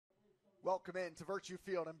Welcome in to Virtue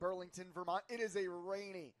Field in Burlington, Vermont. It is a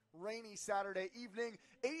rainy Saturday evening.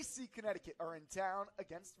 AC Connecticut are in town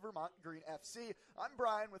against Vermont Green FC. I'm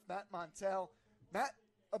Brian with Matt Montel. Matt,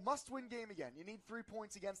 a must-win game again. You need 3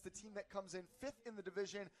 points against the team that comes in fifth in the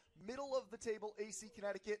division, middle of the table, AC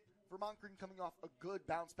Connecticut. Vermont Green coming off a good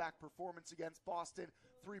bounce-back performance against Boston.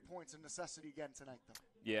 3 points of necessity again tonight, though.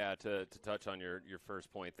 Yeah, to touch on your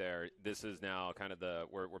first point there, this is now kind of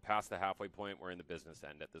we're past the halfway point. We're in the business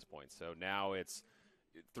end at this point. So now it's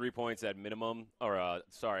 3 points at minimum,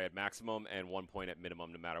 at maximum, and 1 point at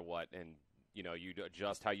minimum no matter what. And, you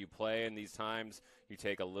adjust how you play in these times. You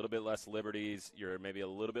take a little bit less liberties. You're maybe a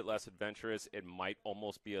little bit less adventurous. It might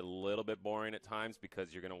almost be a little bit boring at times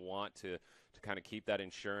because you're going to want to kind of keep that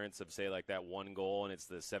insurance of, say, like that one goal and it's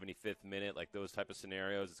the 75th minute, like those type of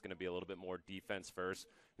scenarios. It's going to be a little bit more defense first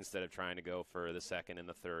instead of trying to go for the second and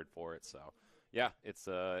the third for it. So, yeah, it's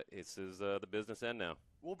the business end now.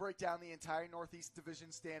 We'll break down the entire Northeast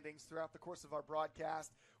Division standings throughout the course of our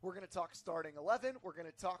broadcast. We're going to talk starting 11. We're going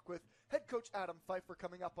to talk with head coach Adam Pfeiffer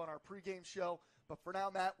coming up on our pregame show. But for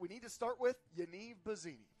now, Matt, we need to start with Yaniv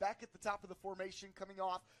Bazzini. Back at the top of the formation, coming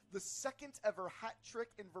off the second ever hat trick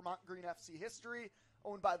in Vermont Green FC history.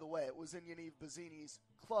 Oh, and by the way, it was in Yaniv Bazzini's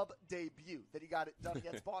club debut that he got it done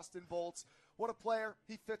against Boston Bolts. What a player.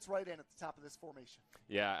 He fits right in at the top of this formation.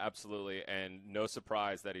 Yeah, absolutely. And no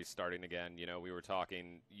surprise that he's starting again. We were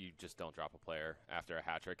talking, you just don't drop a player after a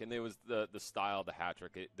hat trick. And it was the style of the hat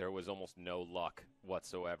trick. There was almost no luck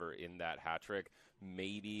whatsoever in that hat trick.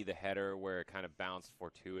 Maybe the header where it kind of bounced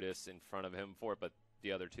fortuitous in front of him for it, but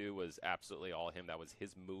the other two was absolutely all him. That was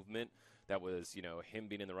his movement. That was, him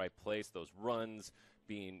being in the right place, those runs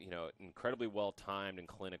being, incredibly well-timed and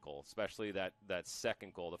clinical, especially that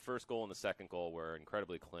second goal. The first goal and the second goal were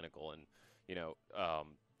incredibly clinical. And,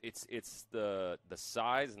 it's the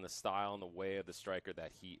size and the style and the way of the striker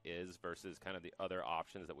that he is versus kind of the other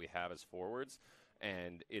options that we have as forwards.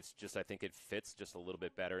 And it's just, I think it fits just a little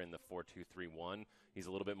bit better in the 4-2-3-1. He's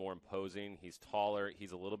a little bit more imposing. He's taller.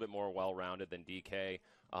 He's a little bit more well-rounded than DK.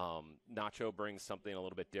 Nacho brings something a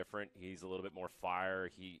little bit different. He's a little bit more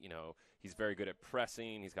fire. He's very good at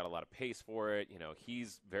pressing. He's got a lot of pace for it.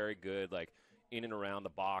 He's very good, like, in and around the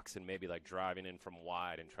box and maybe, like, driving in from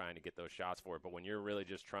wide and trying to get those shots for it. But when you're really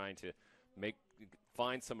just trying to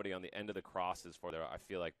find somebody on the end of the crosses for there, I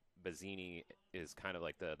feel like Bazzini is kind of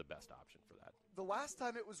like the best option for that. The last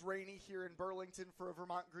time it was rainy here in Burlington for a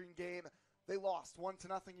Vermont Green game, they lost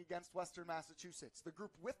 1-0 against Western Massachusetts. The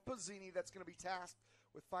group with Bazzini that's going to be tasked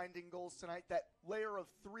with finding goals tonight, that layer of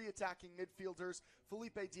three attacking midfielders,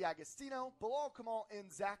 Felipe D'Agostini, Bilal Kamal, and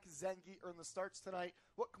Zach Zengue earn the starts tonight.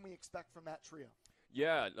 What can we expect from that trio?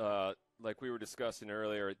 Yeah, like we were discussing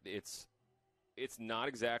earlier, it's not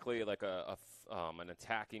exactly like an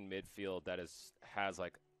attacking midfield that has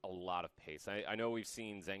like a lot of pace. I know we've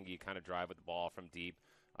seen Zengue kind of drive with the ball from deep.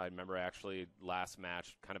 I remember actually last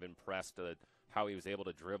match kind of impressed at how he was able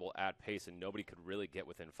to dribble at pace and nobody could really get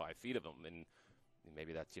within 5 feet of him. And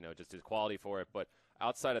maybe that's, just his quality for it. But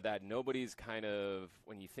outside of that, nobody's kind of,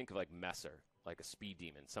 when you think of like Messer, like a speed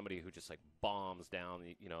demon, somebody who just like bombs down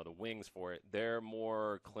the wings for it. They're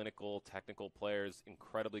more clinical, technical players,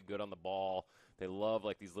 incredibly good on the ball. They love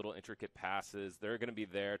like these little intricate passes. They're going to be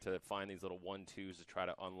there to find these little 1-2s to try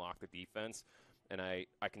to unlock the defense. And I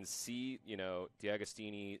can see,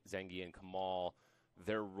 D'Agostini, Zengue, and Kamal,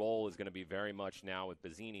 their role is going to be very much now with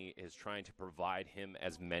Bazzini is trying to provide him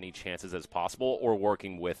as many chances as possible or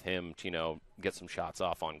working with him to, get some shots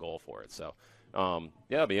off on goal for it. So,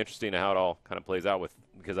 it'll be interesting how it all kind of plays out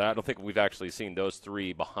because I don't think we've actually seen those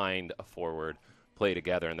three behind a forward play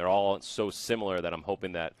together. And they're all so similar that I'm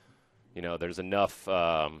hoping that, there's enough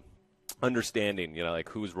understanding, like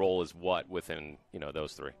whose role is what within,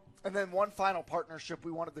 those three. And then one final partnership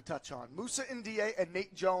we wanted to touch on. Musa Ndiaye and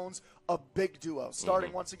Nate Jones, a big duo,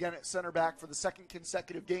 starting once again at center back for the second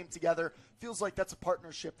consecutive game together. Feels like that's a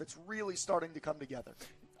partnership that's really starting to come together.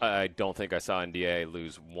 I don't think I saw Ndiaye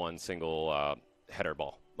lose one single header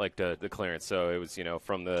ball, like the clearance. So it was,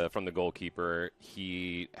 from the goalkeeper.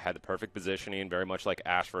 He had the perfect positioning, very much like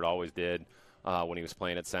Ashford always did when he was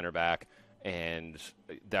playing at center back. And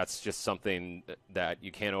that's just something that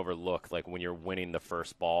you can't overlook, like when you're winning the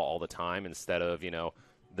first ball all the time instead of,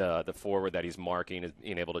 the forward that he's marking is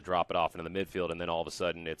being able to drop it off into the midfield, and then all of a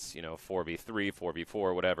sudden it's, 4v3,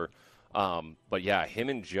 4v4, whatever. But, yeah, him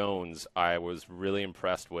and Jones I was really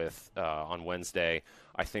impressed with on Wednesday.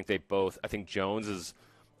 I think Jones is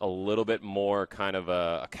a little bit more kind of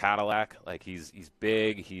a Cadillac. Like he's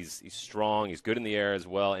big, he's strong, he's good in the air as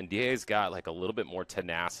well. And Ndiaye's got like a little bit more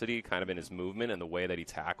tenacity kind of in his movement and the way that he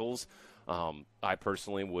tackles. I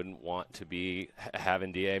personally wouldn't want to be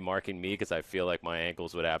having DA marking me because I feel like my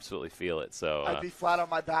ankles would absolutely feel it. So I'd be flat on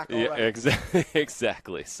my back already. Yeah,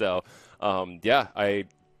 exactly. So,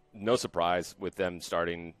 no surprise with them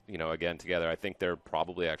starting, again together. I think they're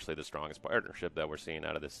probably actually the strongest partnership that we're seeing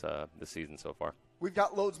out of this season so far. We've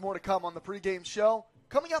got loads more to come on the pregame show.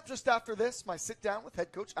 Coming up just after this, my sit-down with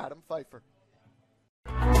head coach Adam Pfeiffer.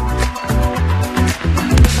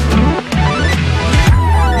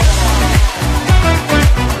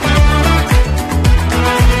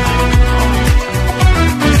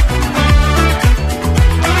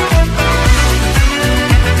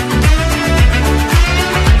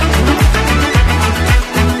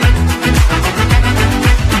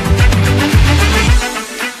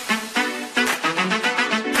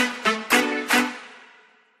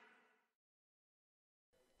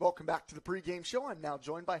 Welcome back to the pregame show. I'm now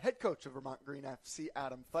joined by head coach of Vermont Green FC,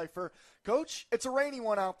 Adam Pfeiffer. Coach, it's a rainy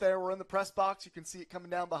one out there. We're in the press box. You can see it coming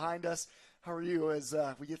down behind us. How are you as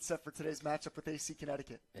we get set for today's matchup with AC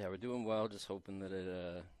Connecticut? Yeah, we're doing well. Just hoping that it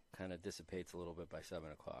kind of dissipates a little bit by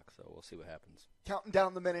 7 o'clock. So we'll see what happens. Counting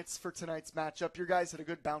down the minutes for tonight's matchup. Your guys had a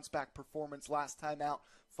good bounce-back performance last time out.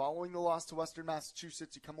 Following the loss to Western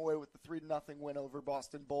Massachusetts, you come away with the 3-0 win over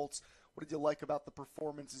Boston Bolts. What did you like about the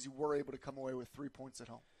performance as you were able to come away with 3 points at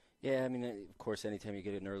home? Yeah, I mean, of course, anytime you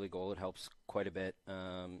get an early goal, it helps quite a bit.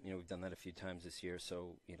 We've done that a few times this year,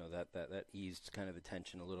 so that eased kind of the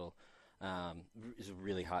tension a little. It was a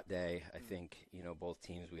really hot day. I think both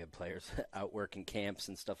teams, we had players out working camps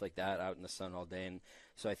and stuff like that, out in the sun all day, and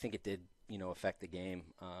so I think it did affect the game,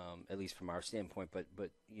 at least from our standpoint. But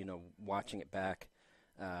watching it back,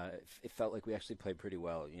 it felt like we actually played pretty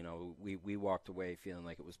well. We walked away feeling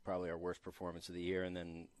like it was probably our worst performance of the year, and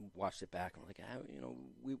then watched it back and we're like,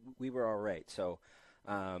 we were all right. So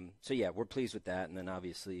yeah, we're pleased with that. And then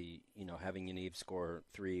obviously, having Yaniv score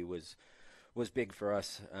 3 was big for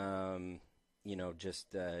us. Having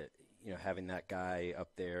that guy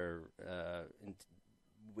up there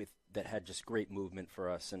that had just great movement for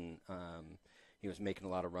us, and he was making a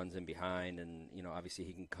lot of runs in behind, and obviously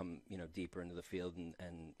he can come deeper into the field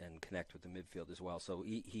and connect with the midfield as well. So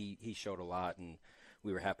he showed a lot, and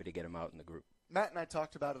we were happy to get him out in the group. Matt and I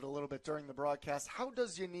talked about it a little bit during the broadcast. How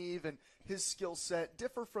does Yaniv and his skill set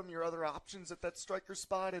differ from your other options at that striker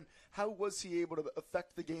spot, and how was he able to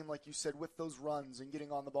affect the game, like you said, with those runs and getting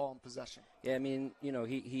on the ball in possession? Yeah, I mean,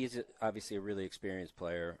 he is obviously a really experienced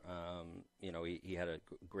player. He had a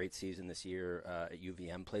great season this year at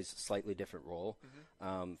UVM, plays a slightly different role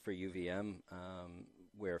for UVM,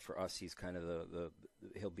 where for us he's kind of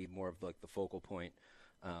he'll be more of like the focal point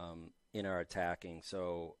in our attacking.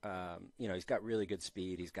 So, he's got really good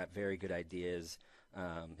speed. He's got very good ideas.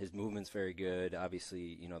 His movement's very good.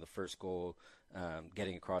 Obviously, the first goal,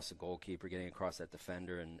 getting across the goalkeeper, getting across that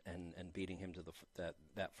defender, and beating him to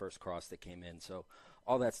that first cross that came in. So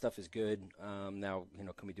all that stuff is good. Now,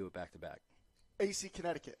 can we do it back to back? AC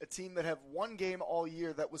Connecticut, a team that have one game all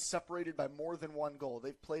year that was separated by more than one goal.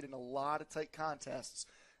 They've played in a lot of tight contests.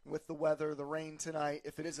 With the weather, the rain tonight,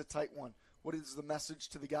 if it is a tight one, what is the message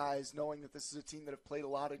to the guys knowing that this is a team that have played a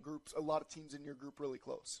lot of teams in your group really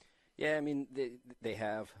close? Yeah, I mean, they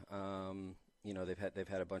have. They've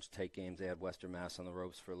had a bunch of tight games. They had Western Mass on the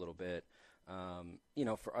ropes for a little bit.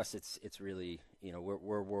 For us, it's really,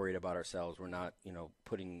 we're worried about ourselves. We're not,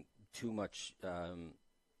 putting too much,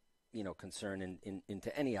 concern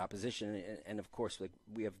into any opposition. And of course, like,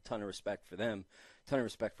 we have a ton of respect for them, ton of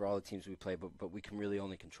respect for all the teams we play, but we can really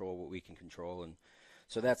only control what we can control. And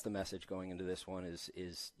so that's the message going into this one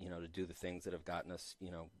is to do the things that have gotten us,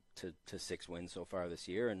 to 6 wins so far this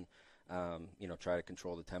year, and try to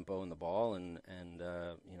control the tempo and the ball, and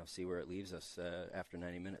see where it leaves us after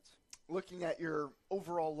 90 minutes. Looking at your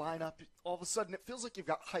overall lineup, all of a sudden it feels like you've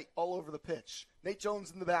got height all over the pitch. Nate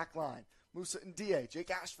Jones in the back line, Musa and D.A.,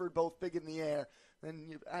 Jake Ashford both big in the air. Then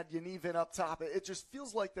you add Yaniv in up top. It just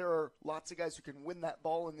feels like there are lots of guys who can win that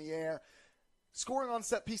ball in the air. Scoring on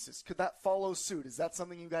set pieces, could that follow suit? Is that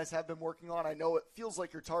something you guys have been working on? I know it feels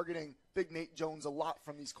like you're targeting big Nate Jones a lot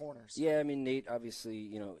from these corners. Yeah, I mean, Nate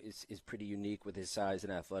obviously, is pretty unique with his size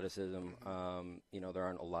and athleticism. There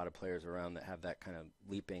aren't a lot of players around that have that kind of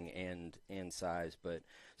leaping and size. But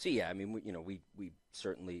so yeah, I mean, we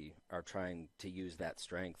certainly are trying to use that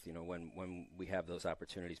strength, when we have those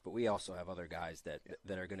opportunities. But we also have other guys that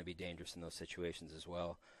are going to be dangerous in those situations as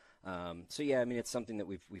well. So yeah, I mean, it's something that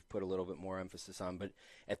we've put a little bit more emphasis on, but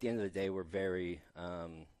at the end of the day, we're very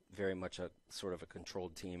much a sort of a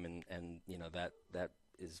controlled team, and that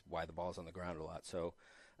is why the ball's on the ground a lot. So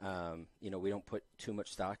We don't put too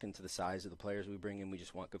much stock into the size of the players we bring in. We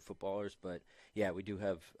just want good footballers. But, yeah, we do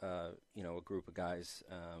have, a group of guys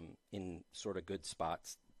in sort of good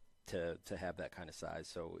spots to have that kind of size.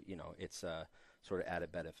 So, it's a sort of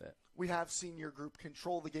added benefit. We have seen your group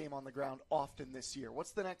control the game on the ground often this year.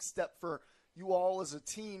 What's the next step for you all as a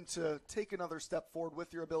team to take another step forward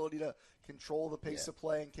with your ability to control the pace of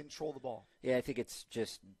play and control the ball? Yeah, I think it's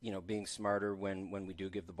just, being smarter when we do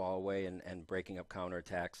give the ball away and breaking up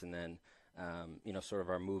counterattacks. And then, sort of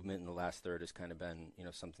our movement in the last third has kind of been,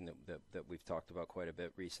 something that we've talked about quite a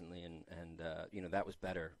bit recently. And that was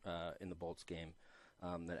better in the Bolts game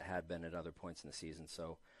than it had been at other points in the season.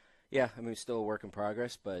 So, yeah, I mean, it's still a work in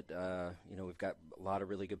progress, but, we've got a lot of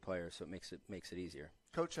really good players, so it makes it easier.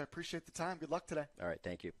 Coach, I appreciate the time. Good luck today. All right,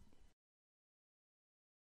 thank you.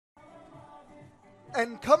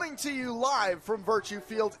 And coming to you live from Virtue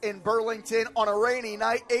Field in Burlington on a rainy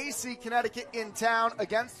night, AC Connecticut in town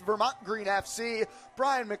against Vermont Green FC.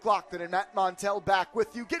 Brian McLaughlin and Matt Montel back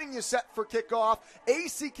with you, getting you set for kickoff.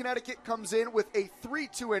 AC Connecticut comes in with a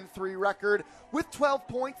 3-2-3 record. With 12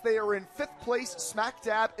 points, they are in 5th place, smack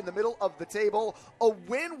dab in the middle of the table. A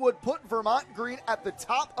win would put Vermont Green at the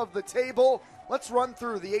top of the table. Let's run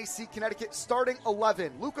through the AC Connecticut starting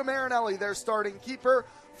 11. Luca Marinelli, their starting keeper.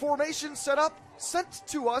 Formation set up, sent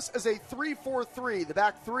to us as a 3-4-3. The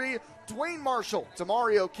back three, Dwayne Marshall,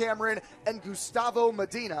 Demario Cameron, and Gustavo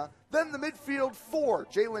Medina. Then the midfield four,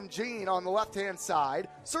 Jalen Jean on the left-hand side.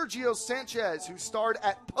 Sergio Sanchez, who starred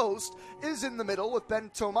at post, is in the middle with Ben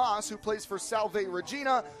Tomas, who plays for Salve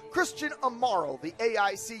Regina. Christian Amaro, the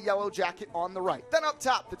AIC Yellow Jacket, on the right. Then up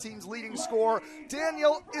top, the team's leading scorer,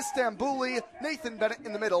 Daniel Istanbuli, Nathan Bennett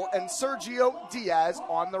in the middle, and Sergio Diaz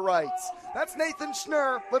on the right. That's Nathan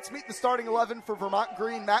Schnurr. Let's meet the starting 11 for Vermont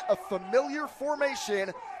Green. Matt, a familiar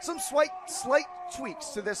formation. Some slight tweaks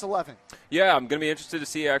to this 11. Yeah, I'm going to be interested to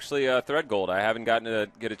see actually Threadgold. I haven't gotten to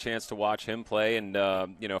get a chance to watch him play, and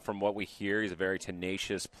from what we hear, he's a very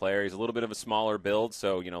tenacious player. He's a little bit of a smaller build,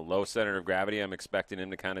 so low center of gravity. I'm expecting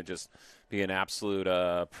him to kind of just be an absolute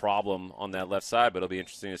problem on that left side, but it'll be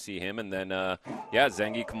interesting to see him. And then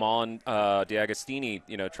Zengue, Kamal, and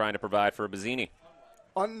D'Agostini, trying to provide for Bazzini.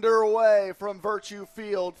 Underway from Virtue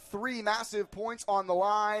Field, 3 massive points on the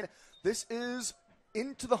line. This is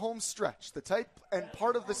into the home stretch, the type and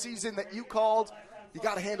part of the season that you called, you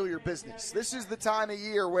got to handle your business. This is the time of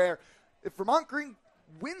year where if Vermont Green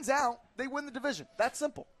wins out, they win the division. That's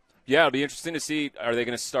simple. Yeah, it'll be interesting to see. Are they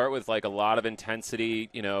going to start with like a lot of intensity,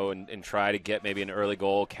 and try to get maybe an early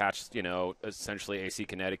goal, catch, essentially AC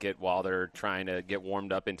Connecticut while they're trying to get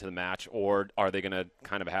warmed up into the match? Or are they going to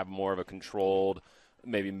kind of have more of a controlled,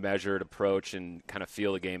 maybe measured approach and kind of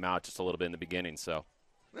feel the game out just a little bit in the beginning? So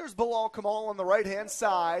there's Bilal Kamal on the right-hand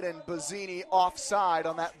side and Bazzini offside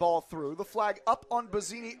on that ball through. The flag up on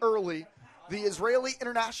Bazzini early. The Israeli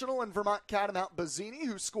international and Vermont Catamount Bazzini,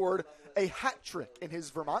 who scored a hat trick in his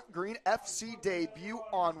Vermont Green FC debut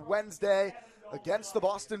on Wednesday against the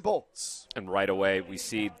Boston Bolts. And right away, we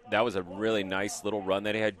see that was a really nice little run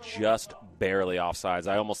that he had, just barely offsides.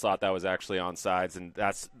 I almost thought that was actually onside, and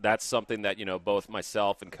that's something that both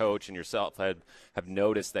myself and Coach and yourself have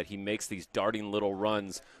noticed, that he makes these darting little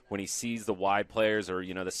runs when he sees the wide players or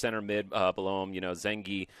the center mid below him.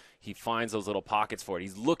 Zengue, he finds those little pockets for it.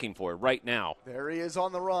 He's looking for it right now. There he is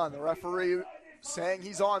on the run. The referee saying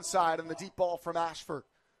he's onside on the deep ball from Ashford.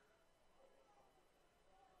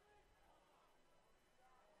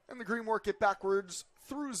 And the Green work it backwards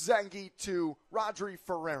through Zengue to Rodri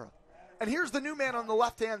Ferreira. And here's the new man on the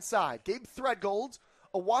left-hand side, Gabe Threadgold,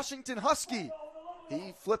 a Washington Husky.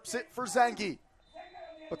 He flips it for Zengue.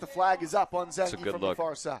 But the flag is up on Zengue from the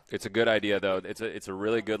far side. It's a good idea, though. It's a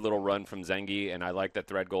really good little run from Zengue, and I like that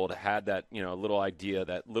Threadgold had that little idea,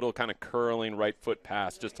 that little kind of curling right foot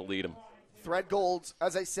pass just to lead him. Threadgold,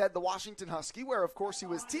 as I said, the Washington Husky, where, of course, he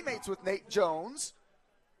was teammates with Nate Jones.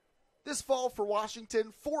 This fall for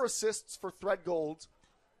Washington, 4 assists for Threadgold.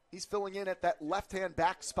 He's filling in at that left-hand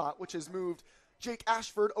back spot, which has moved Jake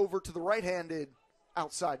Ashford over to the right-handed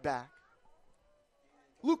outside back.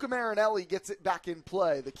 Luca Marinelli gets it back in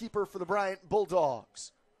play, the keeper for the Bryant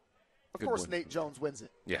Bulldogs. Of course, Nate Jones wins it.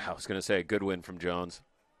 Yeah, I was going to say, good win from Jones.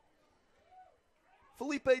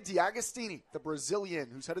 Felipe D'Agostini, the Brazilian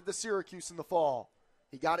who's headed to Syracuse in the fall.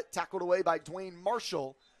 He got it tackled away by Dwayne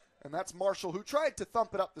Marshall. And that's Marshall, who tried to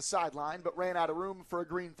thump it up the sideline but ran out of room for a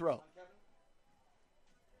green throw.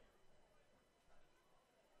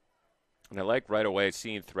 And I like right away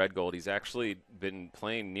seeing Threadgold. He's actually been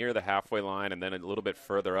playing near the halfway line and then a little bit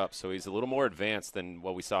further up. So he's a little more advanced than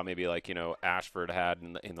what we saw maybe like, Ashford had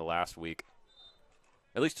in the last week,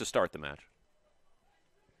 at least to start the match.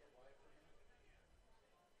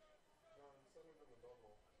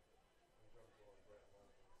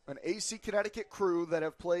 an AC Connecticut crew that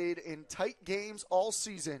have played in tight games all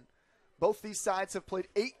season. Both these sides have played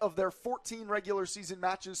 8 of their 14 regular season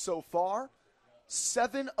matches so far.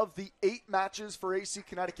 7 of the 8 matches for AC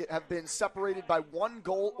Connecticut have been separated by 1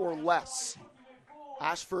 goal or less.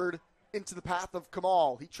 Ashford into the path of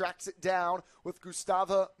Kamal. He tracks it down with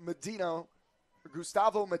Gustavo Medina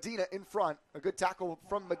in front. A good tackle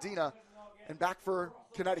from Medina, and back for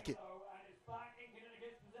Connecticut.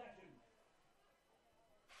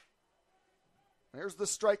 There's the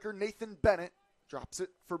striker, Nathan Bennett. Drops it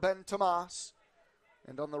for Ben Tomas.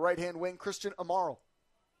 And on the right-hand wing, Christian Amaro.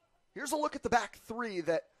 Here's a look at the back 3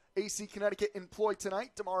 that AC Connecticut employed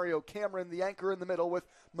tonight. Demario Cameron, the anchor in the middle, with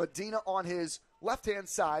Medina on his left-hand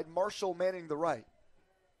side, Marshall manning the right.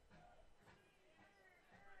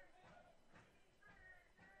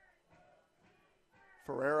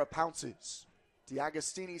 Ferreira pounces.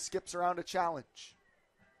 D'Agostini skips around a challenge.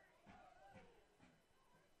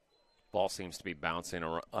 Ball seems to be bouncing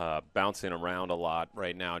around a lot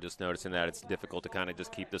right now. Just noticing that it's difficult to kind of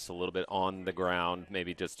just keep this a little bit on the ground.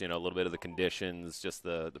 Maybe just, a little bit of the conditions, just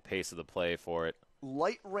the pace of the play for it.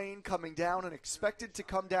 Light rain coming down and expected to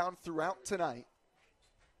come down throughout tonight.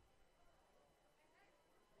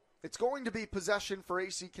 It's going to be possession for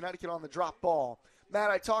AC Connecticut on the drop ball.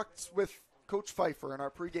 Matt, I talked with Coach Pfeiffer in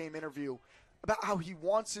our pregame interview about how he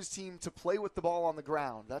wants his team to play with the ball on the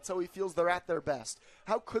ground. That's how he feels they're at their best.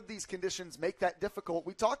 How could these conditions make that difficult?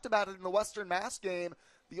 We talked about it in the Western Mass game,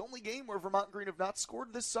 the only game where Vermont Green have not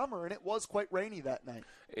scored this summer, and it was quite rainy that night.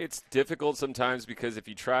 It's difficult sometimes because if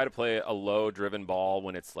you try to play a low-driven ball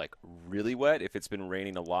when it's, really wet, if it's been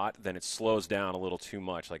raining a lot, then it slows down a little too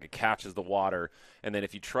much. It catches the water. And then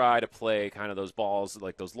if you try to play kind of those balls,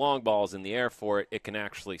 those long balls in the air for it, it can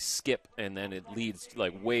actually skip, and then it leads,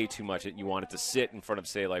 way too much. You want it to sit in front of,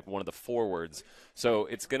 say, one of the forwards. So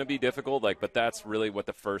it's going to be difficult, but that's really what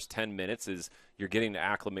the first 10 minutes is. You're getting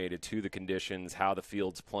acclimated to the conditions, how the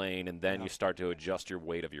field's playing, and then you start to adjust your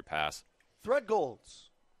weight of your pass. Thread Golds.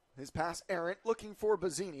 His pass errant, looking for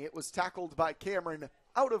Bazzini. It was tackled by Cameron,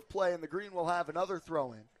 out of play, and the Green will have another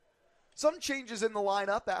throw-in. Some changes in the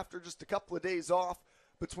lineup after just a couple of days off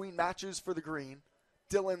between matches for the Green.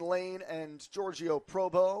 Dylan Lane and Giorgio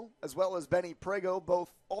Probo, as well as Benny Prego,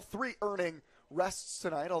 all 3 earning rests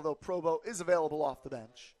tonight, although Probo is available off the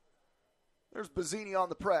bench. There's Bazzini on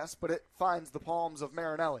the press, but it finds the palms of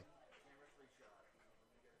Marinelli.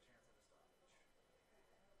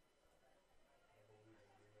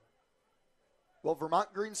 Well,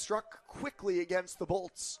 Vermont Green struck quickly against the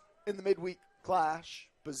Bolts in the midweek clash.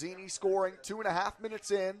 Bazzini scoring 2.5 minutes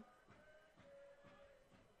in.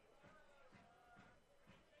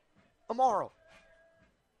 Amaro.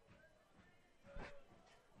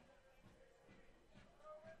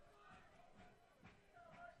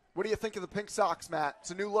 What do you think of the pink socks, Matt? It's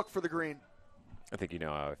a new look for the Green. I think you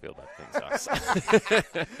know how I feel about pink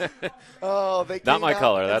socks. Oh, they not my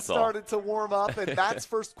color. That's all. Started to warm up, and Matt's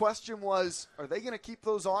first question was, "Are they going to keep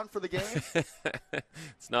those on for the game?"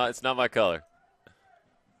 It's not my color.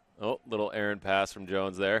 Oh, little errant pass from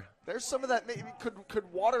Jones there. There's some of that. Maybe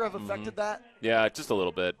could water have affected that? Yeah, just a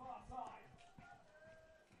little bit.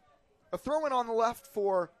 A throw-in on the left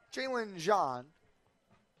for Jalen John,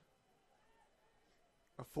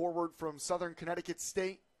 a forward from Southern Connecticut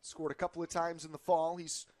State. Scored a couple of times in the fall.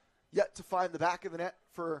 He's yet to find the back of the net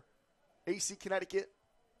for AC Connecticut.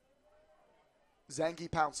 Zengue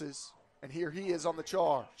pounces, and here he is on the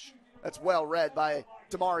charge. That's well read by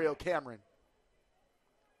Demario Cameron.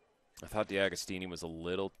 I thought D'Agostini was a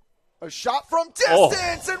little... A shot from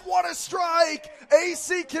distance, and what a strike!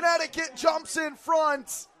 AC Connecticut jumps in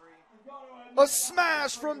front. A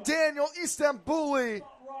smash from Daniel Istanbuli.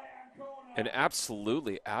 And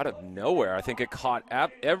absolutely out of nowhere. I think it caught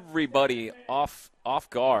everybody off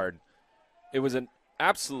guard. It was an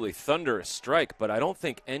absolutely thunderous strike, but I don't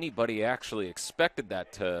think anybody actually expected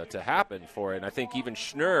that to happen for it. And I think even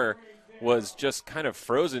Schnurr was just kind of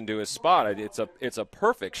frozen to his spot. It's a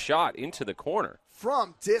perfect shot into the corner.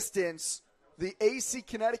 From distance, the AC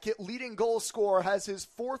Connecticut leading goal scorer has his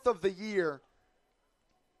 4th of the year.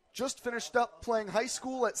 Just finished up playing high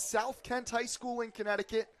school at South Kent High School in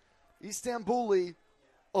Connecticut. Istanbuli,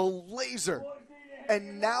 a laser.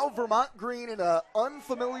 And now Vermont Green in an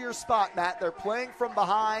unfamiliar spot, Matt. They're playing from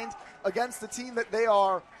behind against the team that they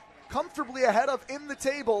are comfortably ahead of in the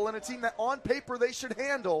table, and a team that on paper they should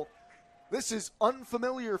handle. This is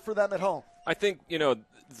unfamiliar for them at home. I think,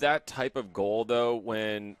 that type of goal, though,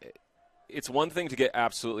 when it's one thing to get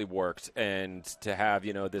absolutely worked and to have,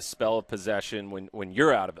 this spell of possession when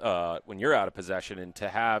you're out of possession, and to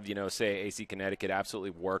have, say AC Connecticut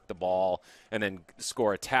absolutely work the ball and then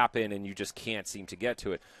score a tap in and you just can't seem to get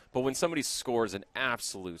to it. But when somebody scores an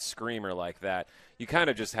absolute screamer like that, you kind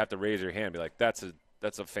of just have to raise your hand and be like, that's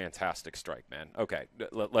a fantastic strike, man. Okay,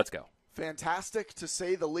 let's go. Fantastic to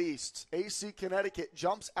say the least. AC Connecticut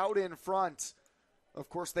jumps out in front. Of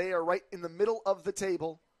course, they are right in the middle of the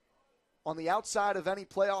table, on the outside of any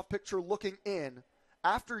playoff picture looking in.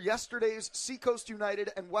 After yesterday's Seacoast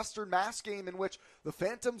United and Western Mass game, in which the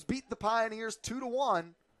Phantoms beat the Pioneers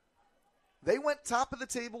 2-1, they went top of the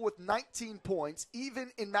table with 19 points,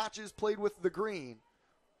 even in matches played with the Green.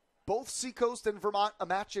 Both Seacoast and Vermont a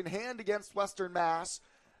match in hand against Western Mass,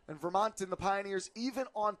 and Vermont and the Pioneers even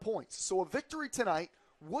on points. So a victory tonight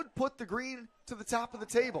would put the Green to the top of the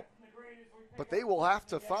table. But they will have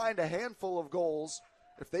to find a handful of goals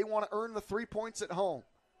if they want to earn the 3 points at home.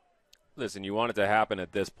 Listen, you want it to happen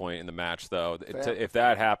at this point in the match, though. If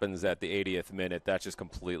that happens at the 80th minute, that just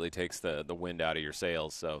completely takes the wind out of your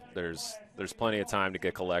sails. So there's plenty of time to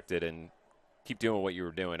get collected and keep doing what you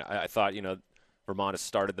were doing. I thought, Vermont has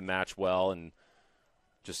started the match well and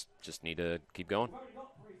just need to keep going.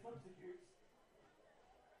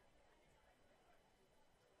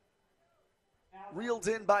 Reeled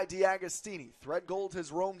in by D'Agostini. Threadgold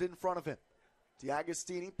has roamed in front of him.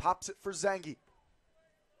 D'Agostini pops it for Zengue.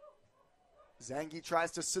 Zengue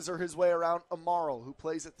tries to scissor his way around Amaro, who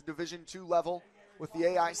plays at the Division II level with the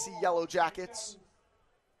AIC Yellow Jackets.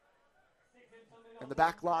 And the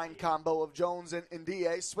back line combo of Jones and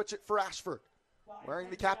Ndie switch it for Ashford. Wearing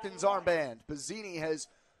the captain's armband, Bazzini has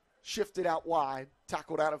shifted out wide,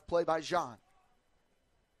 tackled out of play by Jean.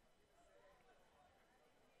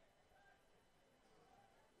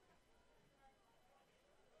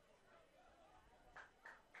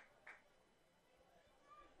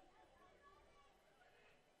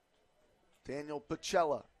 Daniel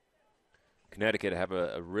Pacella. Connecticut have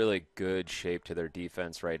a really good shape to their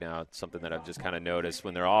defense right now. It's something that I've just kind of noticed.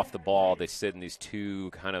 When they're off the ball, they sit in these two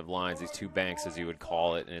kind of lines, these two banks, as you would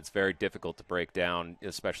call it, and it's very difficult to break down,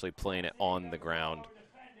 especially playing it on the ground.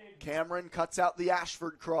 Cameron cuts out the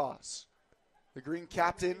Ashford cross. The Green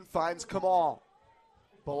captain finds Kamal.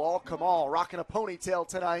 Bilal Kamal rocking a ponytail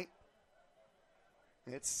tonight.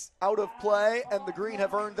 It's out of play, and the Green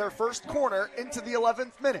have earned their first corner into the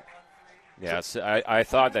 11th minute. Yes, I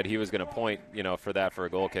thought that he was going to point, for a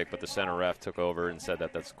goal kick, but the center ref took over and said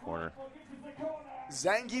that that's a corner.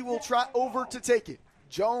 Zengue will try over to take it.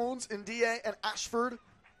 Jones, Ndie, and Ashford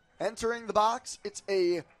entering the box. It's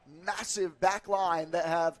a massive back line that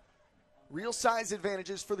have real size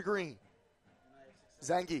advantages for the Green.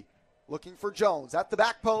 Zengue looking for Jones at the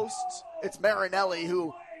back post. It's Marinelli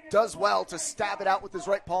who does well to stab it out with his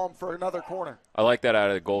right palm for another corner. I like that out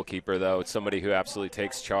of the goalkeeper, though. It's somebody who absolutely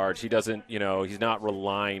takes charge. He doesn't, he's not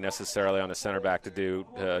relying necessarily on the center back to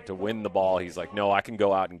win the ball. He's like, no, I can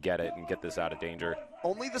go out and get it and get this out of danger.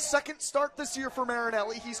 Only the second start this year for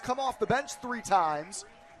Marinelli. He's come off the bench 3 times.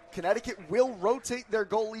 Connecticut will rotate their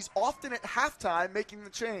goalies often at halftime, making the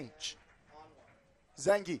change.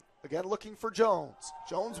 Zengue again looking for Jones.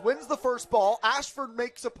 Jones wins the first ball. Ashford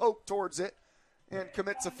makes a poke towards it and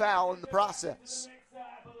commits a foul in the process.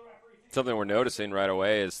 Something we're noticing right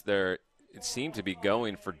away is it seemed to be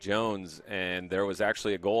going for Jones, and there was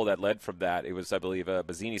actually a goal that led from that. It was, I believe,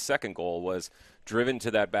 Bazzini's second goal was driven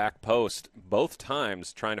to that back post both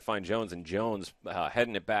times trying to find Jones, and Jones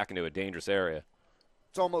heading it back into a dangerous area.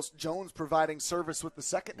 It's almost Jones providing service with the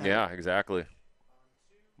second header. Yeah, exactly.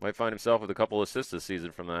 Might find himself with a couple assists this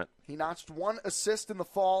season from that. He notched 1 assist in the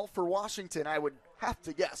fall for Washington. I would have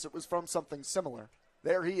to guess it was from something similar.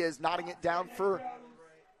 There he is, knotting it down for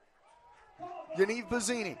Yaniv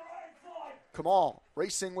Bazzini. Kamal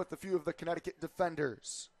racing with a few of the Connecticut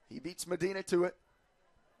defenders. He beats Medina to it,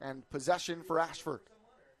 and possession for Ashford.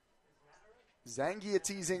 Zengue a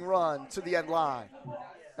teasing run to the end line,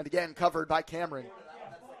 and again covered by Cameron.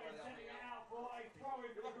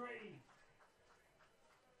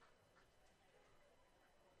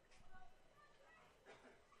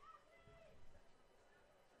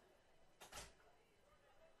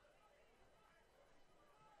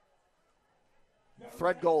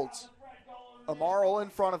 Threadgold. Amaro in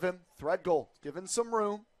front of him. Threadgold given some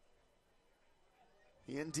room.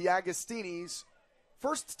 He and D'Agostini's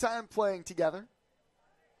first time playing together.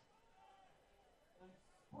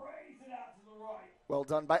 Well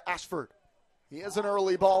done by Ashford. He has an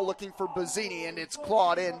early ball looking for Bazzini, and it's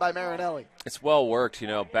clawed in by Marinelli. It's well worked,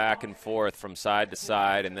 back and forth from side to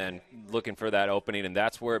side and then looking for that opening, and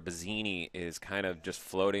that's where Bazzini is kind of just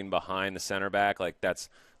floating behind the center back. Like that's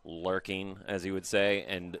lurking, as you would say,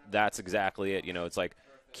 and that's exactly it. It's like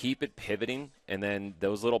keep it pivoting, and then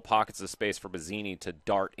those little pockets of space for Bazzini to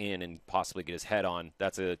dart in and possibly get his head on.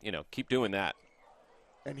 That's keep doing that.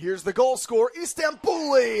 And here's the goal scorer,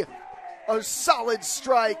 Istanbuli. A solid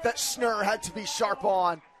strike that Schnurr had to be sharp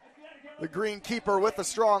on. The greenkeeper with a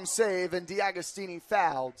strong save, and D'Agostini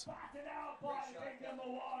fouled.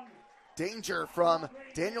 Danger from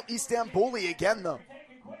Daniel Istanbuli again, though.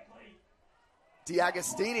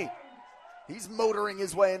 D'Agostini, he's motoring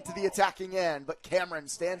his way into the attacking end, but Cameron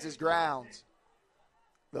stands his ground.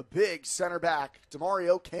 The big center back,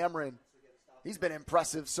 Demario Cameron. He's been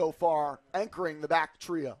impressive so far, anchoring the back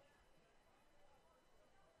trio.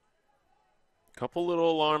 Couple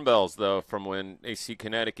little alarm bells, though, from when AC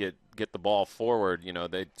Connecticut get the ball forward.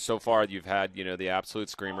 So far you've had, the absolute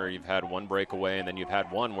screamer. You've had one breakaway, and then you've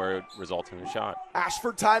had one where it resulted in a shot.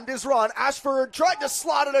 Ashford timed his run. Ashford tried to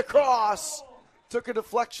slot it across. Took a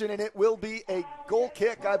deflection, and it will be a goal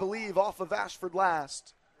kick, I believe, off of Ashford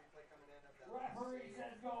last. Referee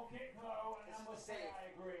says goal kick, though, and I must say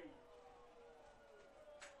I agree.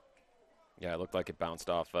 Yeah, it looked like it bounced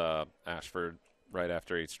off Ashford right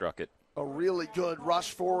after he struck it. A really good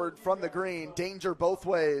rush forward from the green. Danger both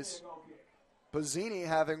ways. Bazzini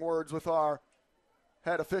having words with our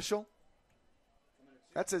head official.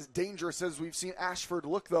 That's as dangerous as we've seen Ashford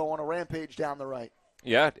look, though, on a rampage down the right.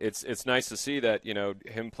 Yeah, it's nice to see that,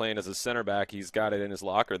 him playing as a center back, he's got it in his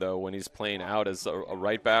locker, though, when he's playing out as a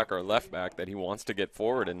right back or a left back, that he wants to get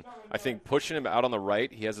forward. And I think pushing him out on the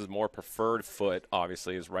right, he has his more preferred foot,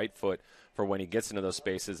 obviously, his right foot, for when he gets into those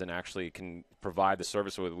spaces and actually can provide the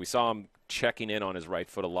service with. We saw him checking in on his right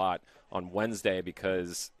foot a lot on Wednesday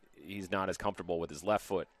because he's not as comfortable with his left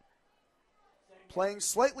foot. Playing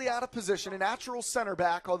slightly out of position, a natural center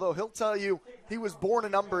back, although he'll tell you he was born a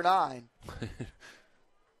number 9.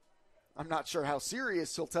 I'm not sure how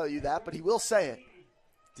serious he'll tell you that, but he will say it.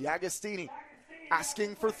 D'Agostini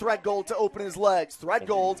asking for Threadgold to open his legs.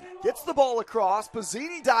 Threadgold gets the ball across.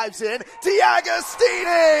 Bazzini dives in.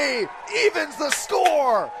 D'Agostini evens the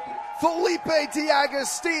score. Felipe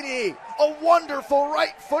D'Agostini, a wonderful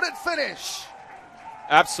right-footed finish.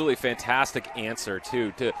 Absolutely fantastic answer,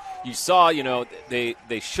 too. You saw,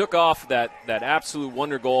 they shook off that absolute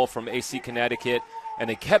wonder goal from AC Connecticut, and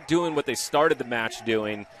they kept doing what they started the match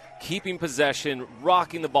doing, keeping possession,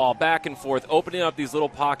 rocking the ball back and forth, opening up these little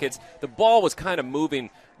pockets. The ball was kind of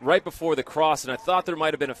moving right before the cross, and I thought there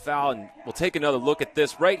might have been a foul, and we'll take another look at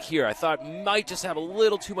this right here. I thought it might just have a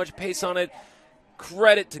little too much pace on it.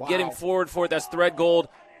 Credit to getting forward for it. That's Threadgold.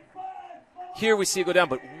 Here we see it go down,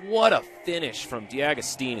 but what a finish from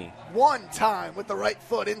D'Agostini. One time with the right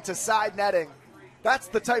foot into side netting. That's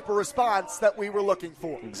the type of response that we were looking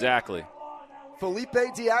for. Exactly. Felipe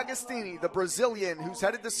D'Agostini, the Brazilian who's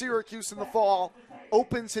headed to Syracuse in the fall,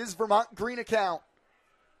 opens his Vermont Green account.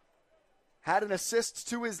 Had an assist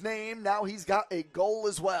to his name. Now he's got a goal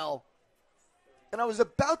as well. And I was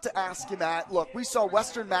about to ask you, Matt, look, we saw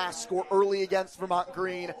Western Mass score early against Vermont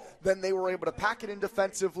Green. Then they were able to pack it in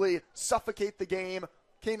defensively, suffocate the game,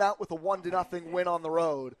 came out with a 1-0 win on the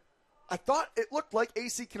road. I thought it looked like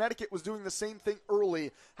AC Connecticut was doing the same thing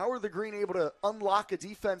early. How are the Green able to unlock a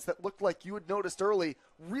defense that looked like you had noticed early,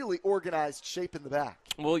 really organized shape in the back?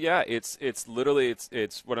 Well, yeah, it's literally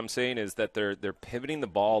what I'm saying is that they're pivoting the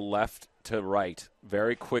ball left to right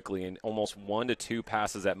very quickly in almost 1 to 2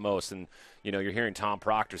 passes at most. And, you're hearing Tom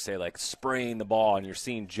Proctor say, like, spraying the ball, and you're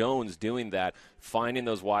seeing Jones doing that, finding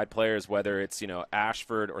those wide players, whether it's,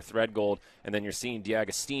 Ashford or Threadgold, and then you're seeing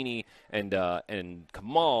D'Agostini and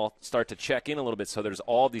Kamal start to check in a little bit. So there's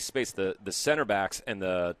all these space. The center backs and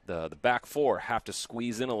the back four have to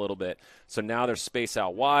squeeze in a little bit. So now there's space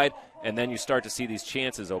out wide, and then you start to see these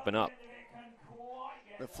chances open up.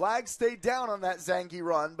 The flag stayed down on that Zengue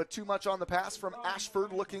run, but too much on the pass from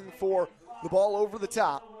Ashford looking for the ball over the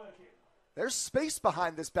top. There's space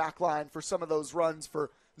behind this back line for some of those runs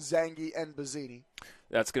for Zengue and Bazzini.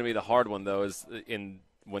 That's going to be the hard one, though, is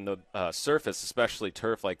when the surface, especially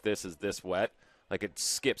turf like this, is this wet. Like, it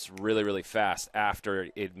skips really, really fast after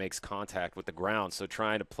it makes contact with the ground. So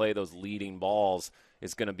trying to play those leading balls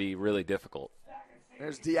is going to be really difficult.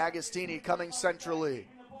 There's D'Agostini coming centrally.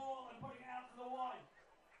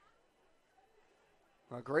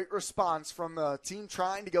 A great response from the team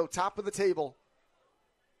trying to go top of the table.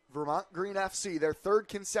 Vermont Green FC, their 3rd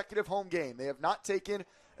consecutive home game. They have not taken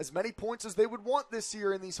as many points as they would want this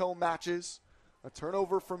year in these home matches. A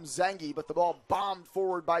turnover from Zengue, but the ball bombed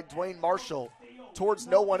forward by Dwayne Marshall towards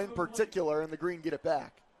no one in particular, and the Green get it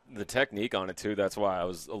back. The technique on it, too, that's why I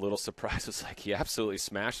was a little surprised. It's like he absolutely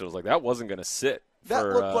smashed it. I was like, that wasn't going to sit. That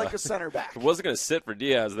looked like a center back. It wasn't going to sit for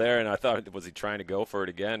Diaz there, and I thought, was he trying to go for it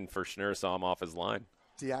again? For Schnur saw him off his line.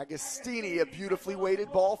 D'Agostini, a beautifully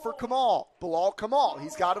weighted ball for Kamal. Bilal Kamal,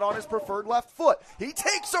 he's got it on his preferred left foot. He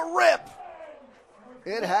takes a rip.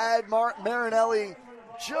 It had Marinelli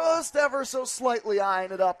just ever so slightly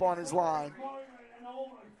eyeing it up on his line.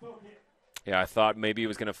 Yeah, I thought maybe he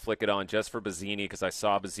was going to flick it on just for Bazzini because I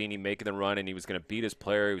saw Bazzini making the run and he was going to beat his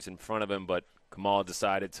player. He was in front of him, but Kamal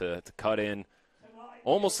decided to cut in.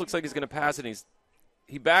 Almost looks like he's going to pass it. And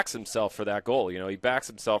he backs himself for that goal. He backs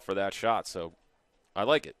himself for that shot. So I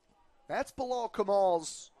like it. That's Bilal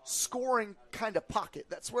Kamal's scoring kind of pocket.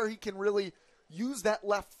 That's where he can really use that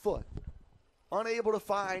left foot. Unable to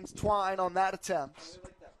find Twine on that attempt.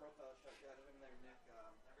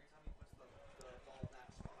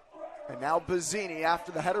 And now Bazzini,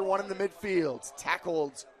 after the header won in the midfield,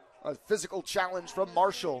 tackled a physical challenge from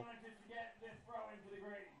Marshall.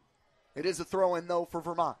 It is a throw-in, though, for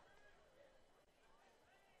Vermont.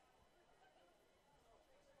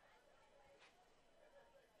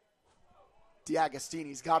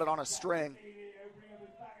 D'Agostini's got it on a string.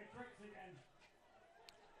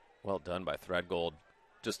 Well done by Threadgold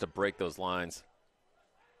just to break those lines.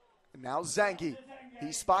 And now Zengue.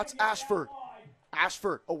 He spots Ashford.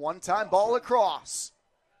 Ashford, a one-time ball across.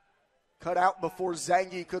 Cut out before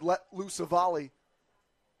Zengue could let loose a volley.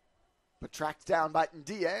 But tracked down by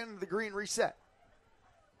Ndia, and the green reset.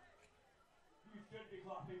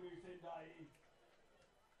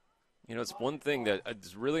 It's one thing that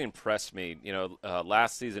has really impressed me,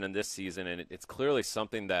 last season and this season, and it's clearly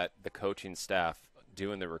something that the coaching staff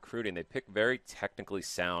do in their recruiting. They pick very technically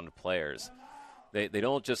sound players. They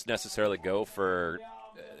don't just necessarily go for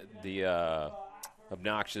the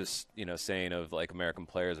obnoxious, saying of like American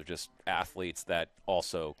players are just athletes that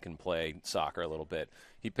also can play soccer a little bit.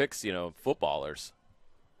 He picks, Well,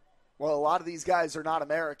 a lot of these guys are not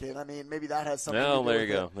American. I mean, maybe that has something to do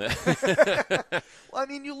there with you go. Well, I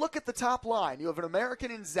mean, you look at the top line. You have an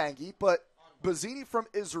American in Zengue, but Bazzini from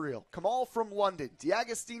Israel, Kamal from London,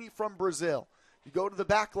 D'Agostini from Brazil. You go to the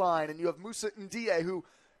back line, and you have Moussa Ndiaye, who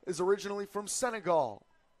is originally from Senegal.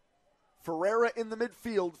 Ferreira in the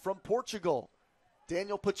midfield from Portugal.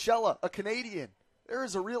 Daniel Pacella, a Canadian. There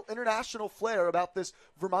is a real international flair about this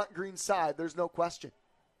Vermont Green side. There's no question.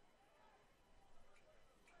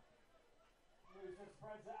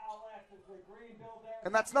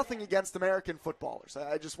 And that's nothing against American footballers.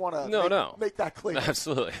 I just want to make that clear.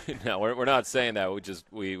 Absolutely. No, we're not saying that.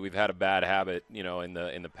 We've had a bad habit, in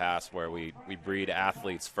the past where we breed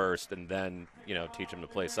athletes first and then, teach them to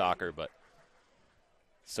play soccer, but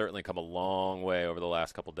certainly come a long way over the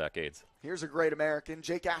last couple decades. Here's a great American,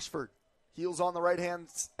 Jake Ashford. Heels on the right-hand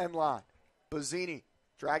end line. Bazzini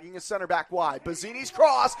dragging his center back wide. Bazzini's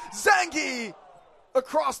cross. Zengue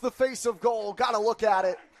across the face of goal. Got to look at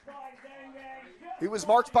it. He was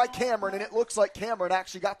marked by Cameron, and it looks like Cameron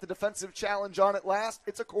actually got the defensive challenge on it last.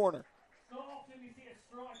 It's a corner.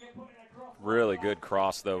 Really good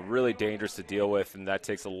cross, though. Really dangerous to deal with, and that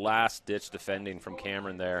takes a last-ditch defending from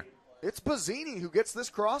Cameron there. It's Bazzini who gets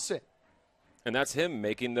this crossing. And that's him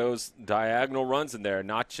making those diagonal runs in there,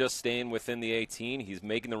 not just staying within the 18. He's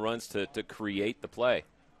making the runs to create the play.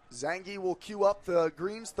 Zengue will cue up the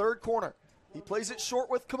Green's third corner. He plays it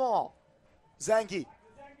short with Kamal. Zengue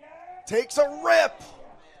takes a rip.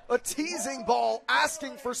 A teasing ball,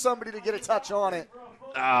 asking for somebody to get a touch on it.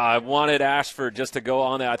 I wanted Ashford just to go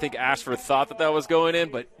on there. I think Ashford thought that was going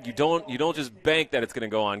in, but you don't just bank that it's going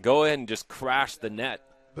to go on. Go ahead and just crash the net.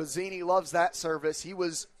 Bazzini loves that service. He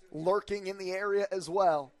was lurking in the area as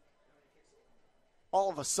well. All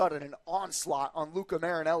of a sudden, an onslaught on Luca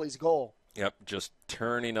Marinelli's goal. Yep, just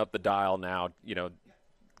turning up the dial now,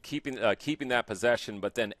 keeping that possession,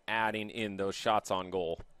 but then adding in those shots on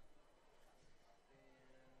goal.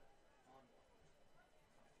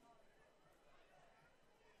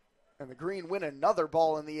 And the Green win another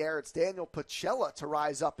ball in the air. It's Daniel Pacella to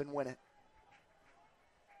rise up and win it.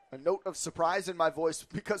 A note of surprise in my voice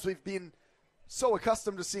because we've been so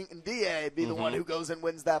accustomed to seeing Ndiaye be the one who goes and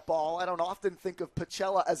wins that ball. I don't often think of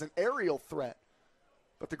Pacella as an aerial threat.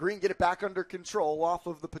 But the Green get it back under control off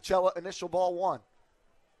of the Pacella initial ball one.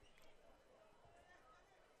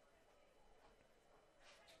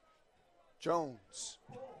 Jones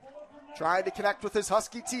trying to connect with his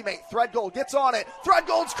Husky teammate. Threadgold gets on it.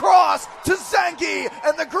 Threadgold's cross to Zengue,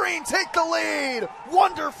 and the Green take the lead.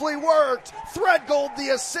 Wonderfully worked. Threadgold the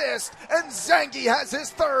assist, and Zengue has his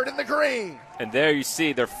third in the Green. And there you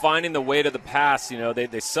see they're finding the weight of the pass.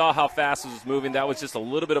 They saw how fast it was moving. That was just a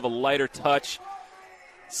little bit of a lighter touch.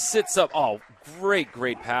 Sits up. Oh, great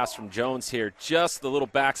pass from Jones here. Just the little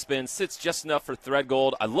backspin. Sits just enough for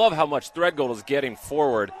Threadgold. I love how much Threadgold is getting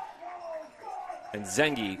forward. And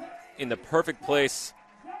Zengue in the perfect place,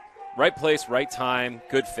 right time,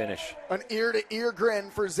 good finish. An ear-to-ear grin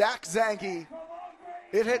for Zach Zengue.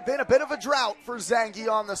 It had been a bit of a drought for Zengue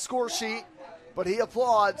on the score sheet, but he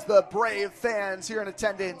applauds the brave fans here in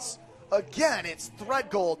attendance. Again, it's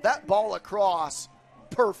Threadgold. That ball across,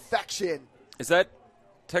 perfection. Is that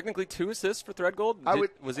technically 2 assists for Threadgold?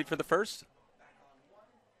 Was he for the first?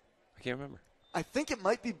 I can't remember. I think it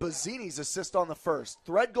might be Bazzini's assist on the first.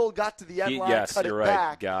 Threadgold got to the end line, yes, cut you're it right.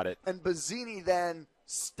 back. Got it. And Bazzini then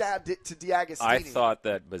stabbed it to D'Agostini. I thought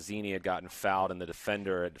that Bazzini had gotten fouled and the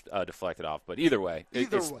defender had deflected off. But either way,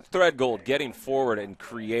 it's way. Threadgold getting forward and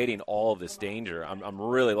creating all of this danger. I'm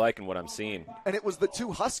really liking what I'm seeing. And it was the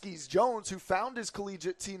 2 Huskies, Jones, who found his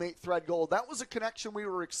collegiate teammate Threadgold. That was a connection we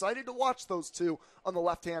were excited to watch those 2 on the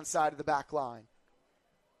left-hand side of the back line.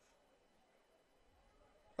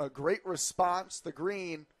 A great response, the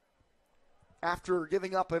Green, after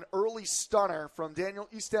giving up an early stunner from Daniel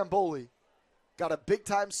Istanbuli. Got a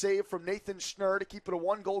big-time save from Nathan Schnur to keep it a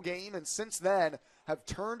 1-goal game, and since then have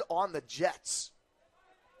turned on the Jets.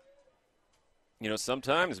 You know,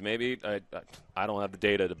 sometimes maybe, I don't have the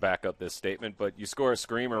data to back up this statement, but you score a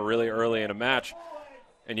screamer really early in a match,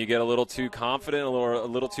 and you get a little too confident, a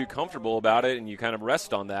little too comfortable about it, and you kind of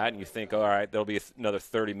rest on that, and you think, all right, there'll be another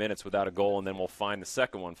 30 minutes without a goal, and then we'll find the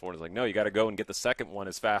second one for it. It's like, no, you got to go and get the second one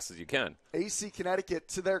as fast as you can. AC Connecticut,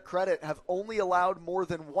 to their credit, have only allowed more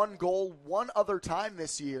than 1 goal one other time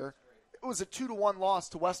this year. It was a 2-1 loss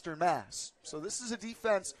to Western Mass. So this is a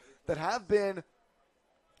defense that have been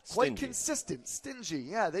quite consistent, stingy.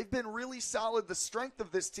 Yeah, they've been really solid, the strength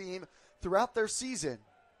of this team throughout their season.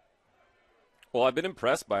 Well, I've been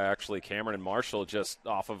impressed by actually Cameron and Marshall just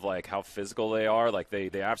off of like how physical they are. Like they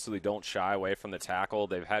absolutely don't shy away from the tackle.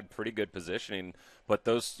 They've had pretty good positioning, but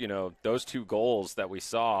those 2 goals that we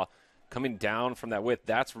saw coming down from that width,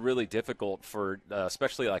 that's really difficult for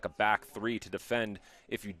especially like a back 3 to defend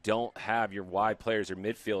if you don't have your wide players, your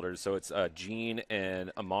midfielders. So it's Gene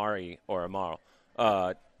and Amaro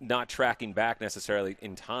not tracking back necessarily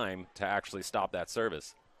in time to actually stop that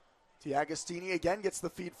service. D'Agostini again gets the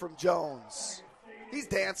feed from Jones. He's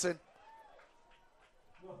dancing.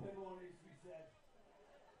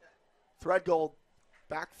 Threadgold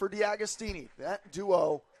back for D'Agostini. That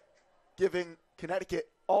duo giving Connecticut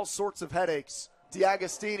all sorts of headaches.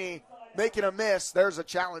 D'Agostini making a miss. There's a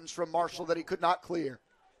challenge from Marshall that he could not clear.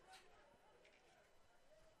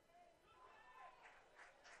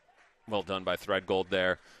 Well done by Threadgold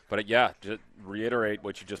there. But, yeah, to reiterate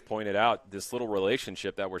what you just pointed out, this little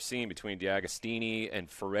relationship that we're seeing between D'Agostini and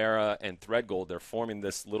Ferreira and Threadgold, they're forming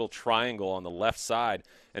this little triangle on the left side,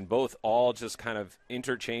 and both all just kind of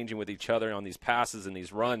interchanging with each other on these passes and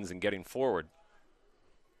these runs and getting forward.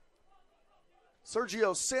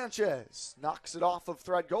 Sergio Sanchez knocks it off of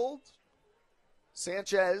Threadgold.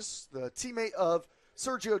 Sanchez, the teammate of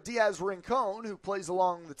Sergio Diaz-Rincon, who plays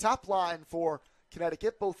along the top line for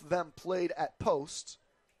Connecticut. Both of them played at post.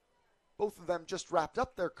 Both of them just wrapped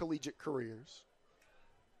up their collegiate careers.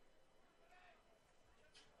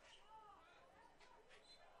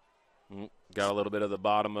 Got a little bit of the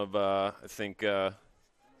bottom of, I think,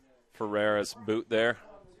 Ferreira's boot there.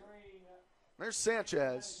 There's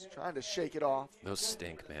Sanchez trying to shake it off. Those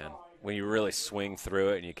stink, man. When you really swing through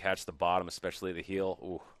it and you catch the bottom, especially the heel,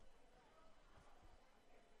 ooh.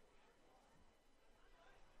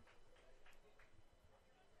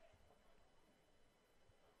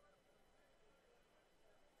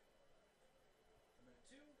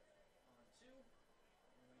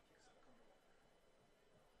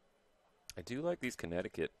 I do like these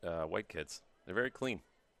Connecticut white kids. They're very clean.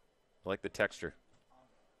 I like the texture.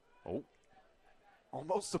 Oh.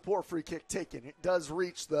 Almost a poor free kick taken. It does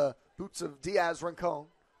reach the boots of Diaz-Rincon.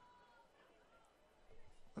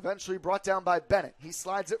 Eventually brought down by Bennett. He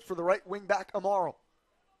slides it for the right wing back, Amaro.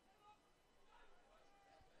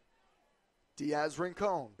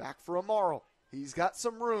 Diaz-Rincon back for Amaro. He's got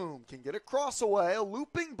some room. Can get a cross away. A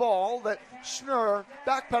looping ball that Schnur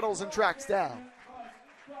backpedals and tracks down.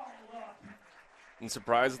 And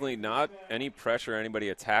surprisingly, not any pressure, anybody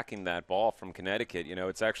attacking that ball from Connecticut. You know,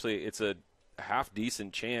 it's a half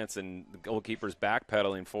decent chance, and the goalkeeper's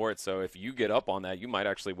backpedaling for it. So if you get up on that, you might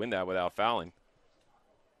actually win that without fouling.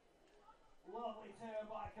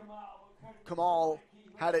 Kamal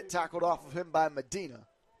had it tackled off of him by Medina.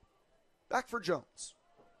 Back for Jones.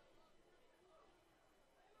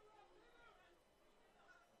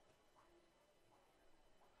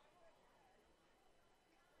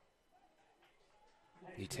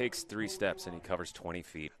 He takes 3 steps and he covers 20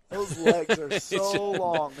 feet. Those legs are so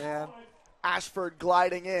long, man. Ashford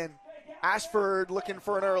gliding in. Ashford looking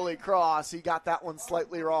for an early cross. He got that one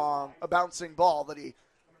slightly wrong. A bouncing ball that he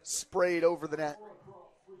sprayed over the net.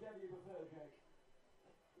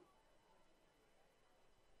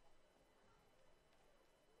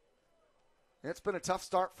 It's been a tough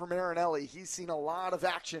start for Marinelli. He's seen a lot of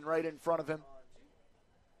action right in front of him.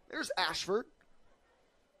 There's Ashford.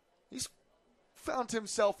 He's found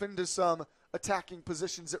himself into some attacking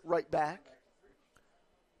positions at right back.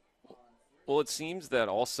 Well, it seems that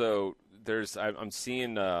also I'm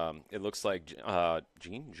seeing, it looks like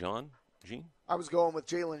Gene? I was going with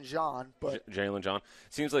Jalen John, but Jalen John.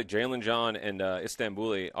 Seems like Jalen John and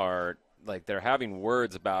Istanbuli are, like, they're having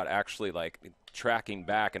words about actually, like, tracking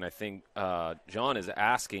back, and I think John is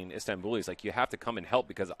asking Istanbuli, he's like, you have to come and help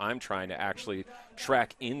because I'm trying to actually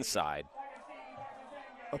track inside.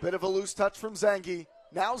 A bit of a loose touch from Zengue.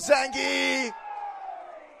 Now Zengue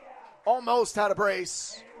almost had a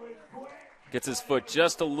brace. Gets his foot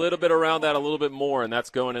just a little bit around that, a little bit more, and that's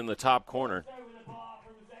going in the top corner.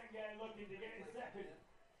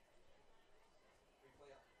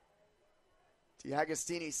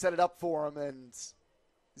 D'Agostini set it up for him, and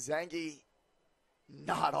Zengue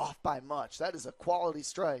not off by much. That is a quality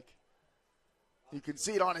strike. You can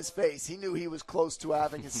see it on his face. He knew he was close to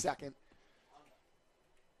having his second.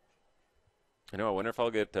 I know. I wonder if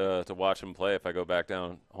I'll get to watch him play if I go back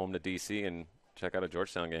down home to D.C. and check out a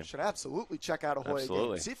Georgetown game. Should absolutely check out a Hoya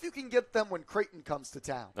Absolutely. game. See if you can get them when Creighton comes to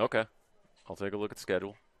town. Okay. I'll take a look at the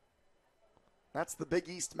schedule. That's the Big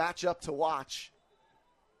East matchup to watch.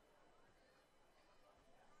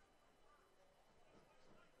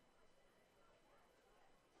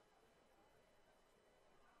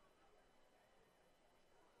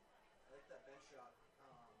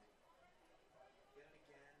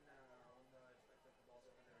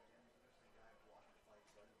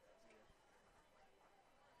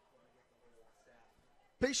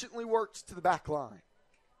 Patiently worked to the back line.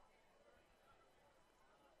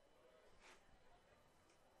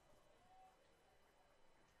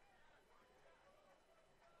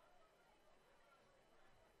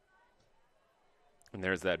 And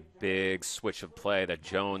there's that big switch of play that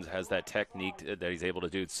Jones has, that technique that he's able to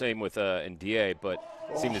do. Same with Ndie, but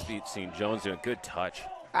seem to be seeing Jones doing a good touch.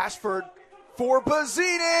 Ashford for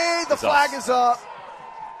Bazzini. The flag is up.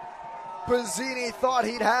 Bazzini thought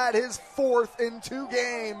he'd had his 4th in 2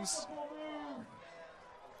 games.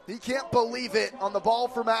 He can't believe it on the ball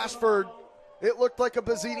from Ashford. It looked like a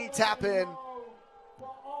Bazzini tap-in.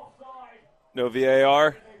 No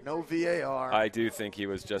VAR? No VAR. I do think he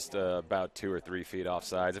was just about 2 or 3 feet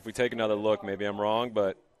offsides. If we take another look, maybe I'm wrong,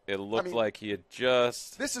 but it looked like he had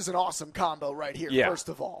just... This is an awesome combo right here, first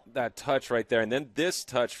of all. That touch right there, and then this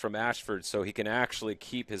touch from Ashford so he can actually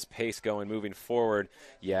keep his pace going moving forward.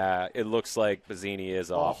 Yeah, it looks like Bazzini is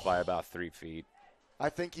off by about 3 feet. I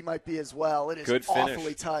think he might be as well. It is Good finish.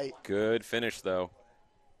 Awfully tight. Good finish, though.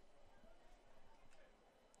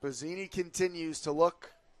 Bazzini continues to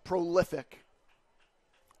look prolific.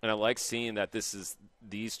 And I like seeing that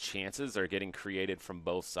these chances are getting created from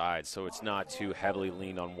both sides, so it's not too heavily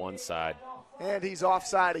leaned on one side. And he's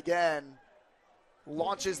offside again.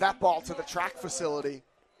 Launches that ball to the track facility.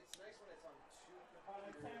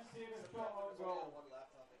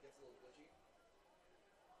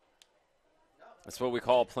 That's what we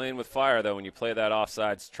call playing with fire, though, when you play that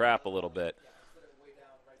offsides trap a little bit.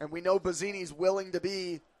 And we know Bazzini's willing to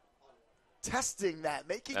be testing that,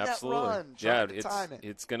 making Absolutely. that run, trying to time it.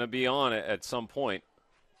 It's going to be on it at some point.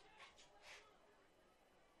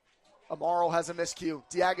 Amaro has a miscue.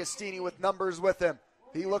 D'Agostini with numbers with him.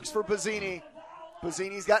 He looks for Bazzini.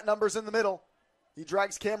 Bazzini's got numbers in the middle. He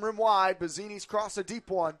drags Cameron wide. Bazzini's cross a deep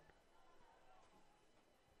one.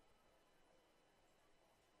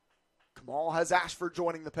 Kamal has Ashford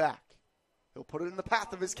joining the pack. He'll put it in the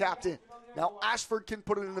path of his captain. Now Ashford can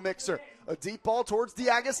put it in the mixer. A deep ball towards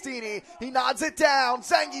D'Agostini. He nods it down.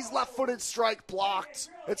 Zengue's left-footed strike blocked.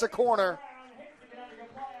 It's a corner.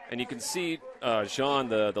 And you can see Jean,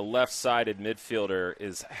 the left-sided midfielder,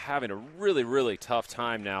 is having a really, really tough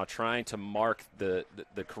time now trying to mark the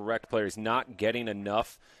correct player. He's not getting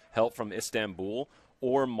enough help from Istanbul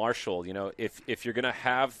or Marshall. You know, if you're going to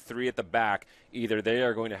have 3 at the back, either they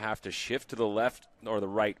are going to have to shift to the left or the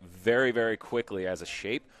right very, very quickly as a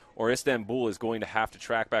shape, or Istanbul is going to have to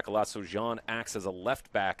track back a lot. So Jean acts as a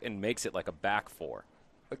left back and makes it like a back 4.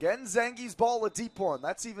 Again, Zengue's ball, a deep one.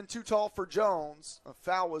 That's even too tall for Jones. A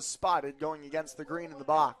foul was spotted going against the green in the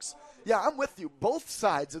box. Yeah, I'm with you. Both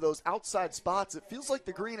sides of those outside spots, it feels like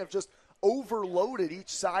the green have just overloaded each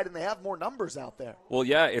side, and they have more numbers out there. Well,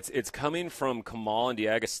 yeah, it's coming from Kamal and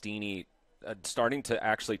D'Agostini starting to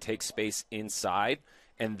actually take space inside,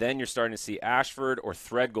 and then you're starting to see Ashford or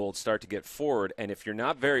Threadgold start to get forward. And if you're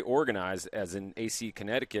not very organized, as in AC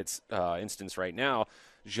Connecticut's instance right now,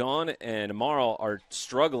 Jean and Amaral are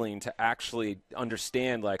struggling to actually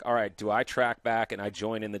understand, like, all right, do I track back and I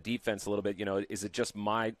join in the defense a little bit? You know, is it just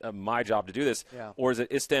my job to do this? Yeah. Or is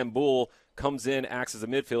it Istanbul comes in, acts as a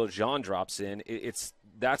midfielder, Jean drops in?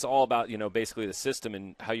 That's all about, you know, basically the system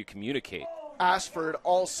and how you communicate. Ashford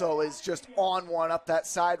also is just on one up that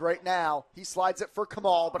side right now. He slides it for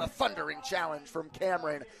Kamal, but a thundering challenge from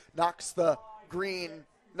Cameron knocks the green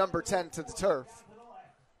number 10 to the turf.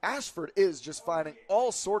 Ashford is just finding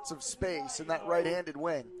all sorts of space in that right-handed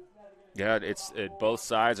wing. Yeah, both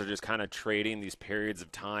sides are just kind of trading these periods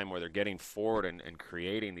of time where they're getting forward and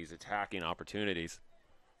creating these attacking opportunities.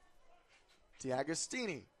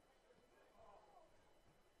 D'Agostini.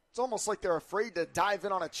 It's almost like they're afraid to dive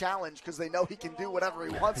in on a challenge because they know he can do whatever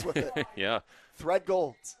he wants with it. Yeah.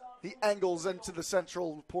 Threadgold. He angles into the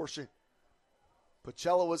central portion.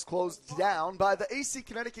 Pacella was closed down by the AC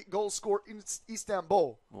Connecticut goal scorer in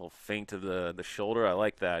Istanbul. A little feint to the shoulder. I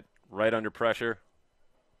like that. Right under pressure.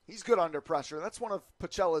 He's good under pressure. That's one of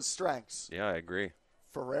Pacella's strengths. Yeah, I agree.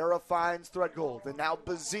 Ferreira finds Threadgold, and now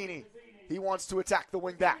Bazzini. He wants to attack the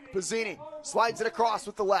wing back. Bazzini slides it across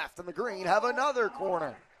with the left, and the green have another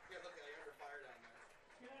corner.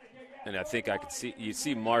 And I think you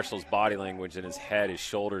see Marshall's body language in his head, his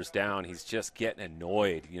shoulders down. He's just getting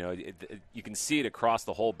annoyed. You know, you can see it across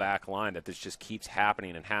the whole back line that this just keeps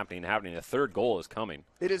happening and happening and happening. The third goal is coming.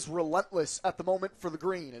 It is relentless at the moment for the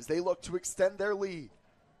green as they look to extend their lead.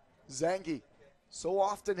 Zengue so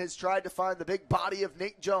often has tried to find the big body of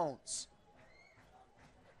Nate Jones.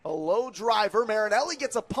 A low driver. Marinelli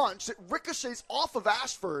gets a punch. It ricochets off of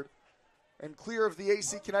Ashford and clear of the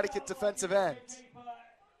AC Connecticut defensive end.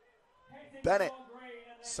 Bennett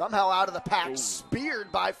somehow out of the pack,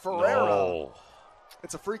 speared by Ferreira. No.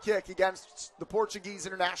 It's a free kick against the Portuguese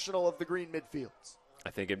international of the green midfields. I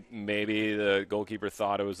think maybe the goalkeeper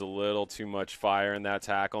thought it was a little too much fire in that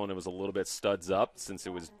tackle, and it was a little bit studs up since it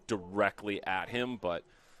was directly at him, but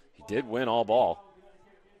he did win all ball.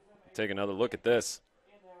 Take another look at this.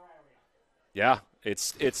 Yeah,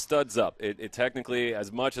 it's studs up. It technically,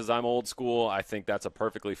 as much as I'm old school, I think that's a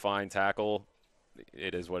perfectly fine tackle.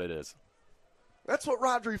 It is what it is. That's what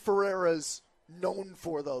Rodri Ferreira's known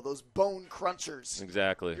for, though, those bone crunchers.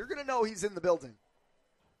 Exactly. You're going to know he's in the building.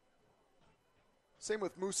 Same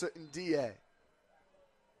with Musa and D.A.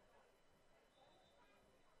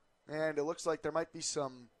 And it looks like there might be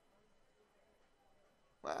some,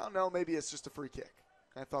 well, no, maybe it's just a free kick.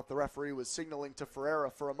 I thought the referee was signaling to Ferreira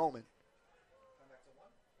for a moment.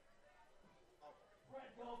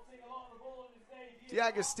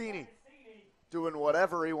 D'Agostini doing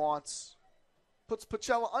whatever he wants. Puts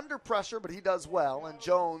Pacella under pressure, but he does well. And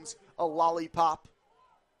Jones, a lollipop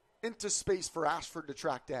into space for Ashford to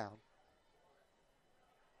track down.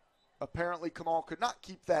 Apparently, Kamal could not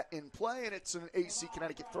keep that in play, and it's an AC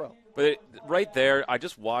Connecticut throw. But right there, I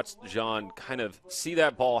just watched Jean kind of see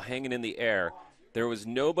that ball hanging in the air. There was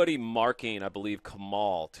nobody marking, I believe,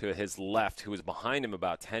 Kamal to his left, who was behind him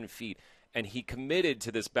about 10 feet. And he committed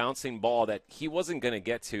to this bouncing ball that he wasn't going to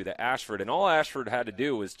get to Ashford. And all Ashford had to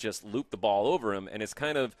do was just loop the ball over him. And it's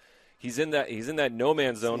kind of he's in that no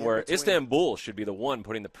man's zone where Istanbul should be the one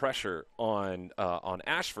putting the pressure on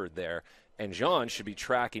Ashford there, and Jean should be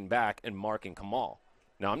tracking back and marking Kamal.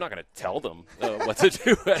 Now, I'm not going to tell them what to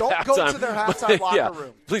do at don't halftime. Go to their halftime locker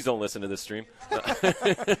room. Please don't listen to this stream.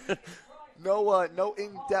 No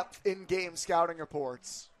in-depth in-game scouting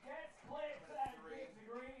reports.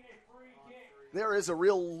 There is a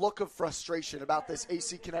real look of frustration about this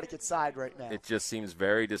AC Connecticut side right now. It just seems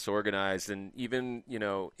very disorganized, and even,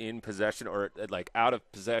 in possession or like out of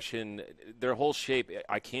possession, their whole shape,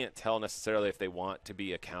 I can't tell necessarily if they want to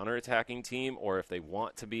be a counterattacking team or if they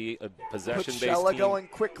want to be a possession-based team. Pacella going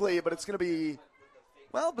quickly, but it's going to be,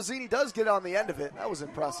 well, Bazzini does get on the end of it. That was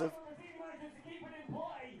impressive.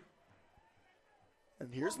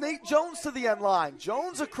 And here's Nate Jones to the end line.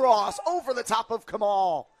 Jones across over the top of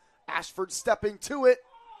Kamal. Ashford stepping to it.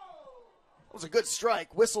 It was a good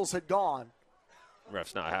strike. Whistles had gone.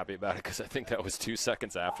 Ref's not happy about it because I think that was 2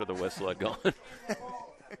 seconds after the whistle had gone.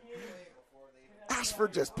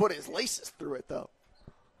 Ashford just put his laces through it, though.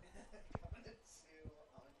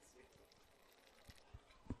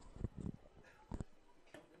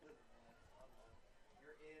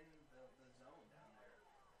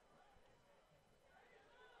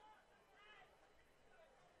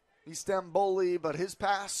 Istanbuli, but his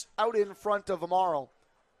pass out in front of Amaral.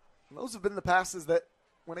 And those have been the passes that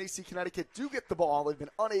when AC Connecticut do get the ball, they've been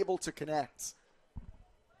unable to connect.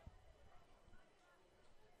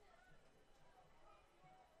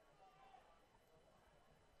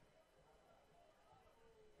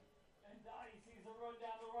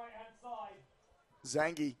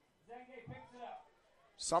 Zengue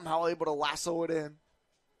somehow able to lasso it in.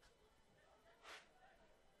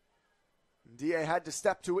 DA had to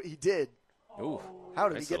step to it. He did. Ooh, how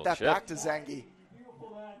did nice he get little that chip. back to Zengue?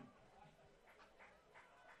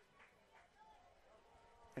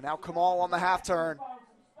 And now Kamal on the half turn.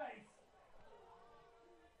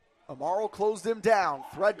 Amaro closed him down.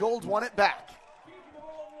 Threadgold won it back.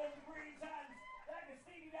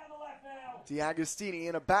 D'Agostini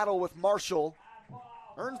in a battle with Marshall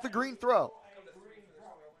earns the green throw.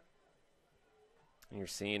 And you're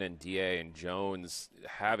seeing DA and Jones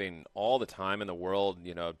having all the time in the world,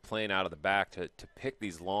 playing out of the back to pick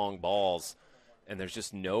these long balls, and there's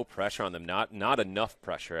just no pressure on them, not enough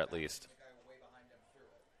pressure at least.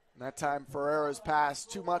 And that time Ferreira's pass,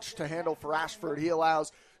 too much to handle for Ashford. He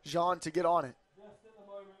allows Jean to get on it.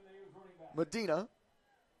 Medina.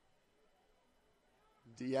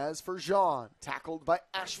 Diaz for Jean, tackled by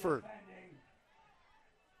Ashford.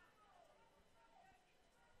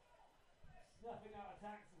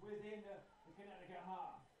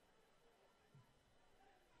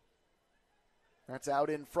 That's out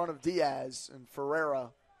in front of Diaz, and Ferreira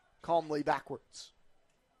calmly backwards.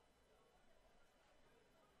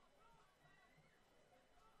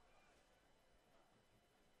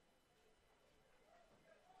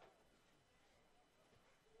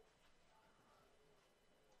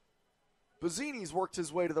 Bazzini's worked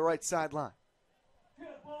his way to the right sideline.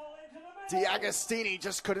 D'Agostini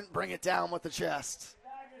just couldn't bring it down with the chest.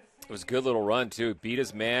 It was a good little run, too. Beat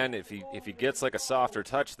his man. If he gets like a softer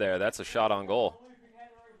touch there, that's a shot on goal.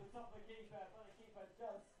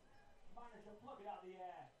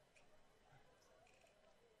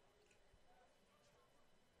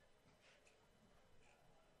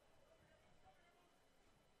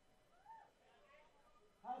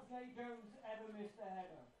 Has Nate Jones ever missed a header?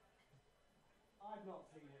 I've not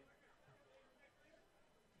seen it.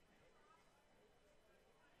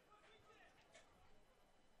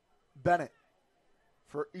 Bennett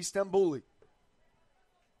for Istanbuli.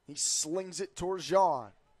 He slings it towards Jean.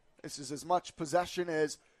 This is as much possession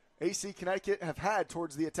as AC Connecticut have had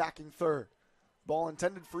towards the attacking third. Ball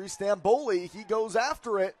intended for Istanbuli. He goes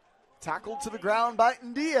after it. Tackled to the ground by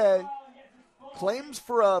Ndiaye. Claims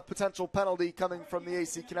for a potential penalty coming from the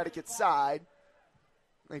AC Connecticut side.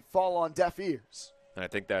 They fall on deaf ears. And I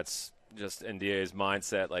think that's just Ndiaye's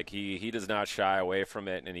mindset. Like he does not shy away from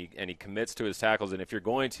it, and he commits to his tackles. And if you're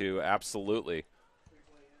going to, absolutely.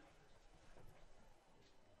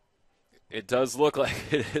 It does look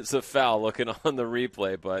like it is a foul looking on the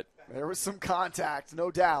replay, but there was some contact, no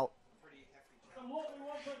doubt.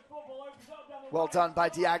 Well done by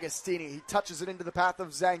D'Agostini. He touches it into the path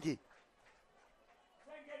of Zengue.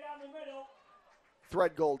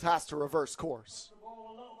 Threadgold has to reverse course.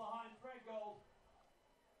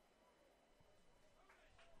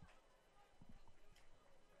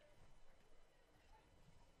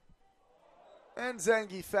 And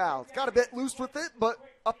Zengue fouled. Got a bit loose with it, but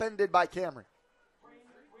upended by Cameron.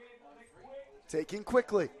 Taking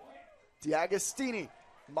quickly. D'Agostini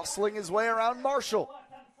muscling his way around Marshall.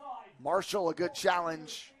 Marshall, a good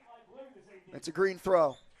challenge. It's a green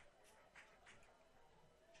throw.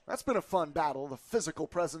 That's been a fun battle, the physical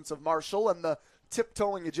presence of Marshall and the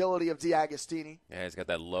tiptoeing agility of D'Agostini. Yeah, he's got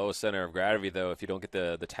that low center of gravity, though. If you don't get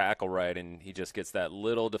the tackle right and he just gets that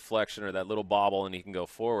little deflection or that little bobble and he can go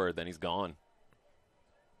forward, then he's gone.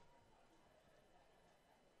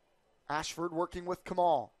 Ashford working with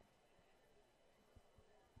Kamal.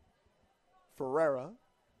 Ferreira.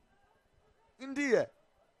 Ndiaye.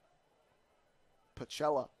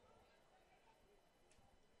 Pacella.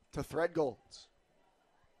 To Threadgold.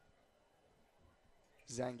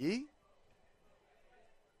 Zengue.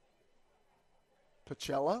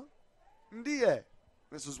 Pacella. Ndiaye.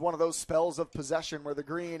 This was one of those spells of possession where the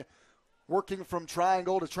green working from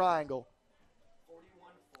triangle to triangle.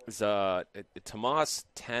 Is Tomas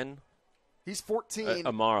 10? He's 14.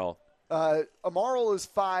 Amaral. Amaral is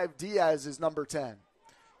 5. Diaz is number 10.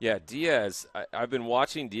 Yeah, Diaz. I've been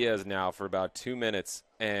watching Diaz now for about 2 minutes,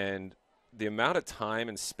 and the amount of time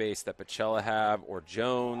and space that Pacella have or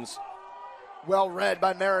Jones. Well read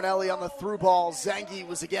by Marinelli on the through ball. Zengue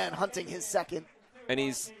was again hunting his second. And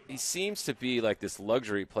he seems to be like this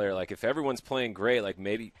luxury player. Like if everyone's playing great, like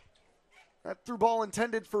maybe. That through ball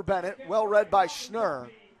intended for Bennett. Well read by Schnurr.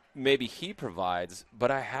 maybe he provides,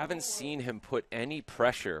 but I haven't seen him put any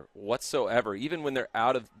pressure whatsoever, even when they're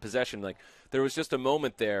out of possession. Like, there was just a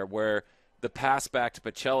moment there where the pass back to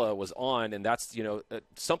Pacella was on, and that's,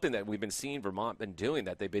 something that we've been seeing Vermont been doing,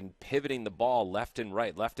 that they've been pivoting the ball left and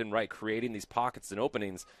right, creating these pockets and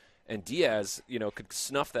openings. And Diaz, could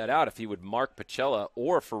snuff that out if he would mark Pacella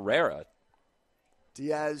or Ferreira.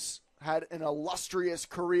 Diaz had an illustrious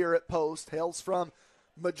career at post, hails from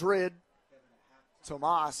Madrid.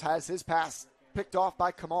 Tomas has his pass picked off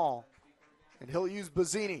by Kamal. And he'll use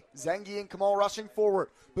Bazzini. Zengue and Kamal rushing forward.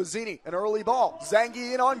 Bazzini, an early ball.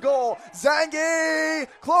 Zengue in on goal. Zengue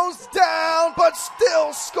closed down, but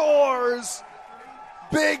still scores.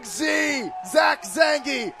 Big Z, Zach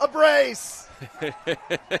Zengue, a brace.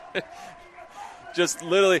 Just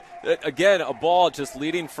literally, again, a ball just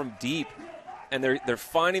leading from deep. And they're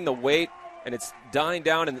finding the weight, and it's dying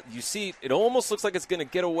down. And you see, it almost looks like it's going to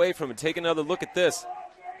get away from it. Take another look at this.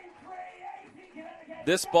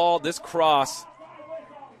 This ball, this cross,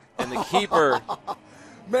 and the keeper.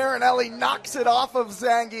 Marinelli knocks it off of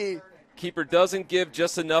Zengue. Keeper doesn't give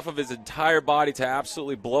just enough of his entire body to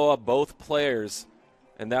absolutely blow up both players.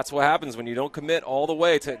 And that's what happens when you don't commit all the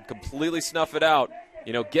way to completely snuff it out.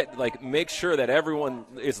 Make sure that everyone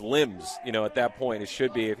is limbs, at that point. It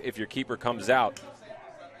should be if your keeper comes out.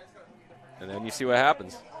 And then you see what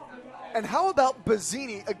happens. And how about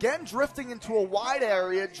Bazzini, again drifting into a wide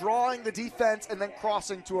area, drawing the defense, and then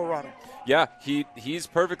crossing to a runner? Yeah, he's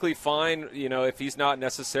perfectly fine, if he's not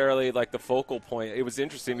necessarily like the focal point. It was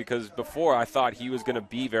interesting because before I thought he was going to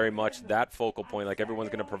be very much that focal point, like everyone's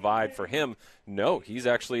going to provide for him. No, he's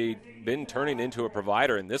actually been turning into a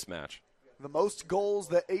provider in this match. The most goals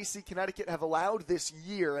that AC Connecticut have allowed this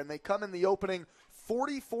year, and they come in the opening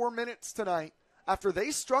 44 minutes tonight after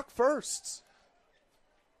they struck first.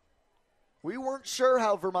 We weren't sure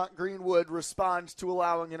how Vermont Green would respond to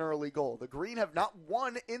allowing an early goal. The Green have not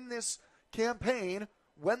won in this campaign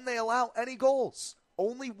when they allow any goals.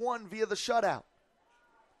 Only one via the shutout.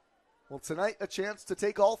 Well, tonight a chance to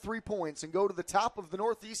take all 3 points and go to the top of the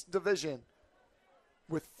Northeast Division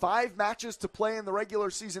with 5 matches to play in the regular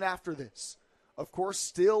season after this. Of course,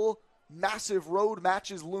 still massive road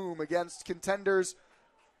matches loom against contenders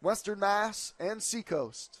Western Mass and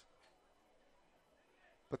Seacoast.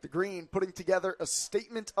 But the Green putting together a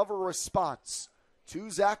statement of a response. 2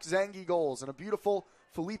 Zach Zengue goals and a beautiful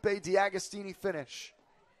Felipe D'Agostini finish.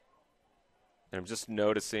 And I'm just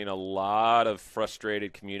noticing a lot of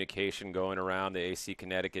frustrated communication going around the AC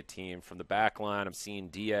Connecticut team from the back line. I'm seeing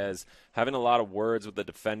Diaz having a lot of words with the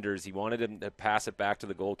defenders. He wanted him to pass it back to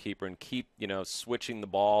the goalkeeper and keep, switching the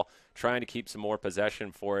ball, trying to keep some more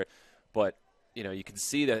possession for it. But, you can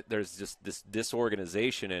see that there's just this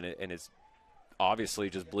disorganization in it, and it's obviously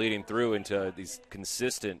just bleeding through into these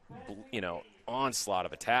consistent, onslaught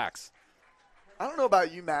of attacks. I don't know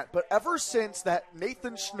about you, Matt, but ever since that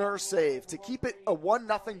Nathan Schnurr save to keep it a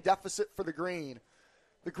 1-0 deficit for the Green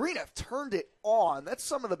have turned it on. That's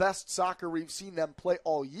some of the best soccer we've seen them play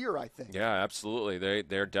all year, I think. Yeah, absolutely.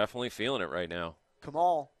 They're definitely feeling it right now.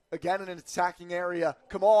 Kamal, again in an attacking area.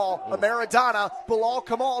 Kamal, a Maradona. Bilal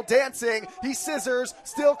Kamal dancing. He scissors.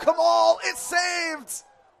 Still Kamal. It's saved.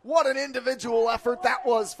 What an individual effort that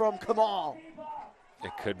was from Kamal.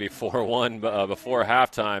 It could be 4-1 before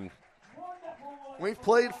halftime. We've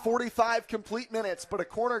played 45 complete minutes, but a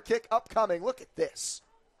corner kick upcoming. Look at this.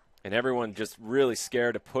 And everyone just really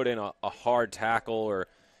scared to put in a hard tackle or,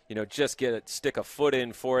 just stick a foot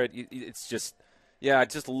in for it. It's just,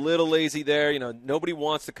 just a little lazy there. Nobody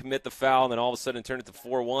wants to commit the foul and then all of a sudden turn it to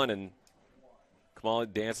 4-1 and Kamal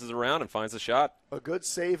dances around and finds the shot. A good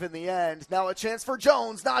save in the end. Now a chance for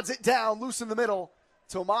Jones. Nods it down, loose in the middle.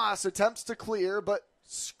 Tomas attempts to clear, but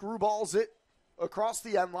screwballs it across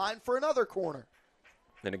the end line for another corner.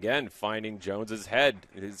 And again, finding Jones's head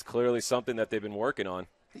is clearly something that they've been working on.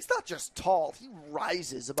 He's not just tall, he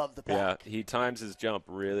rises above the pack. Yeah, he times his jump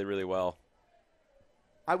really, really well.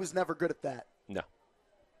 I was never good at that. No.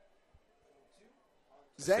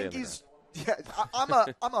 Zengue's,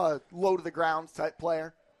 I'm a low to the ground type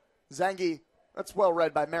player. Zengue, that's well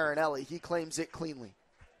read by Marinelli. He claims it cleanly.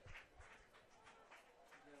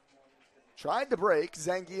 Tried to break,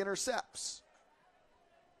 Zengue intercepts.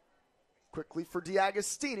 Quickly for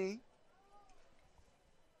D'Agostini.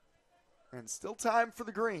 And still time for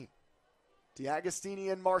the Green. D'Agostini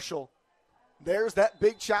and Marshall. There's that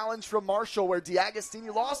big challenge from Marshall where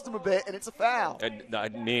D'Agostini lost him a bit, and it's a foul.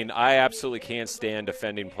 I absolutely can't stand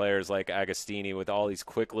defending players like Agostini with all these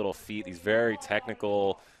quick little feet, these very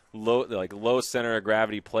technical, low center of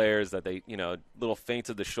gravity players that they, little feints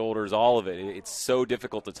of the shoulders, all of it. It's so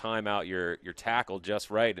difficult to time out your tackle just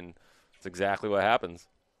right, and it's exactly what happens.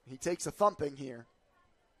 He takes a thumping here.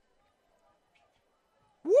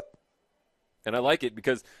 Whoop. And I like it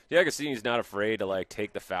because D'Agostini's not afraid to, like,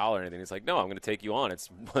 take the foul or anything. He's like, no, I'm going to take you on. It's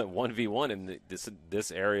 1v1 in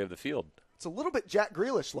this area of the field. It's a little bit Jack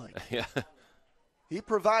Grealish-like. Yeah. He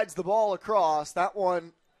provides the ball across. That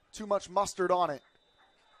one, too much mustard on it.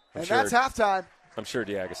 And that's halftime. I'm sure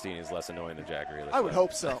D'Agostini is less annoying than Jack Grealish. I would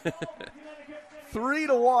hope so.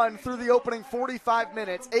 3-1 through the opening 45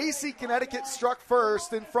 minutes. AC Connecticut struck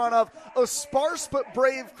first in front of a sparse but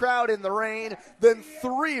brave crowd in the rain. Then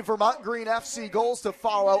 3 Vermont Green FC goals to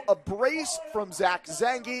follow. A brace from Zach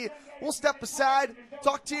Zengue. We'll step aside,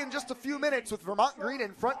 talk to you in just a few minutes with Vermont Green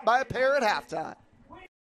in front by a pair at halftime.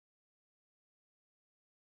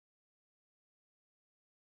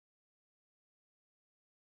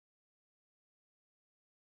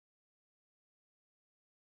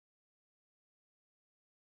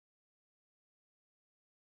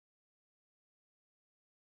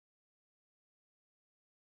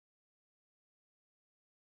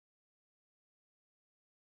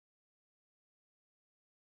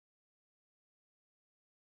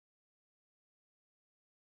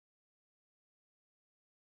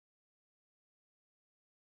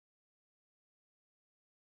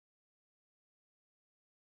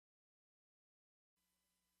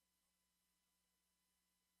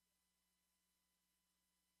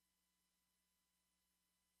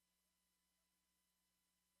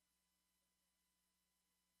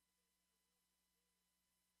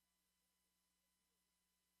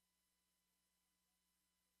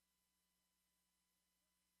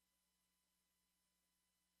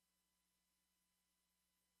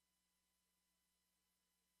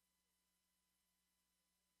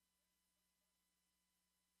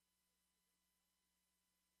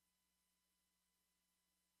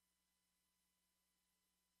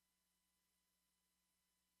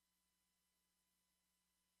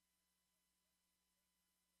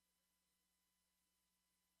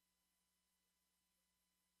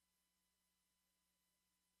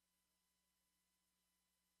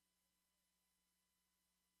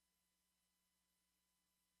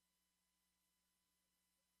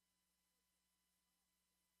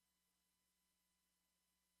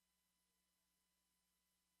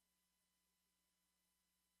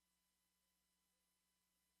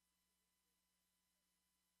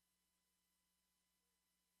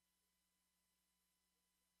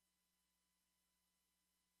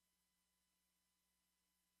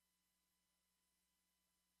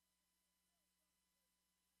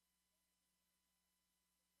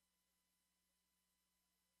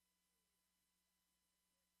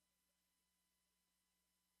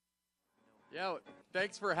 Yeah,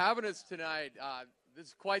 thanks for having us tonight. This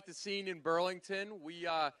is quite the scene in Burlington. We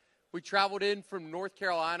traveled in from North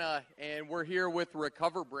Carolina, and we're here with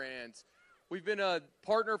Recover Brands. We've been a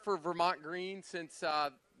partner for Vermont Green since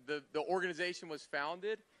the organization was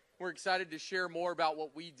founded. We're excited to share more about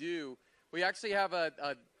what we do. We actually have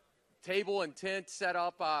a table and tent set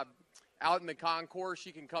up out in the concourse.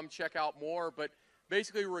 You can come check out more. But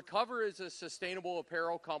basically, Recover is a sustainable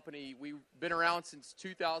apparel company. We've been around since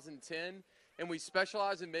 2010. And we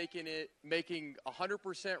specialize in making 100%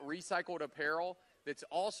 recycled apparel that's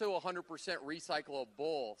also 100%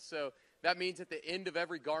 recyclable. So that means at the end of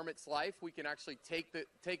every garment's life, we can actually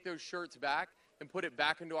take those shirts back and put it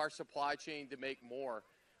back into our supply chain to make more.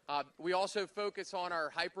 We also focus on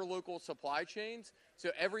our hyperlocal supply chains.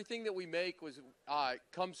 So everything that we make is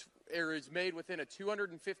made within a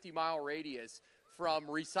 250-mile radius from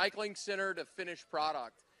recycling center to finished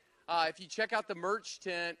product. If you check out the merch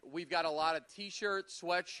tent, we've got a lot of T-shirts,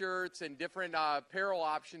 sweatshirts, and different apparel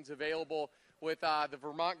options available with the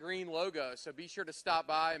Vermont Green logo. So be sure to stop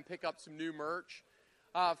by and pick up some new merch.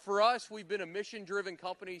 For us, we've been a mission-driven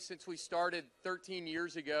company since we started 13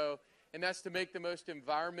 years ago, and that's to make the most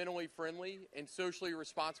environmentally friendly and socially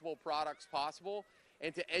responsible products possible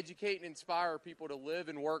and to educate and inspire people to live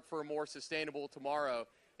and work for a more sustainable tomorrow.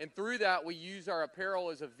 And through that, we use our apparel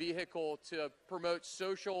as a vehicle to promote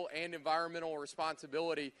social and environmental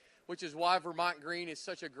responsibility, which is why Vermont Green is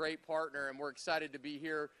such a great partner, and we're excited to be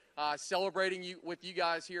here celebrating with you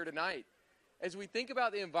guys here tonight. As we think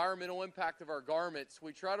about the environmental impact of our garments,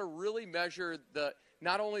 we try to really measure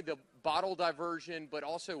not only the bottle diversion, but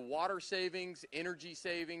also water savings, energy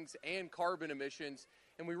savings, and carbon emissions,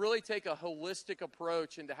 and we really take a holistic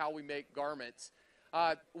approach into how we make garments.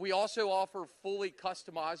 We also offer fully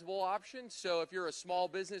customizable options. So if you're a small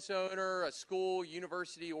business owner, a school,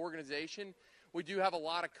 university, organization, we do have a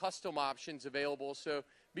lot of custom options available. So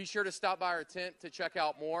be sure to stop by our tent to check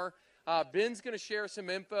out more. Ben's going to share some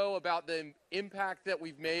info about the impact that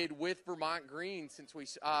we've made with Vermont Green since we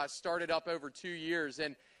started up over 2 years.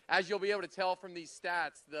 And as you'll be able to tell from these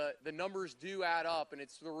stats, the numbers do add up, and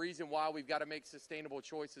it's the reason why we've got to make sustainable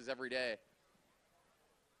choices every day.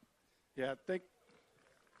 Yeah,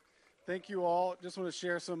 thank you all. Just want to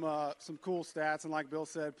share some cool stats, and like Bill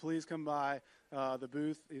said, please come by the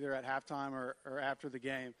booth either at halftime or after the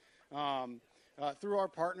game. Through our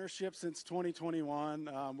partnership since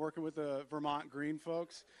 2021, working with the Vermont Green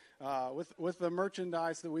folks, with the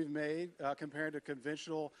merchandise that we've made compared to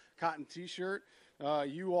conventional cotton T-shirt,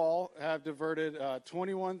 you all have diverted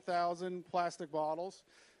 21,000 plastic bottles,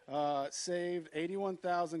 saved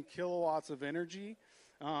 81,000 kilowatts of energy,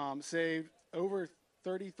 saved over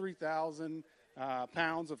 33,000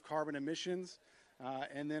 pounds of carbon emissions,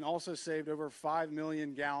 and then also saved over 5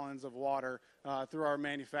 million gallons of water through our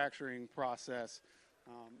manufacturing process.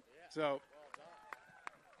 So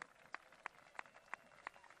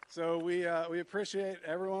we appreciate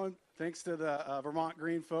everyone. Thanks to the Vermont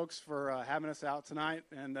Green folks for having us out tonight,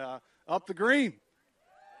 and up the green.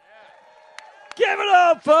 Give it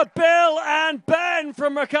up for Bill and Ben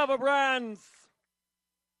from Recover Brands.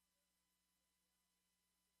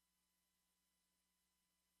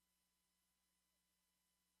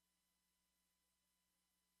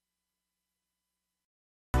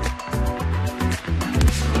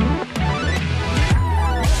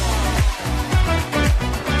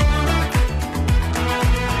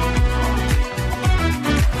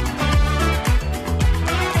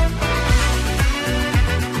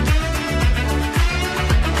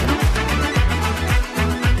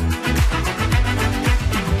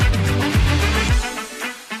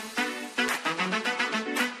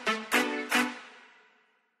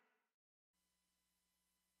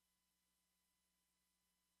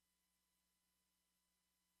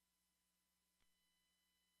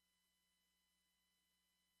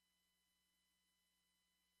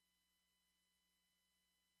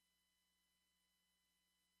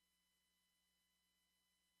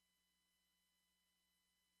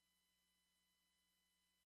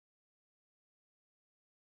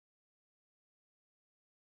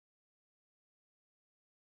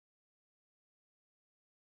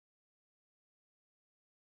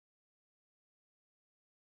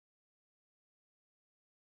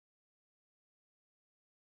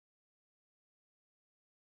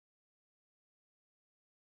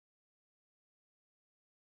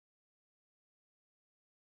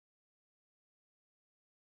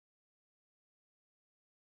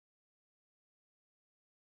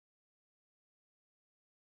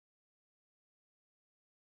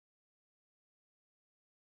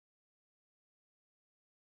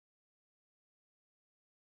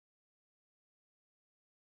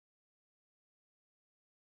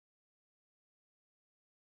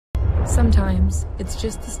 Sometimes it's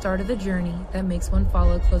just the start of the journey that makes one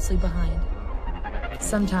follow closely behind.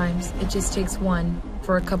 Sometimes it just takes one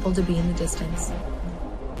for a couple to be in the distance.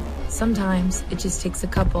 Sometimes it just takes a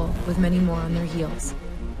couple with many more on their heels.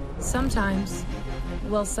 Sometimes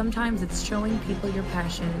it's showing people your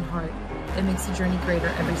passion and heart that makes the journey greater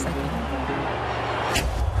every second.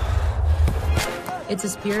 It's a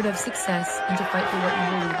spirit of success and to fight for what you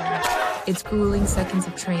believe in. It's grueling seconds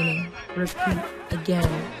of training. Repeat again,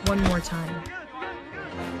 one more time.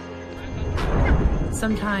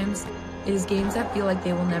 Sometimes it is games that feel like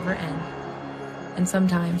they will never end. And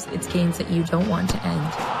sometimes it's games that you don't want to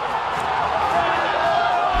end.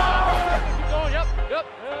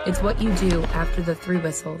 It's what you do after the 3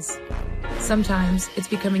 whistles. Sometimes it's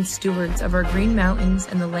becoming stewards of our green mountains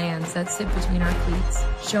and the lands that sit between our cleats,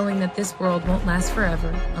 showing that this world won't last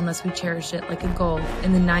forever unless we cherish it like a goal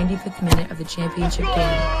in the 95th minute of the championship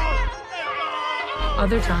game.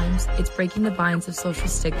 Other times, it's breaking the binds of social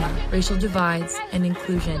stigma, racial divides, and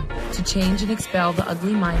inclusion to change and expel the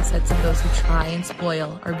ugly mindsets of those who try and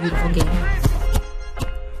spoil our beautiful game.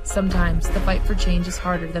 Sometimes the fight for change is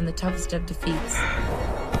harder than the toughest of defeats.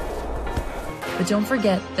 But don't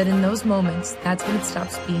forget that in those moments, that's when it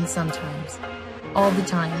stops being sometimes. All the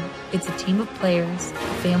time, it's a team of players,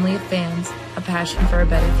 a family of fans, a passion for a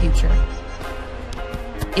better future.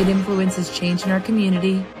 It influences change in our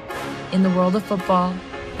community, in the world of football,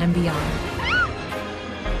 and beyond.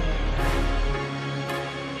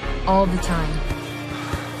 All the time.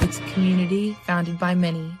 It's a community founded by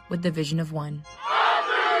many with the vision of one.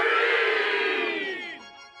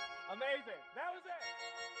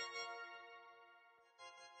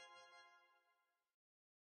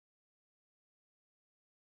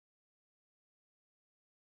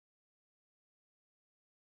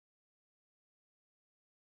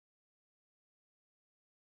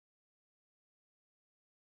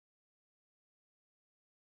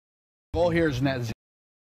 Goal here is net zero.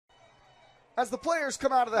 As the players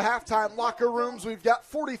come out of the halftime locker rooms, we've got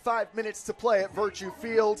 45 minutes to play at Virtue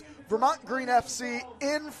Field. Vermont Green FC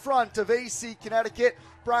in front of AC Connecticut.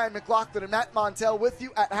 Brian McLaughlin and Matt Montel with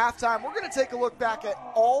you at halftime. We're going to take a look back at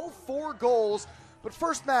all 4 goals. But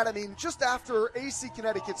first, Matt, I mean, just after AC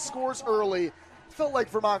Connecticut scores early, it felt like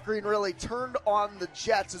Vermont Green really turned on the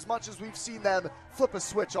Jets as much as we've seen them flip a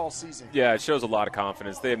switch all season. Yeah, it shows a lot of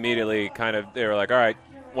confidence. They immediately they were like, all right,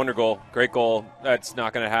 wonder goal, great goal. That's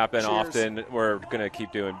not going to happen often. We're going to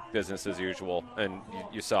keep doing business as usual. And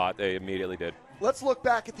you saw it. They immediately did. Let's look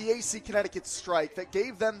back at the AC Connecticut strike that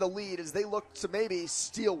gave them the lead as they looked to maybe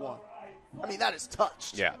steal one. I mean, that is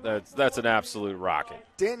touched. Yeah, that's an absolute rocket.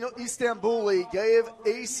 Daniel Istanbuli gave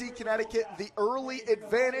AC Connecticut the early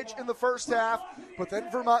advantage in the first half, but then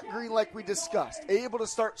Vermont Green, like we discussed, able to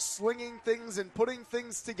start slinging things and putting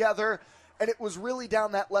things together, and it was really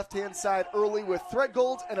down that left-hand side early with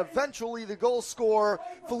Threadgold and eventually the goal scorer,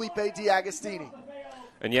 Felipe D'Agostini.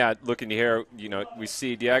 And, yeah, looking here, we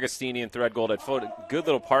see D'Agostini and Threadgold had a good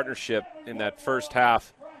little partnership in that first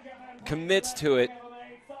half, commits to it.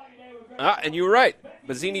 And you were right.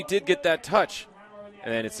 Bazzini did get that touch.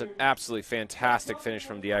 And then it's an absolutely fantastic finish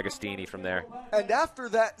from D'Agostini from there. And after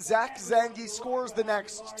that, Zach Zengue scores the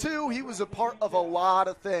next 2. He was a part of a lot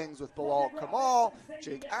of things with Bilal Kamal.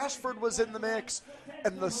 Jake Ashford was in the mix.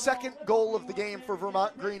 And the second goal of the game for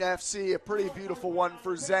Vermont Green FC, a pretty beautiful one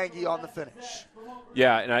for Zengue on the finish.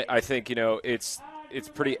 Yeah, and I think, it's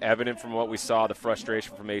pretty evident from what we saw, the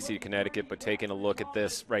frustration from AC Connecticut, but taking a look at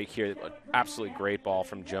this right here, absolutely great ball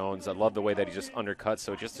from Jones. I love the way that he just undercuts,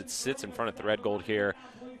 so it sits in front of Threadgold here.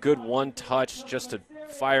 Good one touch just to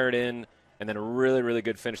fire it in, and then a really, really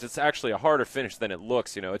good finish. It's actually a harder finish than it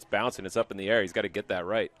looks. It's bouncing, it's up in the air. He's got to get that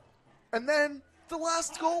right. And then the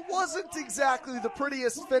last goal wasn't exactly the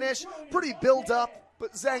prettiest finish, pretty build-up,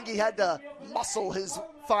 but Zengue had to muscle his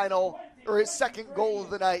second goal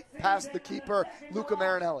of the night past the keeper, Luca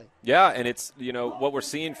Marinelli. Yeah, and it's, what we're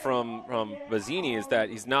seeing from Bazzini is that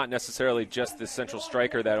he's not necessarily just the central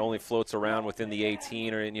striker that only floats around within the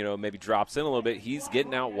 18 or, maybe drops in a little bit. He's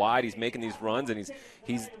getting out wide, he's making these runs, and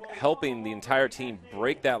he's helping the entire team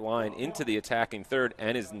break that line into the attacking third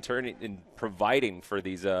and is in providing for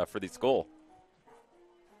these goal.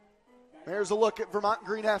 There's a look at Vermont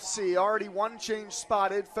Green FC. Already one change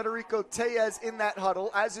spotted. Federico Tellez in that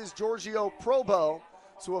huddle, as is Giorgio Probo.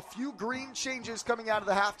 So a few green changes coming out of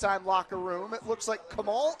the halftime locker room. It looks like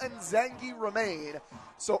Kamal and Zengue remain.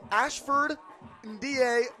 So Ashford,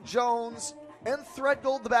 Ndie, Jones, and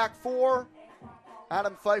Threadgold the back 4.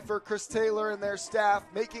 Adam Pfeiffer, Chris Taylor, and their staff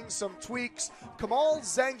making some tweaks. Kamal,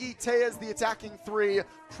 Zengue, Tellez, the attacking 3.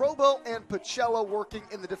 Probo and Pacello working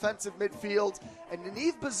in the defensive midfield. And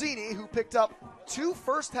Yaniv Bazzini, who picked up 2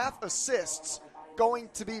 first-half assists, going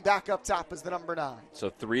to be back up top as the number 9. So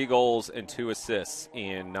 3 goals and 2 assists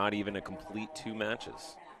in not even a complete 2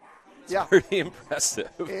 matches. It's pretty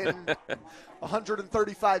impressive. In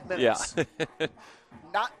 135 minutes. Yeah.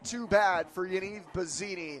 Not too bad for Yaniv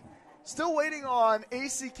Bazzini. Still waiting on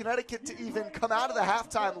AC Connecticut to even come out of the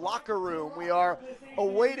halftime locker room. We are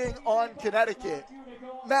awaiting on Connecticut.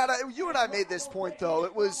 Matt, you and I made this point, though.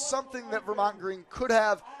 It was something that Vermont Green could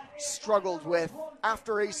have struggled with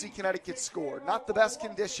after AC Connecticut scored. Not the best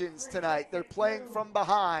conditions tonight. They're playing from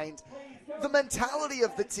behind. The mentality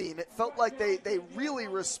of the team, it felt like they really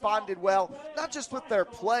responded well, not just with their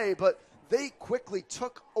play, but they quickly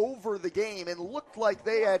took over the game and looked like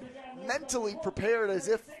they had mentally prepared as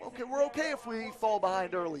if, okay, we're okay if we fall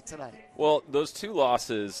behind early tonight. Well, those 2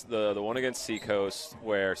 losses, the one against Seacoast,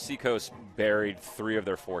 where Seacoast buried 3 of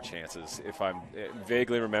their 4 chances, if I'm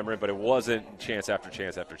vaguely remembering, but it wasn't chance after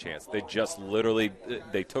chance after chance. They just literally,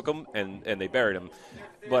 they took them and they buried them.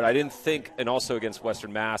 But I didn't think, and also against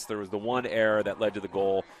Western Mass, there was the one error that led to the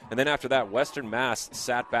goal. And then after that, Western Mass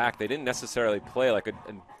sat back. They didn't necessarily play like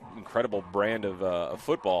an incredible brand of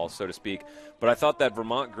football, so to speak. But I thought that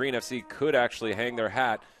Vermont Green FC could actually hang their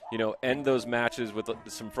hat, end those matches with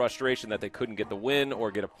some frustration that they couldn't get the win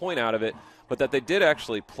or get a point out of it, but that they did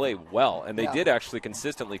actually play well, and they did actually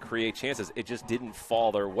consistently create chances. It just didn't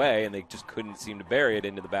fall their way, and they just couldn't seem to bury it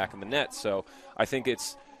into the back of the net. So I think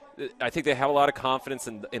they have a lot of confidence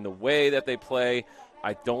in the way that they play.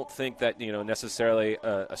 I don't think that, necessarily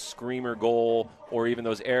a screamer goal or even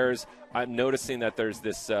those errors. I'm noticing that there's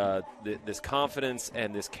this confidence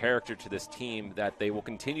and this character to this team that they will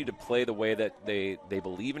continue to play the way that they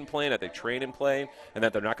believe in playing, that they train in playing, and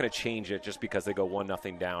that they're not going to change it just because they go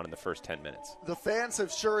 1-0 down in the first 10 minutes. The fans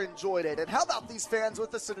have sure enjoyed it. And how about these fans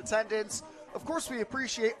with us in attendance? Of course, we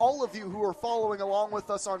appreciate all of you who are following along with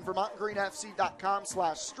us on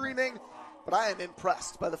VermontGreenFC.com/streaming. But I am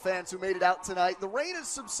impressed by the fans who made it out tonight. The rain has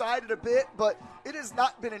subsided a bit, but it has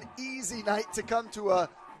not been an easy night to come to a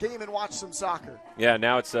game and watch some soccer. Yeah,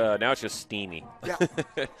 now it's just steamy. Yeah.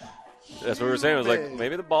 That's what we were saying. It was like,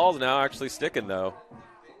 maybe the ball's now actually sticking, though.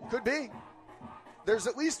 Could be. There's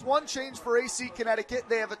at least one change for AC Connecticut.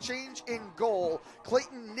 They have a change in goal.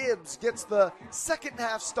 Clayton Nibbs gets the second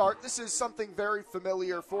half start. This is something very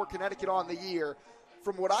familiar for Connecticut on the year.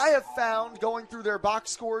 From what I have found going through their box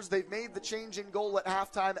scores, they've made the change in goal at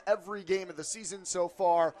halftime every game of the season so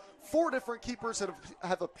far. 4 different keepers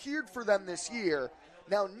have appeared for them this year.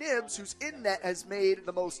 Now Nibbs, who's in net, has made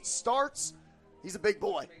the most starts. He's a big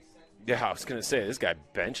boy. Yeah, I was going to say, this guy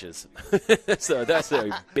benches. So that's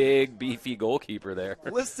a big, beefy goalkeeper there.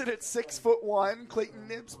 Listed at 6'1", Clayton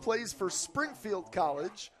Nibbs plays for Springfield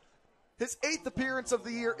College. His 8th appearance of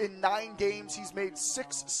the year in 9 games. He's made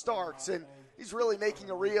 6 starts, and he's really making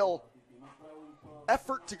a real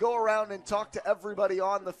effort to go around and talk to everybody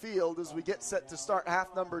on the field as we get set to start half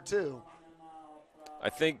number 2. I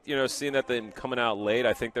think, seeing that them coming out late,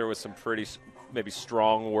 I think there was some pretty maybe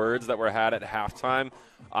strong words that were had at halftime.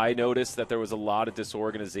 I noticed that there was a lot of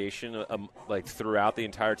disorganization throughout the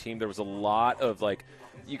entire team. There was a lot of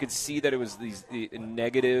you could see that it was the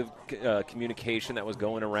negative communication that was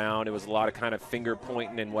going around. It was a lot of kind of finger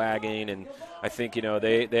pointing and wagging, and I think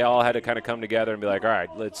they all had to kind of come together and be like, all right,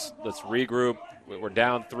 let's regroup. We're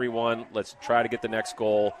down 3-1. Let's try to get the next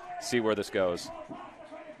goal. See where this goes.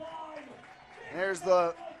 There's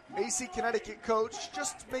the AC Connecticut coach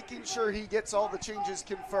just making sure he gets all the changes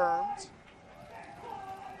confirmed.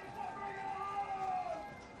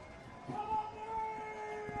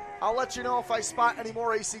 I'll let you know if I spot any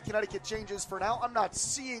more AC Connecticut changes. For now, I'm not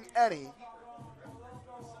seeing any.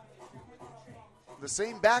 The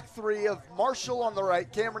same back 3 of Marshall on the right,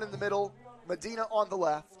 Cameron in the middle, Medina on the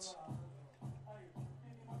left.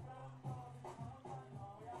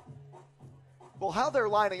 Well, how they're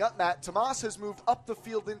lining up, Matt, Tomas has moved up the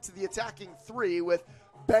field into the attacking 3 with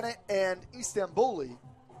Bennett and Istanbuli.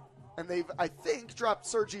 And they've, I think, dropped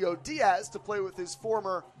Sergio Diaz to play with his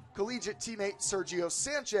former collegiate teammate Sergio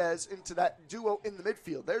Sanchez into that duo in the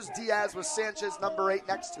midfield. There's Diaz with Sanchez, number 8,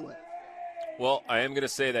 next to him. Well, I am going to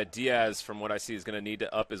say that Diaz, from what I see, is going to need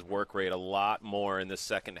to up his work rate a lot more in the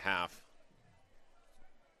second half.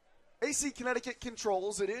 AC Connecticut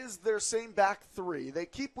controls. It is their same back 3. They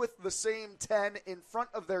keep with the same 10 in front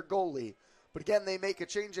of their goalie. But again, they make a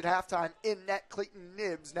change at halftime. In net, Clayton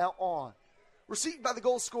Nibbs now on. Received by the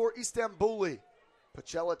goal scorer, Istanbuli.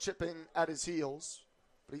 Pacella chipping at his heels.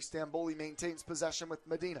 But Istanbuli maintains possession with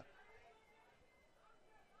Medina.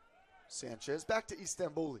 Sanchez back to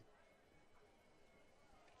Istanbuli.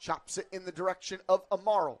 Chops it in the direction of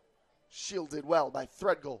Amaro. Shielded well by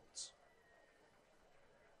Threadgolds.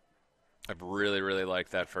 I've really, really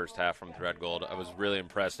liked that first half from Threadgold. I was really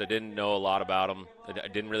impressed. I didn't know a lot about him. I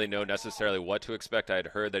didn't really know necessarily what to expect. I had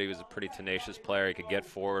heard that he was a pretty tenacious player. He could get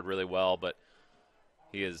forward really well, but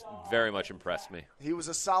he has very much impressed me. He was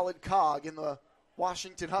a solid cog in the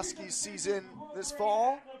Washington Huskies season this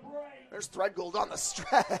fall. There's Threadgold on the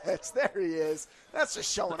stretch. There he is. That's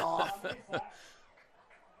just showing off. A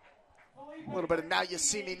little bit of now you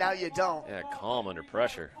see me, now you don't. Yeah, calm under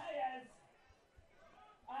pressure.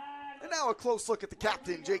 And now a close look at the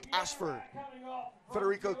captain, Jake Ashford.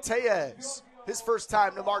 Federico Tellez, his first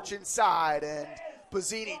time to march inside, and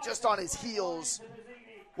Bazzini just on his heels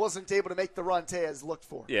wasn't able to make the run Tellez looked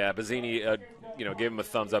for. Yeah, Bazzini, gave him a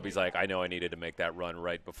thumbs up. He's like, I know I needed to make that run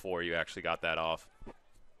right before you actually got that off.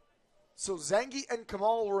 So Zengue and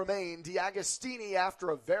Kamal remain. D'Agostini, after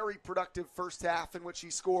a very productive first half in which he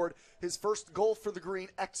scored his first goal for the Green,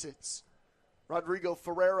 exits. Rodrigo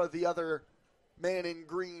Ferreira, the other man in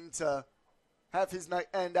green, to have his night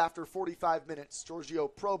end after 45 minutes. Giorgio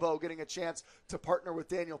Probo getting a chance to partner with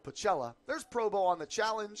Daniel Pacella. There's Probo on the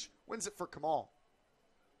challenge, wins it for Kamal,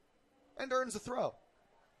 and earns a throw.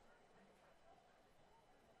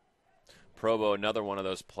 Probo, another one of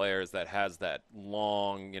those players that has that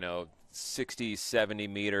long, 60,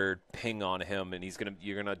 70-meter ping on him, and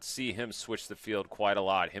you're gonna see him switch the field quite a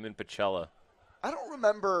lot, him and Pacella. I don't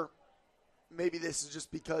remember, maybe this is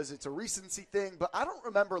just because it's a recency thing, but I don't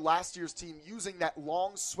remember last year's team using that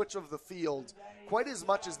long switch of the field quite as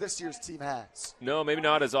much as this year's team has. No, maybe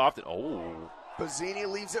not as often. Oh.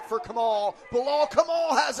 Bazzini leaves it for Kamal. Bilal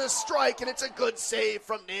Kamal has a strike, and it's a good save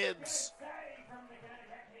from Nibbs.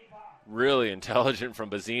 Really intelligent from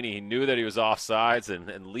Bazzini. He knew that he was offsides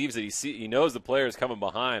and leaves it. He knows the player is coming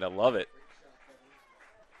behind. I love it.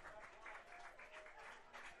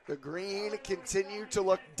 The Green continue to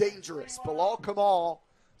look dangerous. Bilal Kamal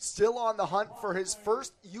still on the hunt for his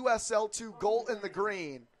first USL2 goal in the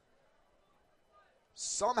Green.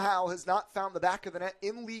 somehow has not found the back of the net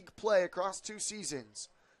in league play across 2 seasons,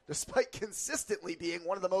 despite consistently being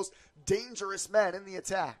one of the most dangerous men in the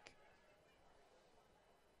attack.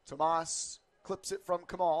 Tomas clips it from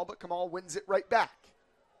Kamal, but Kamal wins it right back.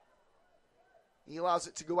 He allows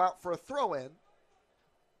it to go out for a throw-in.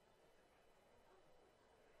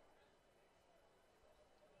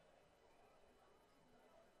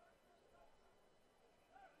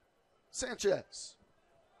 Sanchez.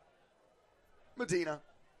 Medina.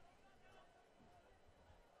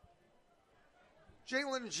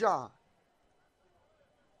 Jalen John.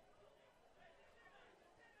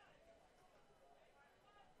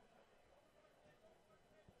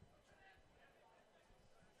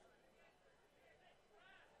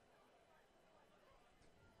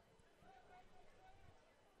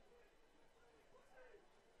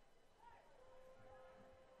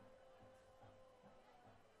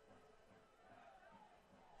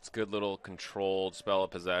 It's a good little controlled spell of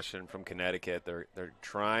possession from Connecticut. They're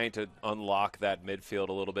trying to unlock that midfield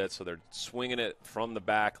a little bit, so they're swinging it from the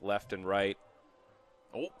back, left and right.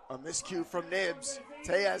 Oh, a miscue from Nibs.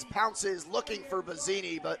 Tellez pounces looking for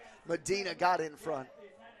Bazzini, but Medina got in front.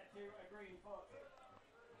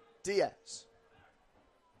 Diaz.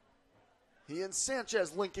 He and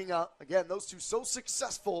Sanchez linking up. Again, those two so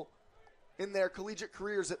successful in their collegiate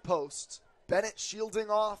careers at post. Bennett shielding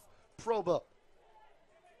off Proba.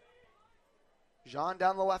 Jean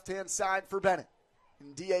down the left-hand side for Bennett.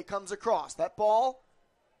 And DA comes across. That ball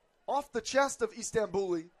off the chest of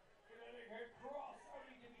Istanbuli.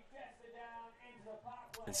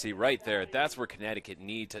 And see, right there, that's where Connecticut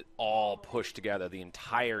need to all push together, the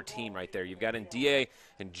entire team right there. You've got DA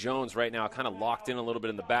and Jones right now kind of locked in a little bit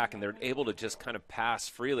in the back, and they're able to just kind of pass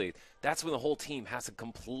freely. That's when the whole team has to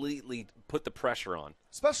completely put the pressure on.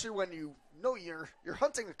 Especially when you know you're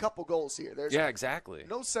hunting a couple goals here. There's exactly.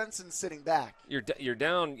 No sense in sitting back. You're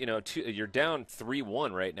down, you're down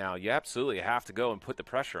 3-1 right now. You absolutely have to go and put the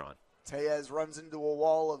pressure on. Tellez runs into a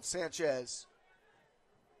wall of Sanchez.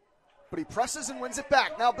 But he presses and wins it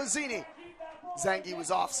back. Now Bazzini. Zengue was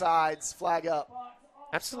offsides. Flag up.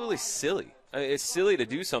 Absolutely silly. It's silly to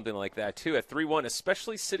do something like that, too, at 3-1,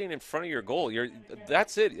 especially sitting in front of your goal.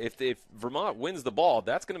 That's it. If Vermont wins the ball,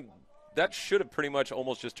 that should have pretty much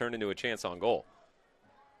almost just turned into a chance on goal.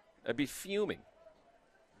 I'd be fuming.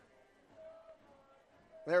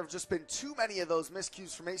 There have just been too many of those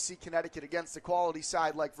miscues from AC Connecticut against a quality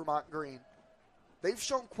side like Vermont Green. They've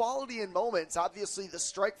shown quality in moments. Obviously, the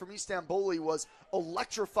strike from Istanbuli was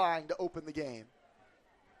electrifying to open the game.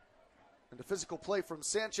 And a physical play from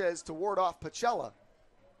Sanchez to ward off Pacella.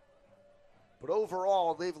 But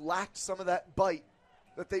overall, they've lacked some of that bite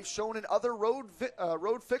that they've shown in other road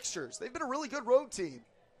fixtures. They've been a really good road team.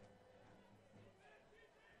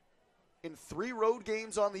 In 3 road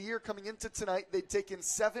games on the year coming into tonight, they'd taken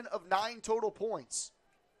 7 of 9 total points.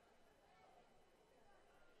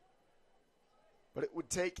 But it would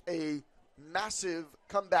take a massive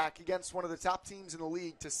comeback against one of the top teams in the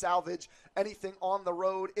league to salvage anything on the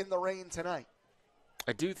road in the rain tonight.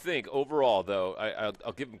 I do think overall, though,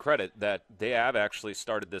 I'll give them credit that they have actually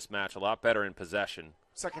started this match a lot better in possession.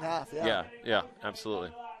 Second half, yeah. Yeah,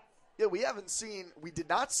 absolutely. Yeah, we did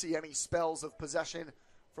not see any spells of possession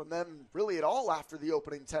from them really at all after the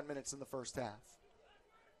opening 10 minutes in the first half.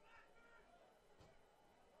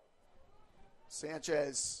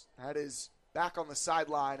 Sanchez had his back on the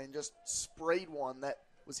sideline and just sprayed one that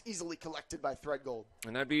was easily collected by Threadgold.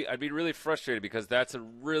 And I'd be really frustrated because that's a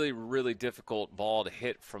really, really difficult ball to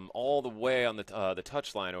hit from all the way on the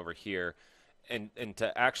touchline over here. And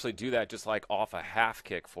to actually do that just like off a half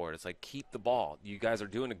kick for it, it's like, keep the ball. You guys are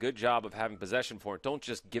doing a good job of having possession for it. Don't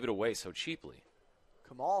just give it away so cheaply.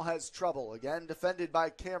 Kamal has trouble, again defended by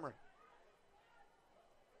Cameron.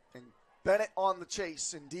 And Bennett on the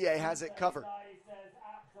chase, and DA has it covered.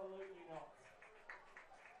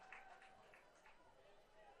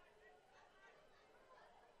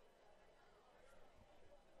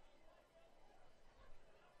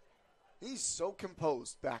 He's so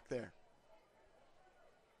composed back there.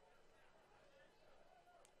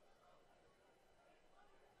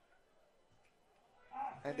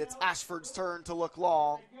 And it's Ashford's turn to look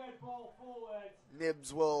long.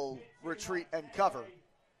 Nibs will retreat and cover.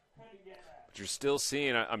 But you're still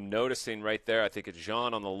seeing, I'm noticing right there, I think it's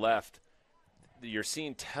Jean on the left. You're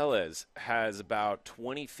seeing Tellez has about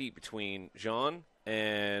 20 feet between Jean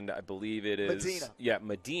and I believe it is Medina. Yeah,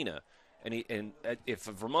 Medina. And if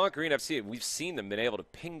Vermont Green FC, we've seen them been able to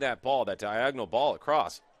ping that ball, that diagonal ball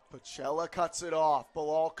across. Pacella cuts it off.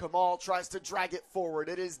 Bilal Kamal tries to drag it forward.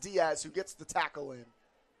 It is Diaz who gets the tackle in.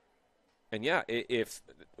 And, yeah, if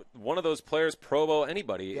one of those players, Provo,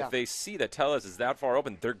 anybody, if they see that Tellez is that far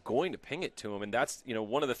open, they're going to ping it to him. And that's,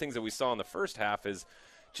 one of the things that we saw in the first half is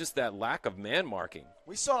just that lack of man marking.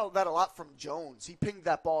 We saw that a lot from Jones. He pinged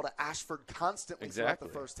that ball to Ashford constantly throughout the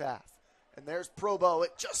first half. And there's Provo.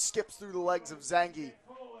 It just skips through the legs of Zengue.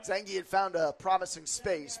 Zengue had found a promising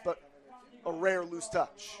space, but a rare loose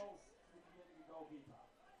touch.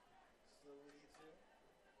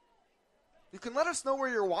 You can let us know where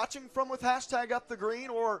you're watching from with #UpTheGreen,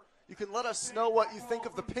 or you can let us know what you think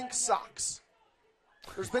of the pink socks.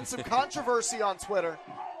 There's been some controversy on Twitter.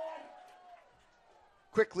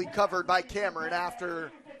 Quickly covered by Cameron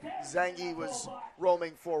after Zengue was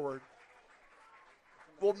roaming forward.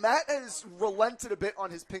 Well, Matt has relented a bit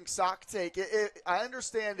on his pink sock take. I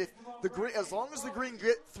understand if the green, as long as the Green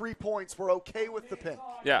get 3 points, we're okay with the pink.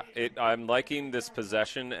 Yeah, I'm liking this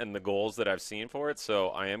possession and the goals that I've seen for it, so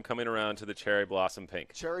I am coming around to the cherry blossom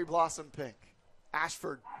pink. Cherry blossom pink.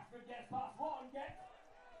 Ashford. Ashford gets past one, gets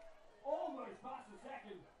almost past the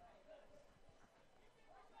second.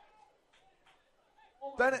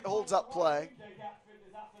 Bennett holds up play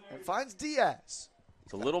and finds Diaz.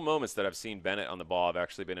 The little moments that I've seen Bennett on the ball, I've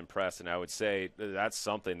actually been impressed, and I would say that's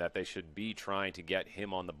something that they should be trying to get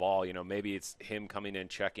him on the ball. Maybe it's him coming in,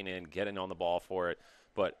 checking in, getting on the ball for it.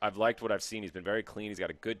 But I've liked what I've seen. He's been very clean. He's got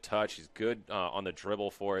a good touch. He's good on the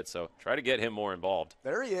dribble for it. So try to get him more involved.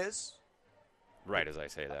 There he is. Right as I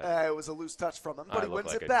say that. It was a loose touch from him, but he wins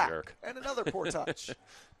like it back. Jerk. And another poor touch.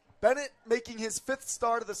 Bennett making his 5th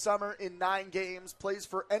start of the summer in 9 games, plays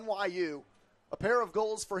for NYU. A pair of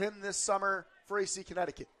goals for him this summer for AC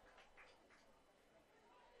Connecticut.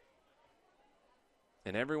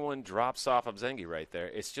 And everyone drops off of Zengue right there.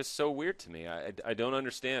 It's just so weird to me. I don't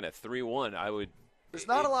understand. At 3-1, There's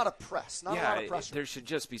not a lot of press. Not a lot of pressure. There should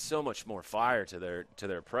just be so much more fire to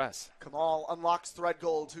their press. Kamal unlocks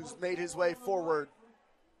Threadgold, who's made his way forward.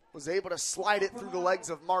 Was able to slide it through the legs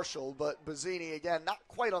of Marshall, but Bazzini, again, not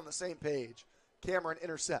quite on the same page. Cameron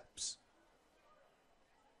intercepts.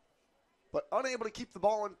 But unable to keep the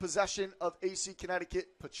ball in possession of AC Connecticut,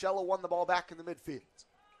 Pacello won the ball back in the midfield.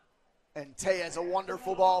 And Tellez, a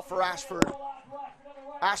wonderful ball for Ashford.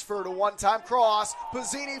 Ashford, a one-time cross.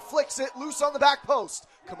 Bazzini flicks it loose on the back post.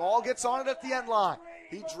 Kamal gets on it at the end line.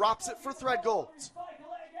 He drops it for Threadgold.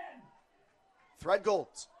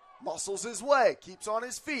 Threadgold muscles his way, keeps on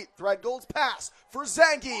his feet. Threadgold's pass for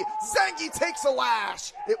Zengue. Zengue takes a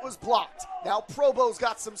lash. It was blocked. Now Probo's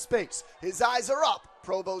got some space. His eyes are up.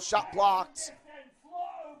 Probo's shot blocked.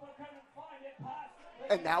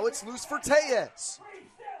 And now it's loose for Tellez.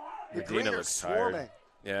 The Green are swarming. Tired.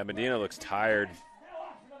 Yeah, Medina looks tired.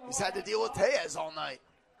 He's had to deal with Tellez all night.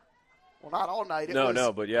 Well, not all night.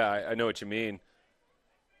 No, but yeah, I know what you mean.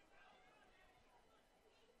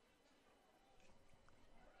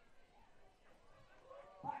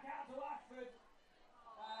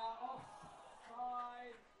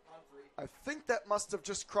 I think that must have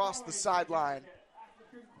just crossed the sideline.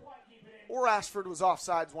 Or Ashford was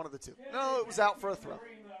offsides, one of the two. No, it was out for a throw.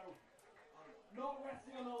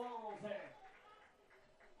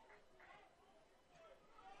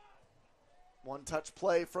 One-touch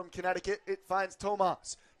play from Connecticut. It finds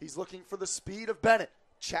Tomas. He's looking for the speed of Bennett.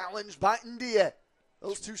 Challenged by Ndiaye.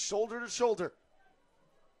 Those two shoulder to shoulder.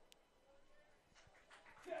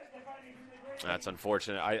 That's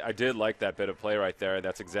unfortunate. I did like that bit of play right there.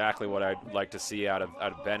 That's exactly what I'd like to see out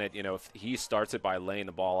of Bennett. If he starts it by laying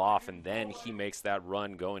the ball off and then he makes that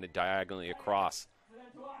run going diagonally across.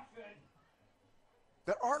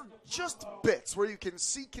 There are just bits where you can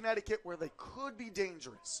see Connecticut where they could be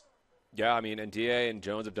dangerous. Yeah, I mean, Ndiaye and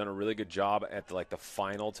Jones have done a really good job at the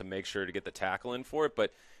final to make sure to get the tackle in for it,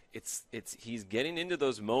 but he's getting into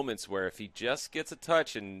those moments where if he just gets a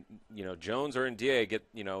touch and Jones or Ndiaye get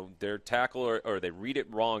their tackle or they read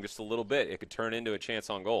it wrong just a little bit, it could turn into a chance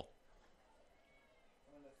on goal.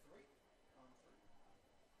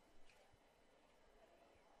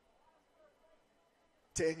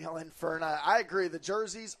 Daniel Inferna, I agree. The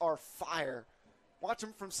jerseys are fire. Watch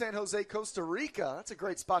them from San Jose, Costa Rica. That's a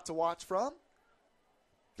great spot to watch from.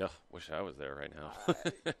 Ugh, wish I was there right now.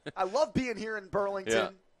 I love being here in Burlington. Yeah.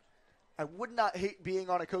 I would not hate being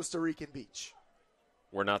on a Costa Rican beach.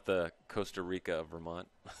 We're not the Costa Rica of Vermont.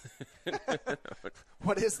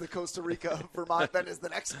 What is the Costa Rica of Vermont? Then is the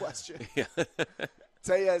next question. Yeah.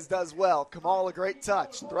 Tellez does well. Kamal, a great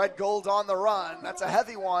touch. Threadgold on the run. That's a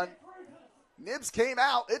heavy one. Nibs came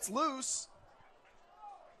out. It's loose.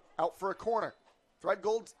 Out for a corner.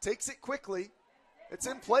 Threadgold takes it quickly. It's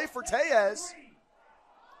in play for Tellez.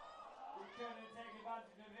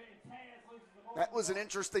 That was an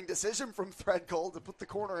interesting decision from Threadgold to put the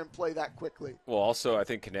corner in play that quickly. Well, also, I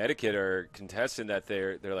think Connecticut are contesting that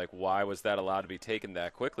they're like, why was that allowed to be taken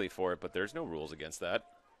that quickly for it? But there's no rules against that.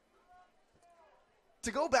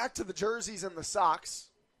 To go back to the jerseys and the socks,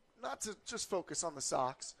 not to just focus on the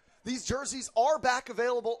socks, these jerseys are back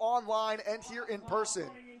available online and here in person.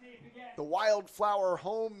 The Wildflower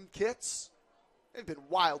home kits, they've been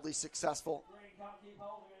wildly successful,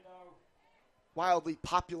 wildly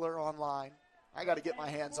popular online. I got to get my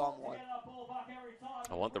hands on one.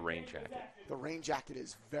 I want the rain jacket. The rain jacket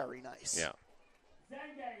is very nice. Yeah.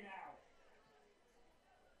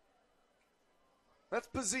 That's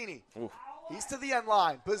Bazzini. Ooh. He's to the end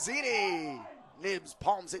line. Bazzini. Nibs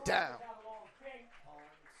palms it down.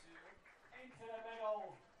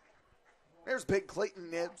 There's big Clayton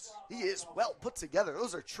Nibs. He is well put together.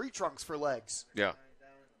 Those are tree trunks for legs. Yeah.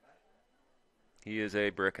 He is a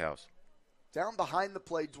brick house. Down behind the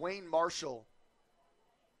play, Dwayne Marshall.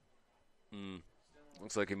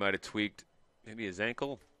 Looks like he might have tweaked maybe his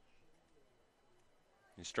ankle.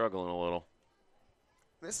 He's struggling a little.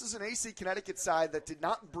 This is an AC Connecticut side that did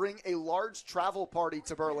not bring a large travel party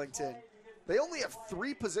to Burlington. They only have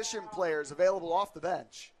 3 position players available off the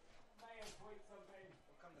bench.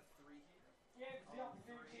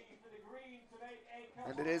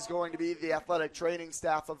 And it is going to be the athletic training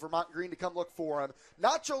staff of Vermont Green to come look for him.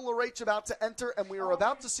 Nacho Lerech about to enter, and we are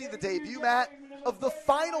about to see the debut, Matt, of the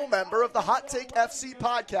final member of the Hot Take FC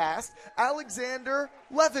podcast, Alexander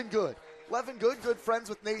Levengood. Levengood, good friends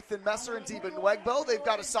with Nathan Messer and Deba Nwegbo. They've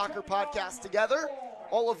got a soccer podcast together.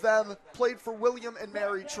 All of them played for William and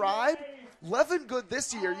Mary Tribe. Levengood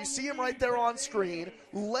this year, you see him right there on screen,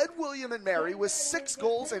 led William and Mary with 6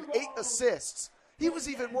 goals and 8 assists. He was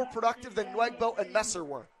even more productive than Nwegbo and Messer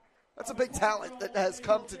were. That's a big talent that has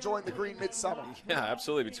come to join the Green midsummer. Yeah,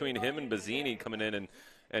 absolutely. Between him and Bazzini coming in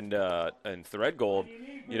and Threadgold,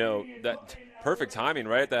 you know, that perfect timing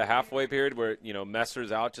right at the halfway period where, you know,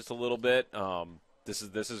 Messer's out just a little bit.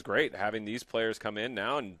 This is great, having these players come in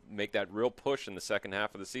now and make that real push in the second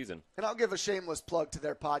half of the season. And I'll give a shameless plug to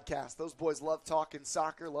their podcast. Those boys love talking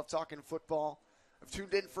soccer, love talking football. I've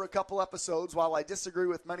tuned in for a couple episodes. While I disagree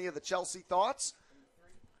with many of the Chelsea thoughts,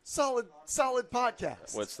 solid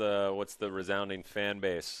podcast. What's the resounding fan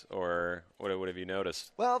base, or what have you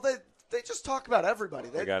noticed? Well, they just talk about everybody.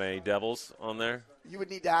 They got any Devils on there? You would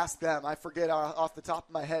need to ask them. I forget off the top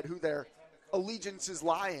of my head who their allegiances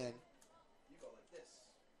lie in.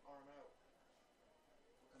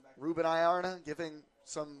 Ruben Iarna giving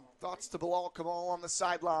some thoughts to Bilal Kamal on the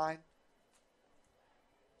sideline.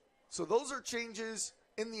 So those are changes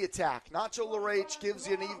in the attack. Nacho Lerech gives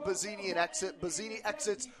Yaniv Bazzini an exit. Bazzini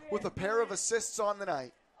exits with a pair of assists on the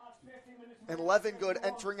night. And Levengood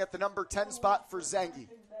entering at the number 10 spot for Zengue.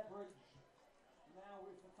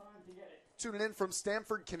 Tuning in from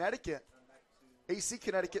Stamford, Connecticut. AC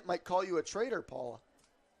Connecticut might call you a traitor, Paula.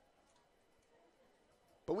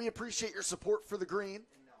 But we appreciate your support for the Green.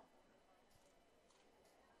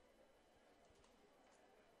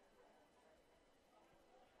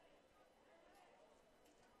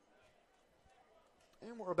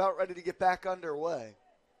 And we're about ready to get back underway.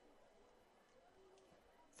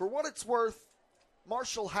 For what it's worth,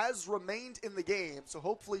 Marshall has remained in the game, so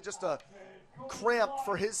hopefully just a cramp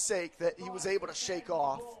for his sake that he was able to shake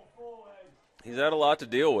off. He's had a lot to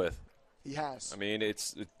deal with. He has. I mean,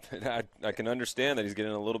 I can understand that he's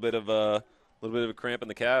getting a little bit of a cramp in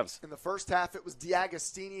the calves. In the first half, it was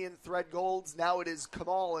D'Agostini and Threadgolds. Now it is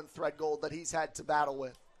Kamal and Threadgold that he's had to battle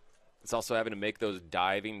with. It's also having to make those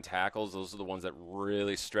diving tackles. Those are the ones that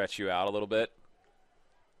really stretch you out a little bit.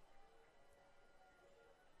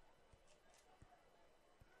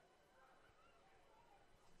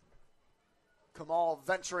 Kamal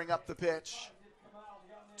venturing up the pitch.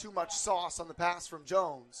 Too much sauce on the pass from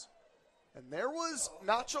Jones. And there was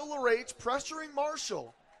Nacho Lerech pressuring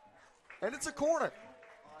Marshall. And it's a corner.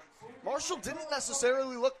 Marshall didn't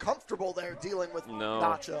necessarily look comfortable there dealing with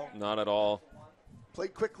Nacho. Not at all.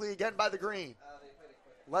 Played quickly again by the Green.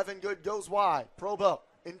 Levengood goes wide. Probo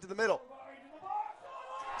into the middle.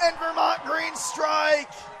 And Vermont Green strike.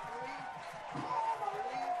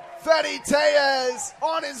 Federico Tellez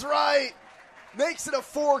on his right. Makes it a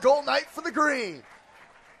 4-goal night for the Green.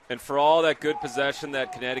 And for all that good possession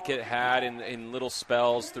that Connecticut had in little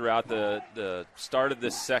spells throughout the start of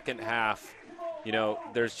this second half, you know,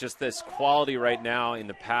 there's just this quality right now in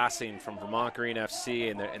the passing from Vermont Green FC,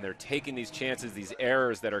 and they're taking these chances, these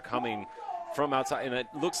errors that are coming from outside. And it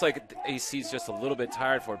looks like AC is just a little bit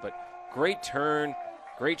tired for it, but great turn,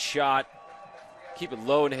 great shot. Keep it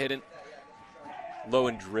low and hidden. Low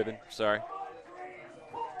and driven, sorry.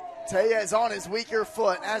 Tellez on his weaker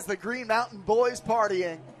foot as the Green Mountain boys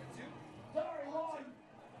partying.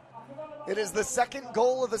 It is the second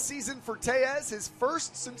goal of the season for Tellez, his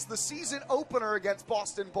first since the season opener against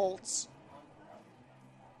Boston Bolts.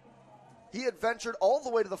 He had ventured all the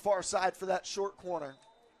way to the far side for that short corner.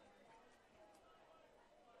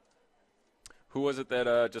 Who was it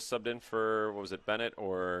that just subbed in for, what was it, Bennett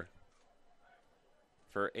or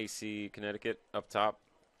for AC Connecticut up top?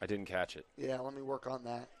 I didn't catch it. Yeah, let me work on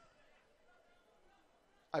that.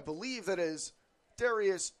 I believe that is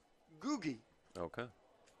Darius Gugi. Okay.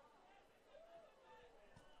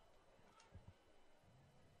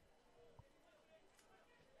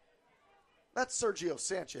 That's Sergio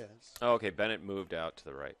Sanchez. Oh, okay, Bennett moved out to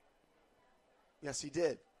the right. Yes, he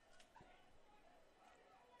did.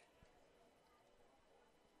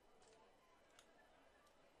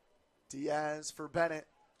 Diaz for Bennett.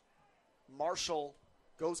 Marshall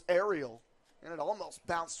goes aerial, and it almost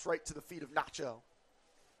bounced right to the feet of Nacho.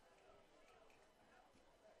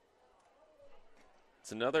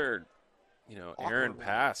 It's another, errant Awkward.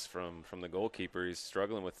 pass from the goalkeeper. He's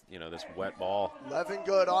struggling with, this wet ball. Levin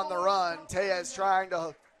Good on the run. Tellez trying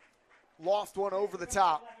to loft one over the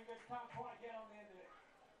top.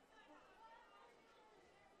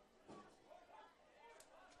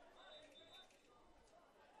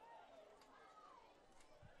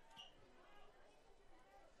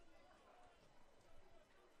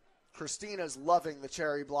 Christina's loving the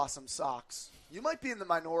cherry blossom socks. You might be in the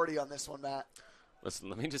minority on this one, Matt. Listen,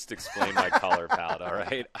 let me just explain my color palette, all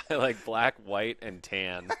right? I like black, white, and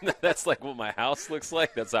tan. That's like what my house looks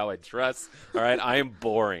like. That's how I dress, all right? I am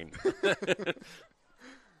boring. The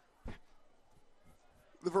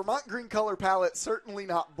Vermont Green color palette, certainly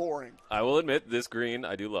not boring. I will admit, this green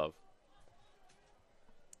I do love.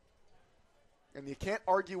 And you can't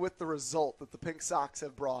argue with the result that the pink socks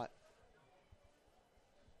have brought.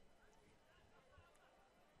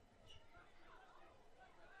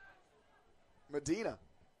 Medina.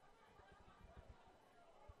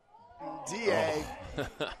 DA.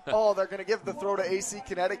 Oh, they're going to give the throw to AC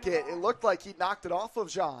Connecticut. It looked like he knocked it off of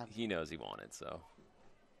Jean. He knows he wanted, so.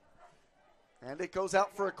 And it goes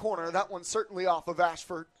out for a corner. That one's certainly off of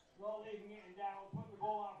Ashford.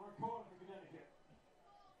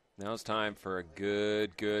 Now it's time for a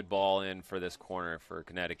good ball in for this corner for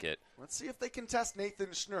Connecticut. Let's see if they can test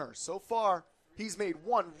Nathan Schnurr. So far, he's made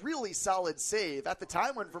one really solid save at the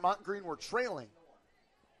time when Vermont Green were trailing.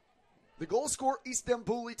 The goal scorer,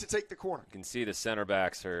 Istanbuli, to take the corner. You can see the center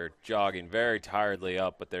backs are jogging very tiredly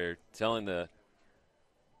up, but they're telling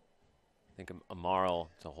Amaral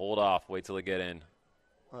to hold off, wait till they get in.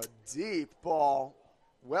 A deep ball,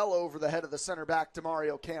 well over the head of the center back,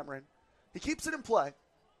 Demario Cameron. He keeps it in play.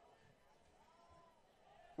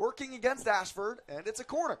 Working against Ashford, and it's a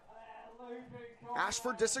corner.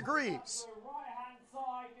 Ashford disagrees.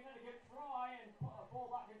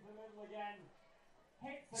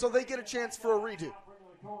 So they get a chance for a redo.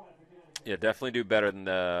 Yeah, definitely do better than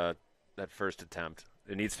that first attempt.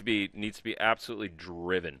 It needs to be absolutely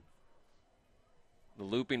driven. The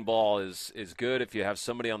looping ball is good if you have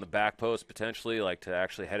somebody on the back post potentially, like to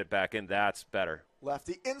actually head it back in. That's better.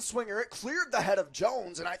 Lefty in swinger. It cleared the head of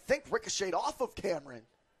Jones, and I think ricocheted off of Cameron.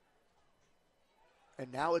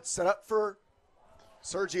 And now it's set up for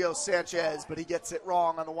Sergio Sanchez, but he gets it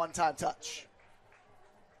wrong on the one-time touch.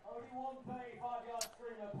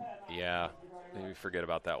 Yeah, maybe forget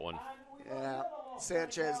about that one. Yeah,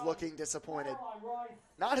 Sanchez looking disappointed.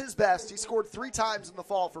 Not his best. He scored 3 times in the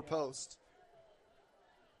fall for post.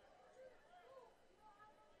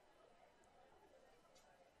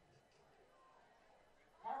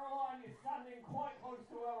 Caroline is standing quite close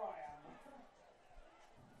to where I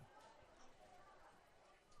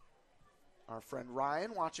am. Our friend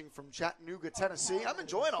Ryan watching from Chattanooga, Tennessee. I'm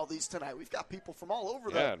enjoying all these tonight. We've got people from all over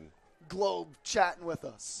the globe chatting with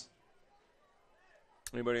us.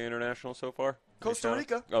 Anybody international so far? Costa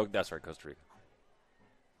Rica. Oh, that's right, Costa Rica.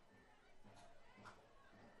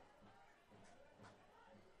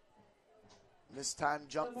 This time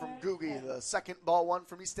jump from Gugi, the second ball one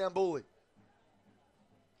from Istanbuli.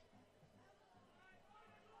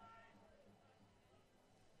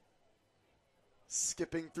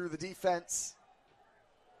 Skipping through the defense,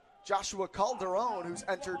 Joshua Calderon, who's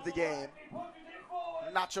entered the game.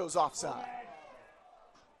 Nacho's offside.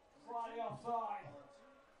 Slightly offside.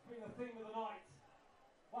 Been the thing of the night.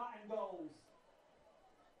 That and goals.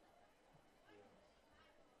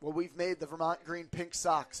 Well, we've made the Vermont Green pink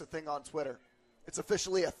socks a thing on Twitter. It's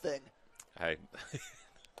officially a thing. Hey,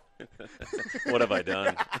 what have I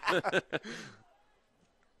done?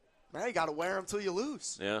 Now you got to wear them till you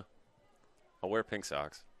lose. Yeah. I'll wear pink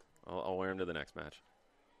socks. I'll wear them to the next match.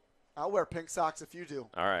 I'll wear pink socks if you do.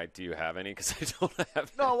 All right. Do you have any? Because I don't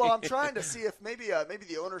have No, well, any. I'm trying to see if maybe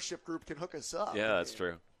the ownership group can hook us up. Yeah, that's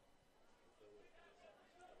true.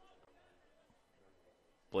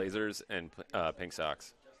 Blazers and pink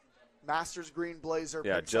socks. Masters green blazer.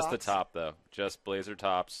 Yeah, pink just socks. the top though. Just blazer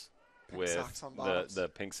tops Pink with socks on bottoms. the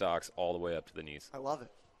pink socks all the way up to the knees. I love it.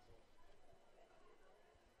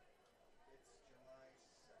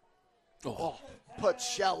 Oh,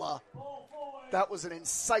 Pachella. That was an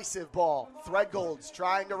incisive ball. Threadgold's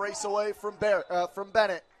trying to race away from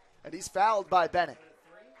Bennett, and he's fouled by Bennett.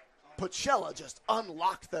 Pachella just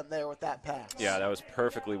unlocked them there with that pass. Yeah, that was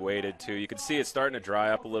perfectly weighted too. You can see it's starting to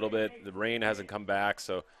dry up a little bit. The rain hasn't come back,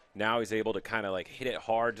 so now he's able to kind of like hit it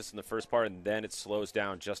hard just in the first part, and then it slows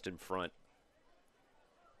down just in front.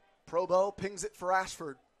 Probo pings it for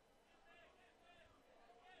Ashford.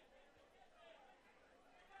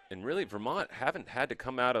 And really, Vermont haven't had to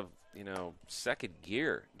come out of, second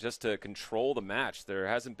gear just to control the match. There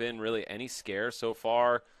hasn't been really any scare so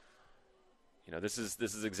far. This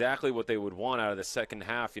is exactly what they would want out of the second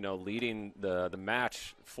half, leading the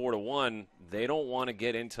match 4-1. They don't want to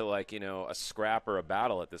get into a scrap or a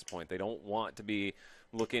battle at this point. They don't want to be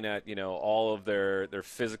looking at, all of their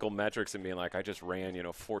physical metrics and being like, I just ran,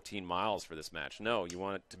 14 miles for this match. No, you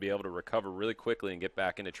want to be able to recover really quickly and get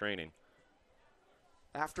back into training.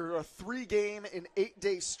 After a 3-game and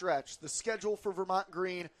 8-day stretch, the schedule for Vermont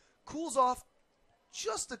Green cools off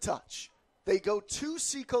just a touch. They go to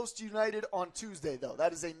Seacoast United on Tuesday, though.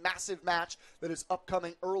 That is a massive match that is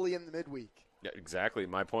upcoming early in the midweek. Yeah, exactly.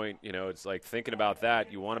 My point, it's like thinking about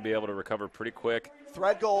that. You want to be able to recover pretty quick.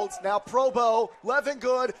 Threadgold's now Probo, Levin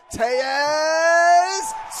good,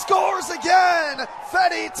 Tellez scores again!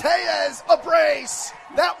 Fede Tellez, a brace!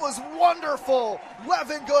 That was wonderful!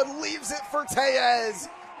 Levin good leaves it for Tellez.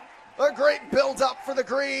 A great build-up for the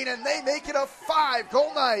Green, and they make it a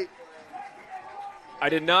 5-goal night. I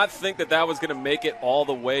did not think that was going to make it all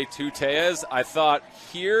the way to Tellez. I thought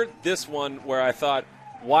this one where I thought,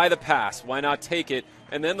 why the pass? Why not take it?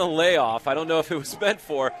 And then the layoff, I don't know if it was meant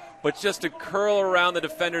for, but just to curl around the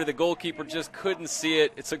defender, the goalkeeper just couldn't see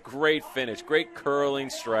it. It's a great finish, great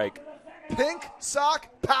curling strike. Pink sock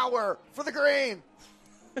power for the Green.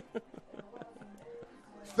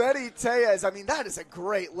 Fede Tellez, that is a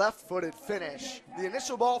great left-footed finish. The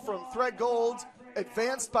initial ball from Threadgold,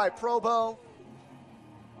 advanced by Probo.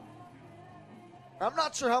 I'm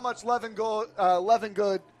not sure how much Levin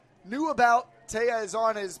Good knew about Tellez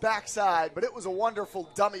on his backside, but it was a wonderful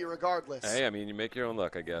dummy regardless. Hey, you make your own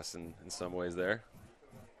luck, I guess, in some ways there.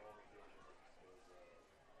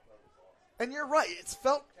 And you're right. It's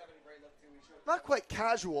felt not quite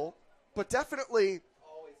casual, but definitely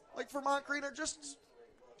like Vermont Green are just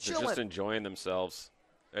chilling. They're just enjoying themselves.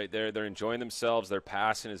 Right? They're enjoying themselves. Their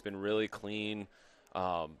passing has been really clean.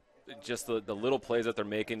 Just the little plays that they're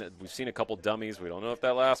making. We've seen a couple dummies. We don't know if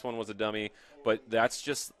that last one was a dummy, but that's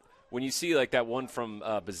just when you see like that one from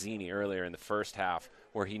Bazzini earlier in the first half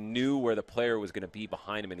where he knew where the player was going to be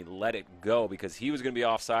behind him and he let it go because he was going to be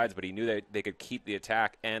offsides, but he knew that they could keep the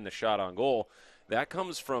attack and the shot on goal. That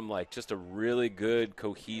comes from like just a really good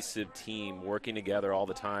cohesive team working together all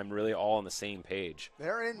the time, really all on the same page.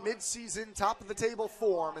 They're in midseason top of the table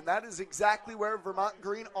form, and that is exactly where Vermont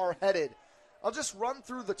Green are headed. I'll just run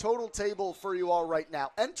through the total table for you all right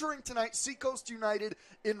now. Entering tonight, Seacoast United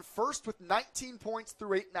in first with 19 points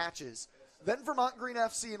through 8 matches. Then Vermont Green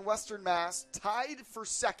FC in Western Mass tied for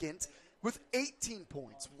second with 18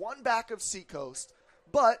 points, one back of Seacoast.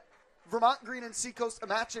 But Vermont Green and Seacoast a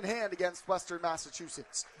match in hand against Western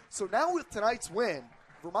Massachusetts. So now with tonight's win,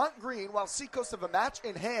 Vermont Green, while Seacoast have a match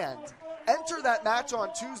in hand, enter that match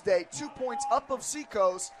on Tuesday 2 points up of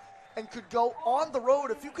Seacoast, and could go on the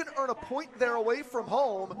road. If you can earn a point there away from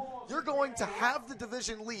home, you're going to have the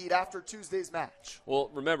division lead after Tuesday's match. Well,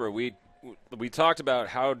 remember, we talked about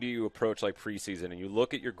how do you approach like preseason, and you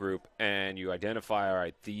look at your group and you identify, all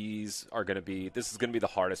right, this is going to be the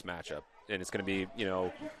hardest matchup, and it's going to be,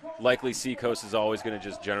 likely Seacoast is always going to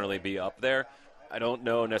just generally be up there. I don't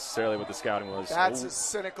know necessarily what the scouting was. That's a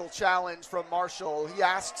cynical challenge from Marshall. He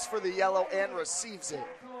asks for the yellow and receives it.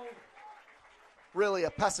 Really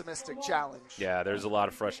a pessimistic challenge. Yeah, there's a lot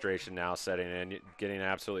of frustration now setting in, getting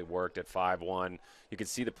absolutely worked at 5-1. You can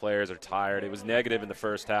see the players are tired. It was negative in the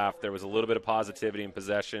first half. There was a little bit of positivity in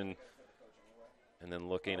possession. And then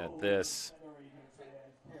looking at this.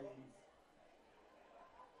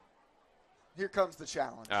 Here comes the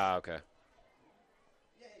challenge. Okay.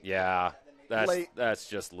 Yeah, that's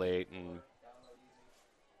just late. And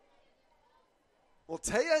well,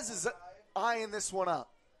 Tellez is eyeing this one up.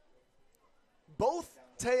 Both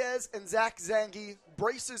Tellez and Zach Zengue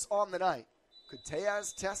braces on the night. Could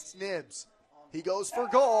Tellez test Nibs? He goes for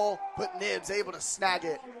goal, but Nibs able to snag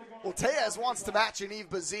it. Well, Tellez wants to match Yaniv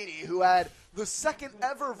Bazzini, who had the second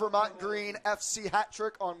ever Vermont Green FC hat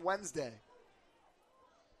trick on Wednesday.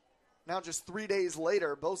 Now just 3 days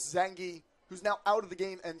later, both Zengue, who's now out of the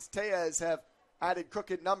game, and Tellez have added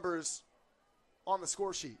crooked numbers on the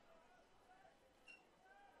score sheet.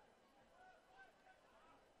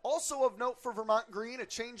 Also of note for Vermont Green, a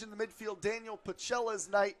change in the midfield. Daniel Pacella's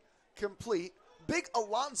night complete. Big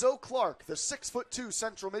Alonzo Clark, the 6'2"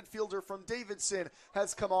 central midfielder from Davidson,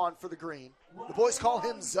 has come on for the Green. The boys call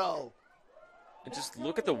him Zoe. And just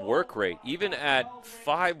look at the work rate, even at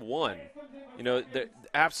 5'1". You know, they're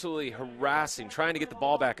absolutely harassing, trying to get the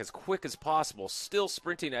ball back as quick as possible, still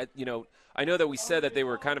sprinting. I know that we said that they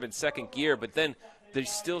were kind of in second gear, but then they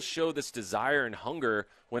still show this desire and hunger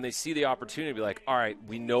when they see the opportunity to be like, all right,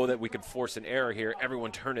 we know that we can force an error here.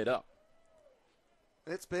 Everyone turn it up.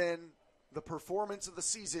 It's been the performance of the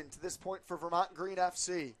season to this point for Vermont Green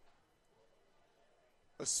FC.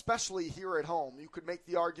 Especially here at home. You could make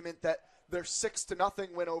the argument that their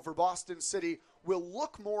 6-0 win over Boston City will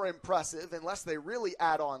look more impressive unless they really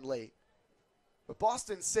add on late. But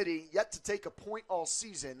Boston City, yet to take a point all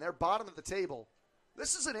season. They're bottom of the table.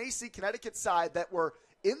 This is an AC Connecticut side that were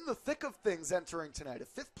in the thick of things entering tonight. A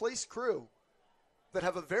fifth-place crew that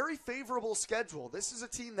have a very favorable schedule. This is a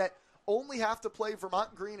team that only have to play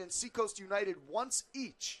Vermont Green and Seacoast United once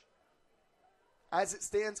each. As it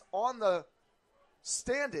stands on the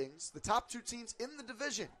standings, the top two teams in the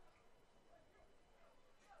division.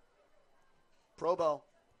 Probo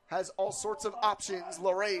has all sorts of options.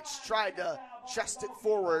 Lerech tried to chest it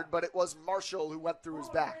forward, but it was Marshall who went through his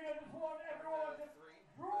back.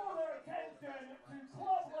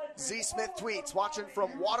 Z. Smith tweets, watching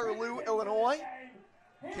from Waterloo, Illinois.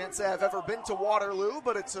 Can't say I've ever been to Waterloo,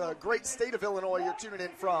 but it's a great state of Illinois you're tuning in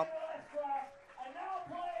from.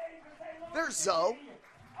 There's Zoe.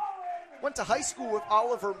 Went to high school with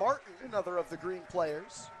Oliver Martin, another of the Green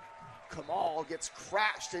players. Kamal gets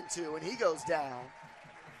crashed into, and he goes down.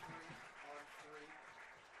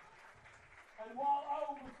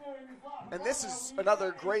 And this is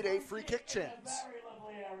another grade A free kick chance.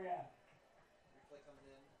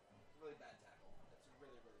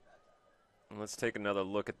 Let's take another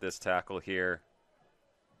look at this tackle here.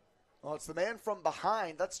 Well, it's the man from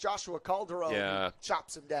behind. That's Joshua Calderon. Yeah. Who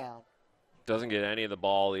chops him down. Doesn't get any of the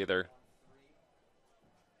ball either.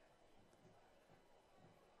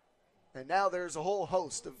 And now there's a whole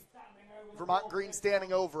host of Vermont Green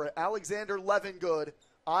standing over it. Alexander Levingood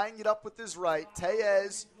eyeing it up with his right.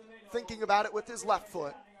 Tellez thinking about it with his left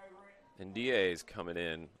foot. And DA's coming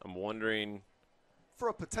in. I'm wondering. For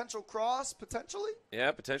a potential cross, potentially?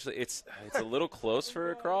 Yeah, potentially. It's a little close for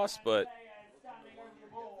a cross, but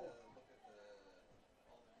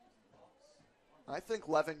I think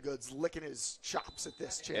Levingood's licking his chops at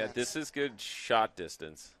this chance. yeah, this is good shot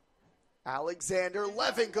distance. Alexander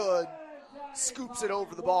Levingood scoops it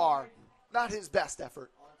over the bar. Not his best effort.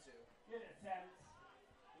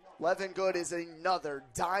 Levingood is another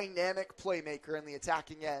dynamic playmaker in the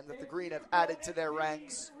attacking end that the Green have added to their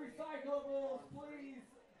ranks. Please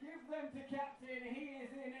give them to captain. He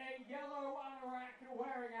is in a yellow anorak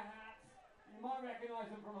wearing a hat. You might recognize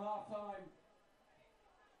him from halftime.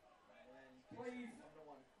 Please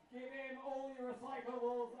give him all your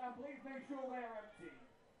recyclables and please make sure they're empty.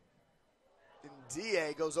 And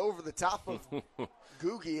DA goes over the top of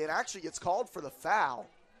Googie and actually gets called for the foul.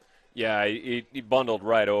 Yeah, he bundled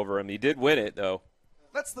right over him. He did win it, though.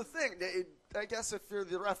 That's the thing. I guess if you're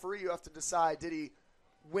the referee, you have to decide, did he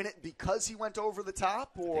win it because he went over the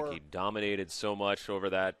top? Or I think he dominated so much over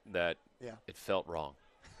that yeah. It felt wrong.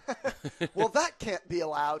 Well, that can't be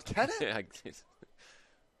allowed, can it? Yeah,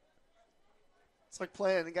 it's like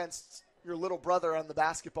playing against your little brother on the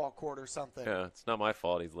basketball court or something. Yeah, it's not my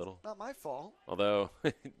fault he's little. Not my fault. Although,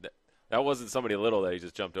 that wasn't somebody little that he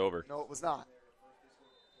just jumped over. No, it was not.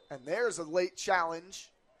 And there's a late challenge.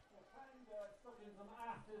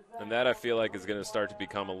 And that, I feel like, is going to start to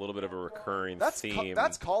become a little bit of a recurring theme.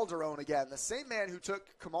 That's Calderon again. The same man who took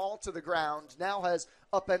Kamal to the ground now has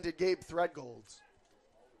upended Gabe Threadgolds.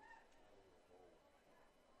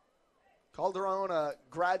 Calderon, a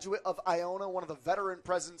graduate of Iona, one of the veteran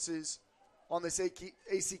presences on this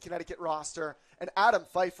AC Connecticut roster. And Adam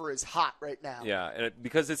Pfeiffer is hot right now. Yeah, and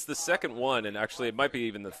because it's the second one, and actually it might be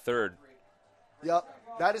even the third. Yep.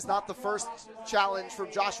 That is not the first challenge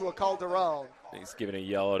from Joshua Calderon. He's giving a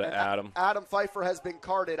yellow to Adam. Adam Pfeiffer has been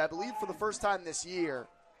carded, I believe, for the first time this year.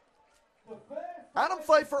 Adam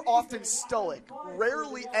Pfeiffer often stoic,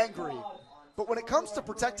 rarely angry. But when it comes to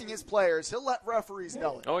protecting his players, he'll let referees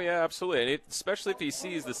know it. Oh, yeah, absolutely. And especially if he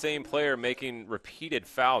sees the same player making repeated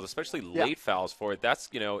fouls, especially late fouls for it. That's,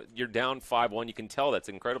 you're down 5-1. You can tell that's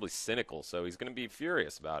incredibly cynical. So he's going to be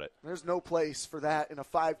furious about it. There's no place for that in a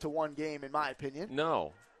 5-1 game, in my opinion.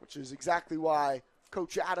 No. Which is exactly why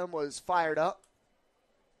Coach Adam was fired up.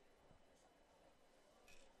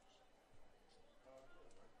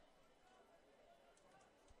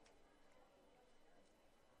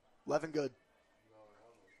 Levin Good.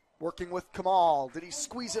 Working with Kamal. Did he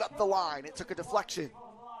squeeze it up the line? It took a deflection.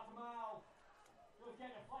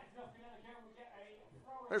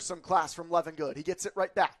 There's some class from Levin Good. He gets it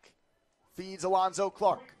right back. Feeds Alonzo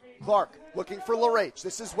Clark. Clark looking for Lerech.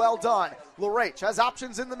 This is well done. Lerech has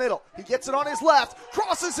options in the middle. He gets it on his left,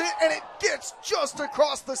 crosses it, and it gets just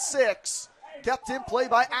across the 6. Kept in play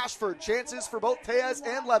by Ashford. Chances for both Tellez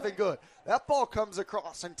and Levin Good. That ball comes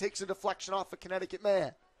across and takes a deflection off a Connecticut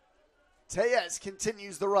man. Tellez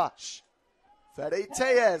continues the rush. Fede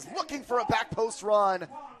Tellez looking for a back post run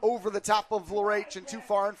over the top of Lerech and too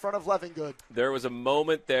far in front of Levin Good. There was a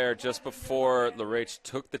moment there just before Lerech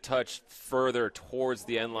took the touch further towards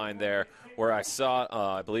the end line there where I saw,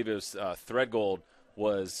 I believe it was Threadgold,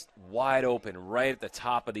 was wide open right at the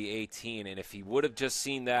top of the 18. And if he would have just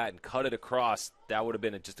seen that and cut it across, that would have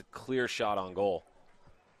been just a clear shot on goal.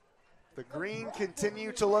 The Green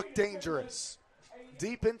continue to look dangerous.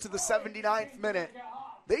 Deep into the 79th minute.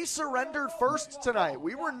 They surrendered first tonight.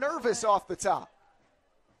 We were nervous off the top,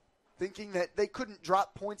 thinking that they couldn't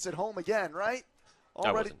drop points at home again, right?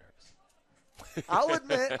 I wasn't nervous. I'll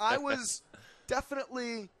admit, I was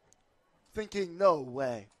definitely thinking, no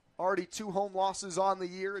way. Already 2 home losses on the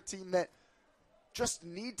year, a team that just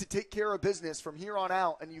need to take care of business from here on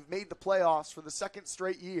out, and you've made the playoffs for the 2nd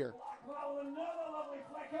straight year.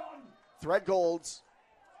 Threadgolds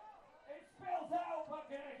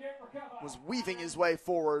was weaving his way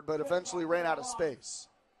forward, but eventually ran out of space.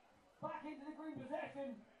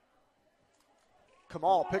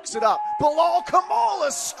 Kamal picks it up. Bilal Kamal,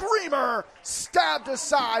 a screamer, stabbed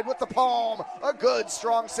aside with the palm. A good,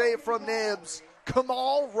 strong save from Nibs.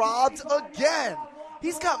 Kamal robbed again.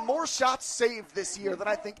 He's got more shots saved this year than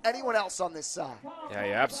I think anyone else on this side. Yeah,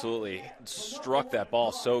 he absolutely struck that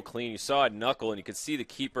ball so clean. You saw it knuckle, and you could see the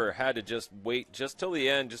keeper had to just wait just till the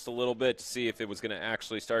end, just a little bit, to see if it was going to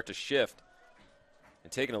actually start to shift.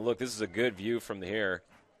 And taking a look, this is a good view from here.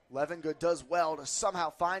 Levin Good does well to somehow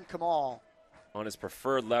find Kamal. On his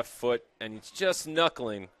preferred left foot, and he's just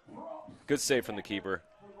knuckling. Good save from the keeper.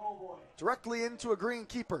 Directly into a Green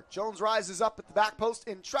keeper. Jones rises up at the back post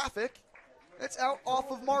in traffic. It's out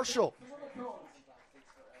off of Marshall.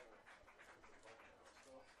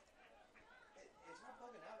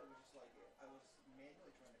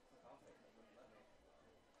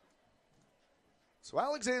 So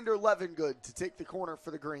Alexander Levin Good to take the corner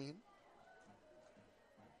for the Green.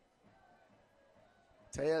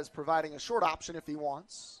 Tellez providing a short option if he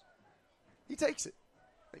wants. He takes it.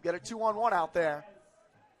 They get a 2-on-1 out there.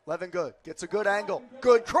 Levin Good gets a good angle.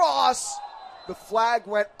 Good cross. The flag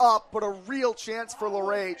went up, but a real chance for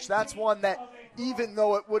Lerech. That's one that, even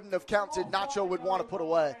though it wouldn't have counted, Nacho would want to put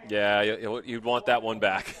away. Yeah, you'd want that one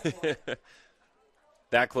back.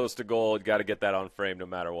 That close to goal, you've got to get that on frame no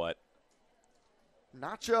matter what.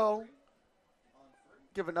 Nacho,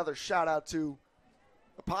 give another shout out to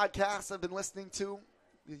a podcast I've been listening to,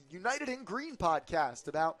 the United in Green podcast,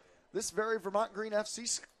 about this very Vermont Green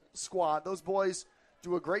FC squad. Those boys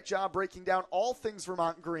do a great job breaking down all things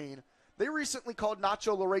Vermont Green. They recently called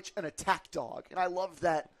Nacho Lerech an attack dog, and I love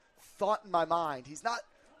that thought in my mind. He's not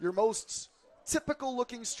your most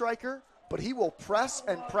typical-looking striker, but he will press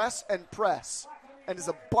and press and press, and is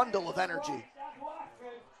a bundle of energy.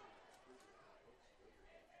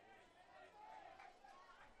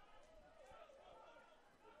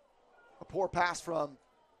 A poor pass from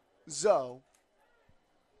Zoe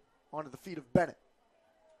onto the feet of Bennett.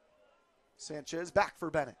 Sanchez back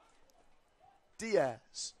for Bennett.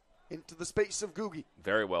 Diaz into the space of Googie.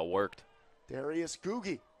 Very well worked. Darius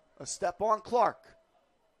Googie, a step on Clark.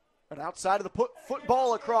 An outside of the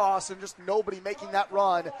football across, and just nobody making that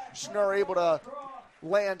run. Schnur able to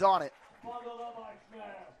land on it.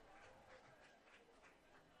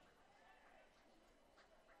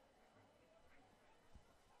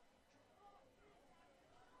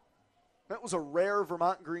 That was a rare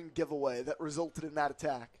Vermont Green giveaway that resulted in that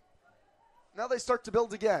attack. Now they start to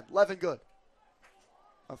build again. Levin Good.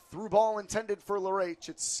 A through ball intended for Lerech.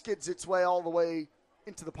 It skids its way all the way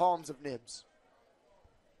into the palms of Nibs.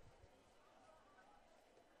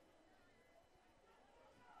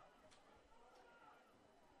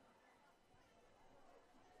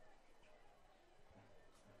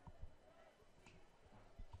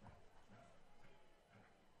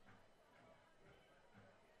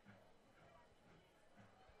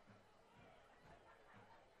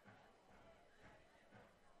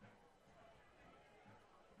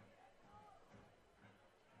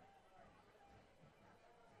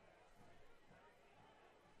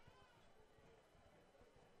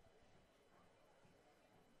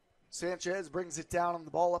 Sanchez brings it down on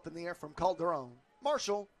the ball up in the air from Calderon.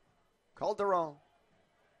 Marshall. Calderon.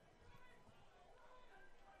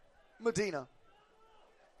 Medina.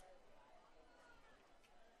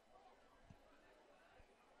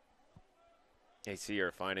 AC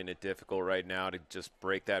are finding it difficult right now to just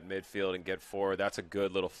break that midfield and get forward. That's a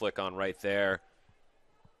good little flick on right there.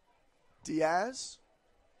 Diaz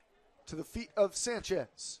to the feet of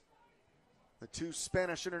Sanchez. The two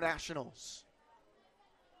Spanish internationals.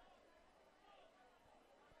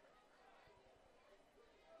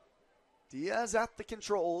 Diaz at the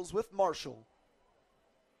controls with Marshall.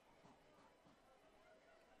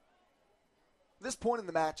 This point in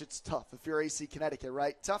the match, it's tough if you're AC Connecticut,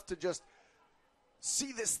 right? Tough to just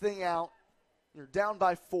see this thing out. You're down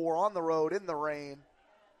by 4 on the road in the rain.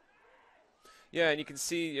 Yeah, and you can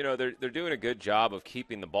see, they're doing a good job of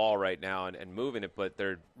keeping the ball right now and moving it, but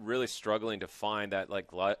they're really struggling to find that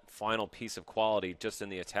final piece of quality just in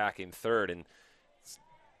the attacking third. And it's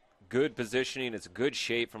good positioning, it's good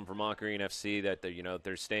shape from Vermont Green FC that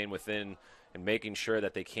they're staying within and making sure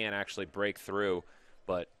that they can't actually break through.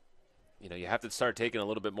 But you have to start taking a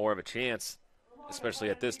little bit more of a chance, especially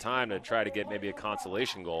at this time, to try to get maybe a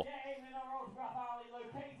consolation goal.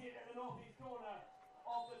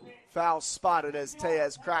 Foul spotted as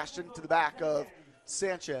Tellez crashed into the back of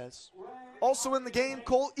Sanchez. Also in the game,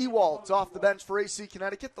 Cole Ewalt off the bench for AC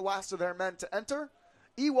Connecticut, the last of their men to enter.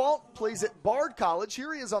 Ewalt plays at Bard College.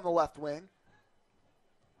 Here he is on the left wing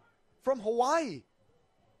from Hawaii.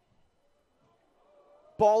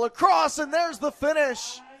 Ball across, and there's the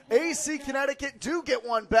finish. AC Connecticut do get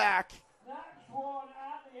one back.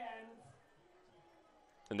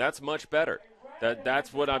 And that's much better.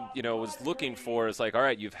 That's what I was looking for, is all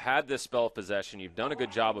right, you've had this spell of possession, you've done a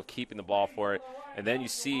good job of keeping the ball for it, and then you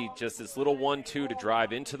see just this little 1-2 to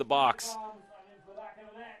drive into the box.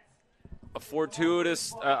 A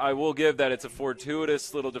fortuitous, I will give that it's a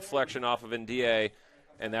fortuitous little deflection off of Ndiaye,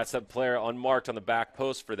 and that's a player unmarked on the back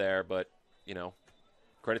post for there, but,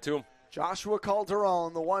 credit to him. Joshua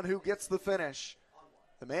Calderon, the one who gets the finish.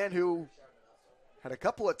 The man who had a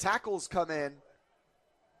couple of tackles come in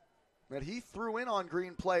that he threw in on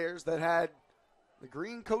Green players that had the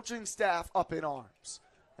Green coaching staff up in arms.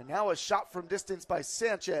 And now a shot from distance by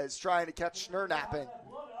Sanchez trying to catch Schnur napping.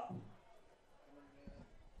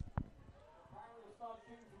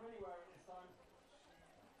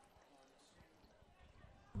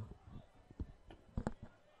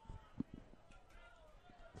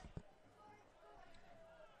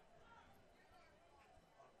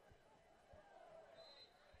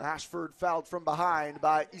 Ashford fouled from behind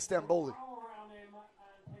by Istanbuli.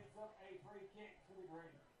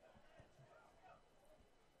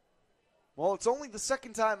 Well, it's only the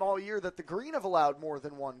second time all year that the Green have allowed more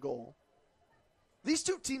than one goal. These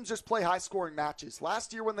two teams just play high-scoring matches.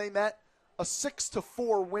 Last year when they met, a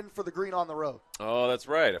 6-4 win for the Green on the road. Oh, that's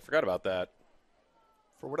right. I forgot about that.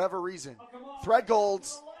 For whatever reason.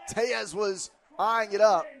 Threadgold's, Tellez was eyeing it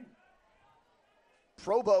up.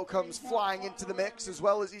 Probo comes flying into the mix, as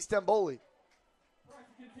well as Istanbuli.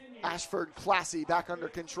 Ashford, classy, back under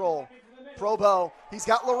control. Probo, he's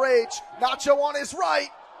got Lerech. Nacho on his right.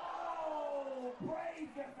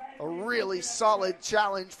 A really solid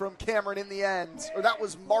challenge from Cameron in the end. Or that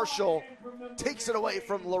was Marshall. Takes it away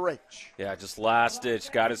from Lerech. Yeah, just last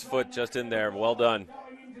ditch. Got his foot just in there. Well done.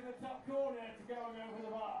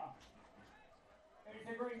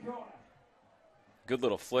 Good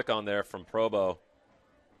little flick on there from Probo.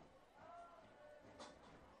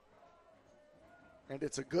 And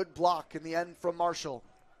it's a good block in the end from Marshall.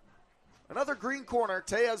 Another Green corner,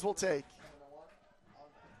 Tellez will take.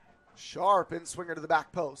 Sharp in swinger to the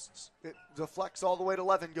back posts. It deflects all the way to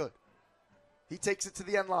Levengood. He takes it to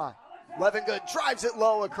the end line. Levengood drives it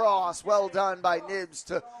low across. Well done by Nibs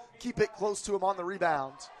to keep it close to him on the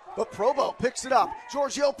rebound. But Probo picks it up.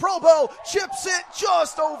 Giorgio Probo chips it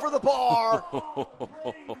just over the bar.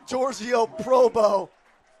 Giorgio Probo.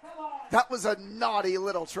 That was a naughty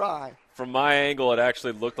little try. From my angle, it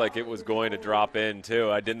actually looked like it was going to drop in,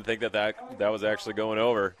 too. I didn't think that was actually going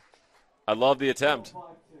over. I love the attempt.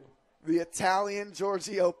 The Italian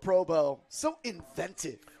Giorgio Probo. So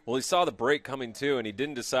inventive. Well, he saw the break coming, too, and he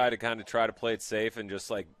didn't decide to kind of try to play it safe and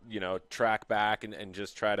just, track back and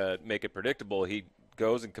just try to make it predictable. He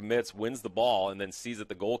goes and commits, wins the ball, and then sees that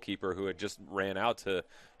the goalkeeper, who had just ran out to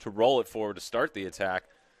roll it forward to start the attack,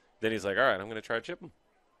 then he's like, all right, I'm going to try to chip him.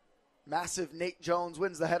 Massive Nate Jones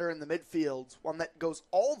wins the header in the midfield, one that goes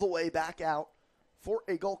all the way back out for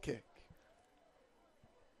a goal kick.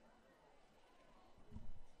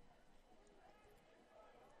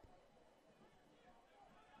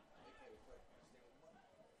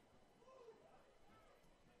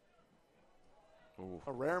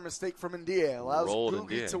 A rare mistake from Ndie. Allows Rolled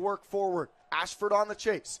Googie Ndie. to work forward. Ashford on the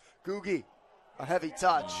chase. Googie, a heavy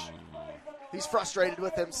touch. He's frustrated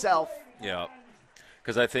with himself. Yeah.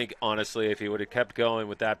 Because I think, honestly, if he would have kept going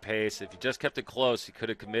with that pace, if he just kept it close, he could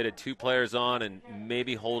have committed 2 players on and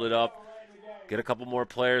maybe hold it up, get a couple more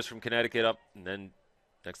players from Connecticut up, and then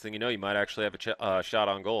next thing you know, you might actually have a shot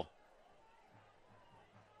on goal.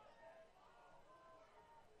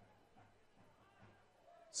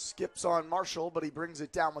 Skips on Marshall, but he brings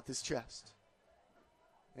it down with his chest.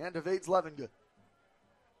 And evades Levengood.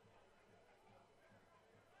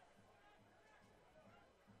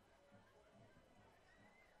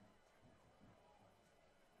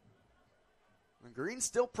 And Green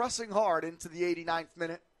still pressing hard into the 89th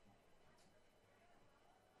minute.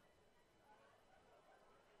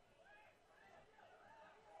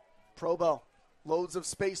 Probo, loads of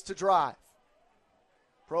space to drive.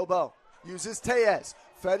 Probo uses Tellez.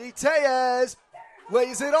 Fede Tellez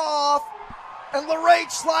lays it off, and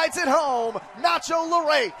Lerech slides it home. Nacho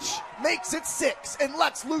Lerech makes it 6 and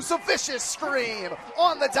lets loose a vicious scream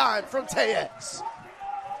on the dime from Tellez.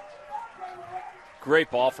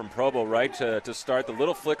 Great ball from Probo, right, to start the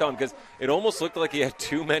little flick on, because it almost looked like he had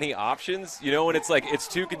too many options, you know, when it's like it's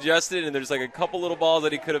too congested and there's like a couple little balls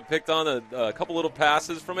that he could have picked on, a couple little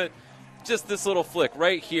passes from it. Just this little flick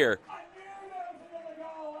right here.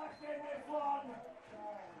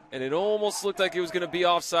 And it almost looked like it was going to be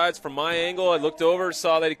offsides from my angle. I looked over,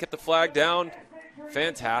 saw that he kept the flag down.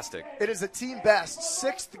 Fantastic. It is a team best,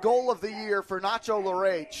 6th goal of the year for Nacho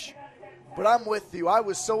Lerech. But I'm with you. I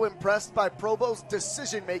was so impressed by Probo's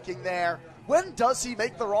decision-making there. When does he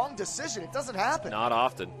make the wrong decision? It doesn't happen. Not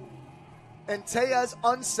often. And Tellez,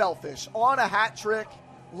 unselfish, on a hat trick,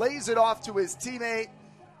 lays it off to his teammate,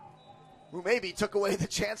 who maybe took away the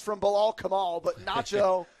chance from Bilal Kamal, but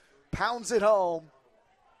Nacho pounds it home.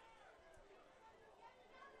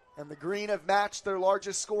 And the Green have matched their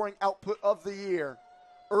largest scoring output of the year.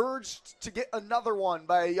 Urged to get another one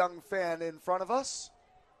by a young fan in front of us.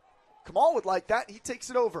 Kamal would like that. He takes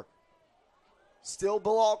it over. Still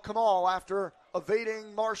Bilal Kamal after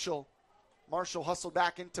evading Marshall. Marshall hustled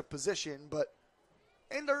back into position,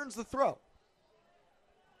 and earns the throw.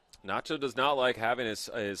 Nacho does not like having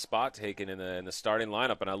his spot taken in the starting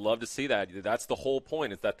lineup, and I love to see that. That's the whole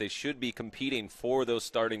point, is that they should be competing for those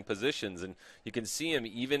starting positions. And you can see him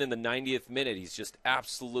even in the 90th minute. He's just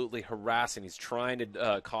absolutely harassing. He's trying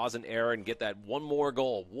to cause an error and get that one more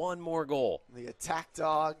goal. The attack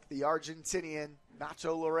dog, the Argentinian,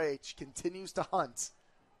 Nacho Lerech, continues to hunt.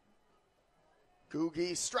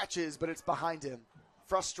 Googie stretches, but it's behind him.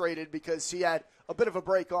 Frustrated because he had a bit of a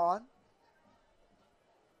break on.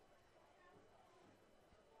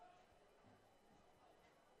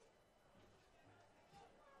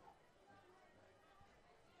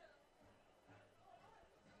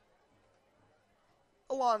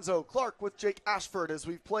 Alonzo Clark with Jake Ashford as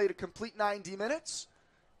we've played a complete 90 minutes.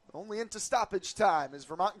 Only into stoppage time as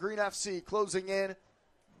Vermont Green FC closing in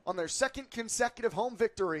on their 2nd consecutive home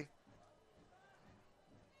victory.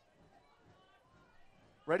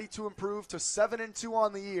 Ready to improve to 7-2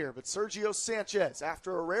 on the year, but Sergio Sanchez,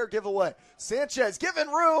 after a rare giveaway, Sanchez given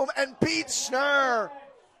room and beats Schnurr.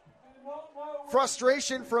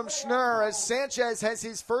 Frustration from Schnurr as Sanchez has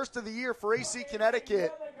his first of the year for AC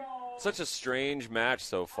Connecticut. Such a strange match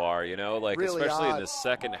so far, you know, like really especially odd. in the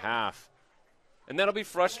second half. And that'll be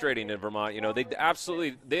frustrating in Vermont. You know,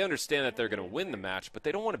 they understand that they're going to win the match, but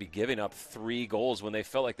they don't want to be giving up 3 goals when they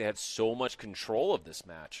felt like they had so much control of this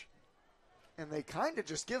match. And they kind of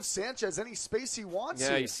just give Sanchez any space he wants. Yeah,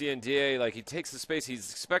 here. you see NDA, like he takes the space, he's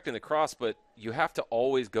expecting the cross, but you have to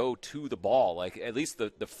always go to the ball. Like at least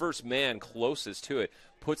the first man closest to it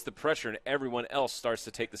puts the pressure and everyone else starts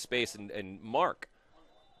to take the space and mark.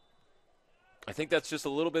 I think that's just a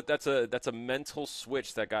little bit, that's a mental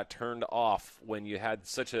switch that got turned off when you had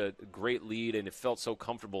such a great lead and it felt so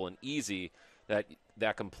comfortable and easy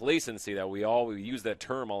that complacency that we use that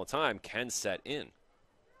term all the time can set in.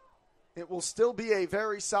 It will still be a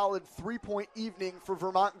very solid 3-point evening for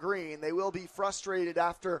Vermont Green. They will be frustrated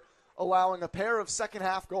after allowing a pair of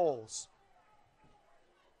second-half goals.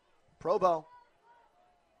 Probo,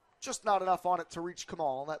 just not enough on it to reach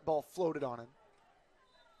Kamal. That ball floated on him.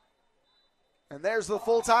 And there's the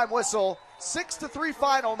full-time whistle. 6-3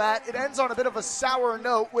 final, Matt. It ends on a bit of a sour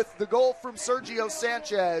note with the goal from Sergio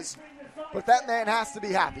Sanchez. But that man has to be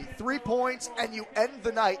happy. 3 points, and you end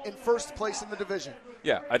the night in first place in the division.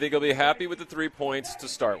 Yeah, I think he'll be happy with the 3 points to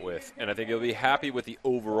start with, and I think he'll be happy with the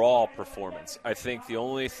overall performance. I think the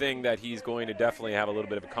only thing that he's going to definitely have a little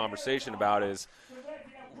bit of a conversation about is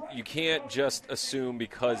you can't just assume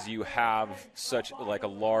because you have such like a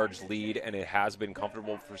large lead and it has been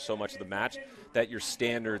comfortable for so much of the match that your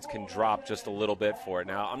standards can drop just a little bit for it.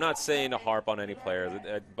 Now, I'm not saying to harp on any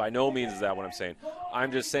player. By no means is that what I'm saying.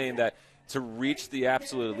 I'm just saying that to reach the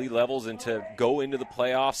absolute elite levels and to go into the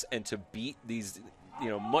playoffs and to beat these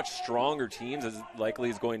much stronger teams, as likely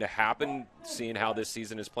is going to happen, seeing how this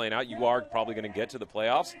season is playing out, you are probably going to get to the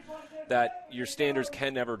playoffs, that your standards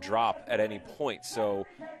can never drop at any point. So,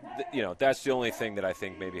 that's the only thing that I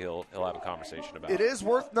think maybe he'll have a conversation about. It is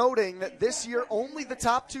worth noting that this year only the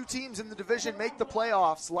top 2 teams in the division make the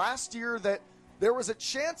playoffs. Last year that there was a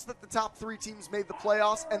chance that the top 3 teams made the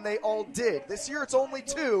playoffs, and they all did. This year it's only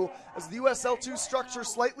 2, as the USL2 structure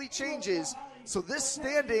slightly changes. So this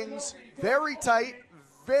standings, very tight,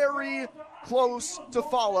 very close to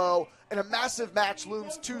follow, and a massive match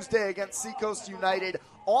looms Tuesday against Seacoast United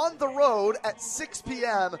on the road at 6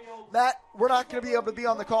 p.m. Matt, we're not going to be able to be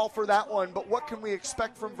on the call for that one, but what can we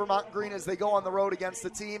expect from Vermont Green as they go on the road against the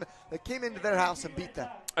team that came into their house and beat them?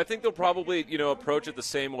 I think they'll probably, approach it the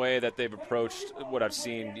same way that they've approached what I've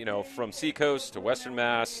seen, from Seacoast to Western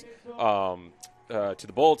Mass, to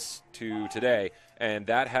the Bolts to today. And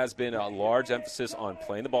that has been a large emphasis on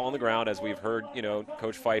playing the ball on the ground, as we've heard,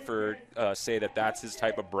 Coach Pfeiffer say that that's his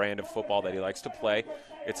type of brand of football that he likes to play.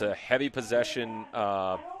 It's a heavy possession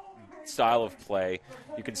style of play.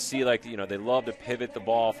 You can see, they love to pivot the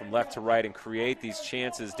ball from left to right and create these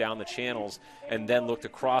chances down the channels and then look to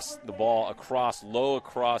cross the ball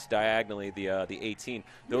across diagonally the 18.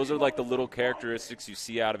 Those are the little characteristics you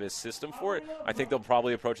see out of his system for it. I think they'll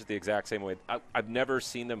probably approach it the exact same way. I've never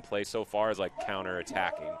seen them play so far as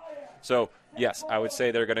counter-attacking. So, yes, I would say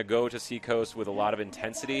they're going to go to Seacoast with a lot of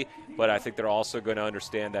intensity, but I think they're also going to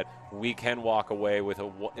understand that we can walk away with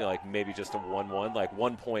maybe just a 1-1,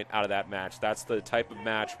 1 point out of that match. That's the type of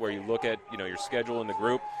match where you look at, your schedule in the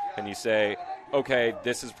group and you say, okay,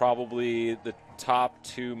 this is probably the top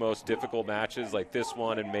 2 most difficult matches, like this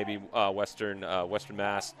one and maybe Western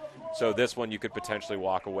Mass. So this one you could potentially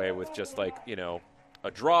walk away with just a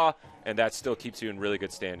draw, and that still keeps you in really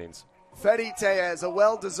good standings. Fede Tellez, a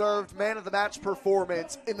well-deserved man-of-the-match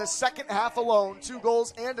performance. In the second half alone, 2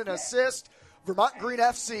 goals and an assist. Vermont Green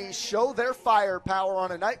FC show their firepower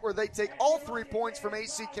on a night where they take all 3 points from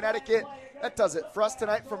AC Connecticut. That does it for us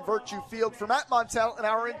tonight from Virtue Field. For Matt Montel and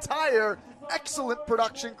our entire excellent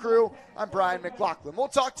production crew, I'm Brian McLaughlin. We'll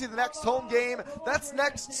talk to you the next home game. That's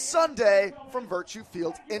next Sunday from Virtue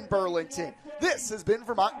Field in Burlington. This has been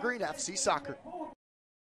Vermont Green FC Soccer.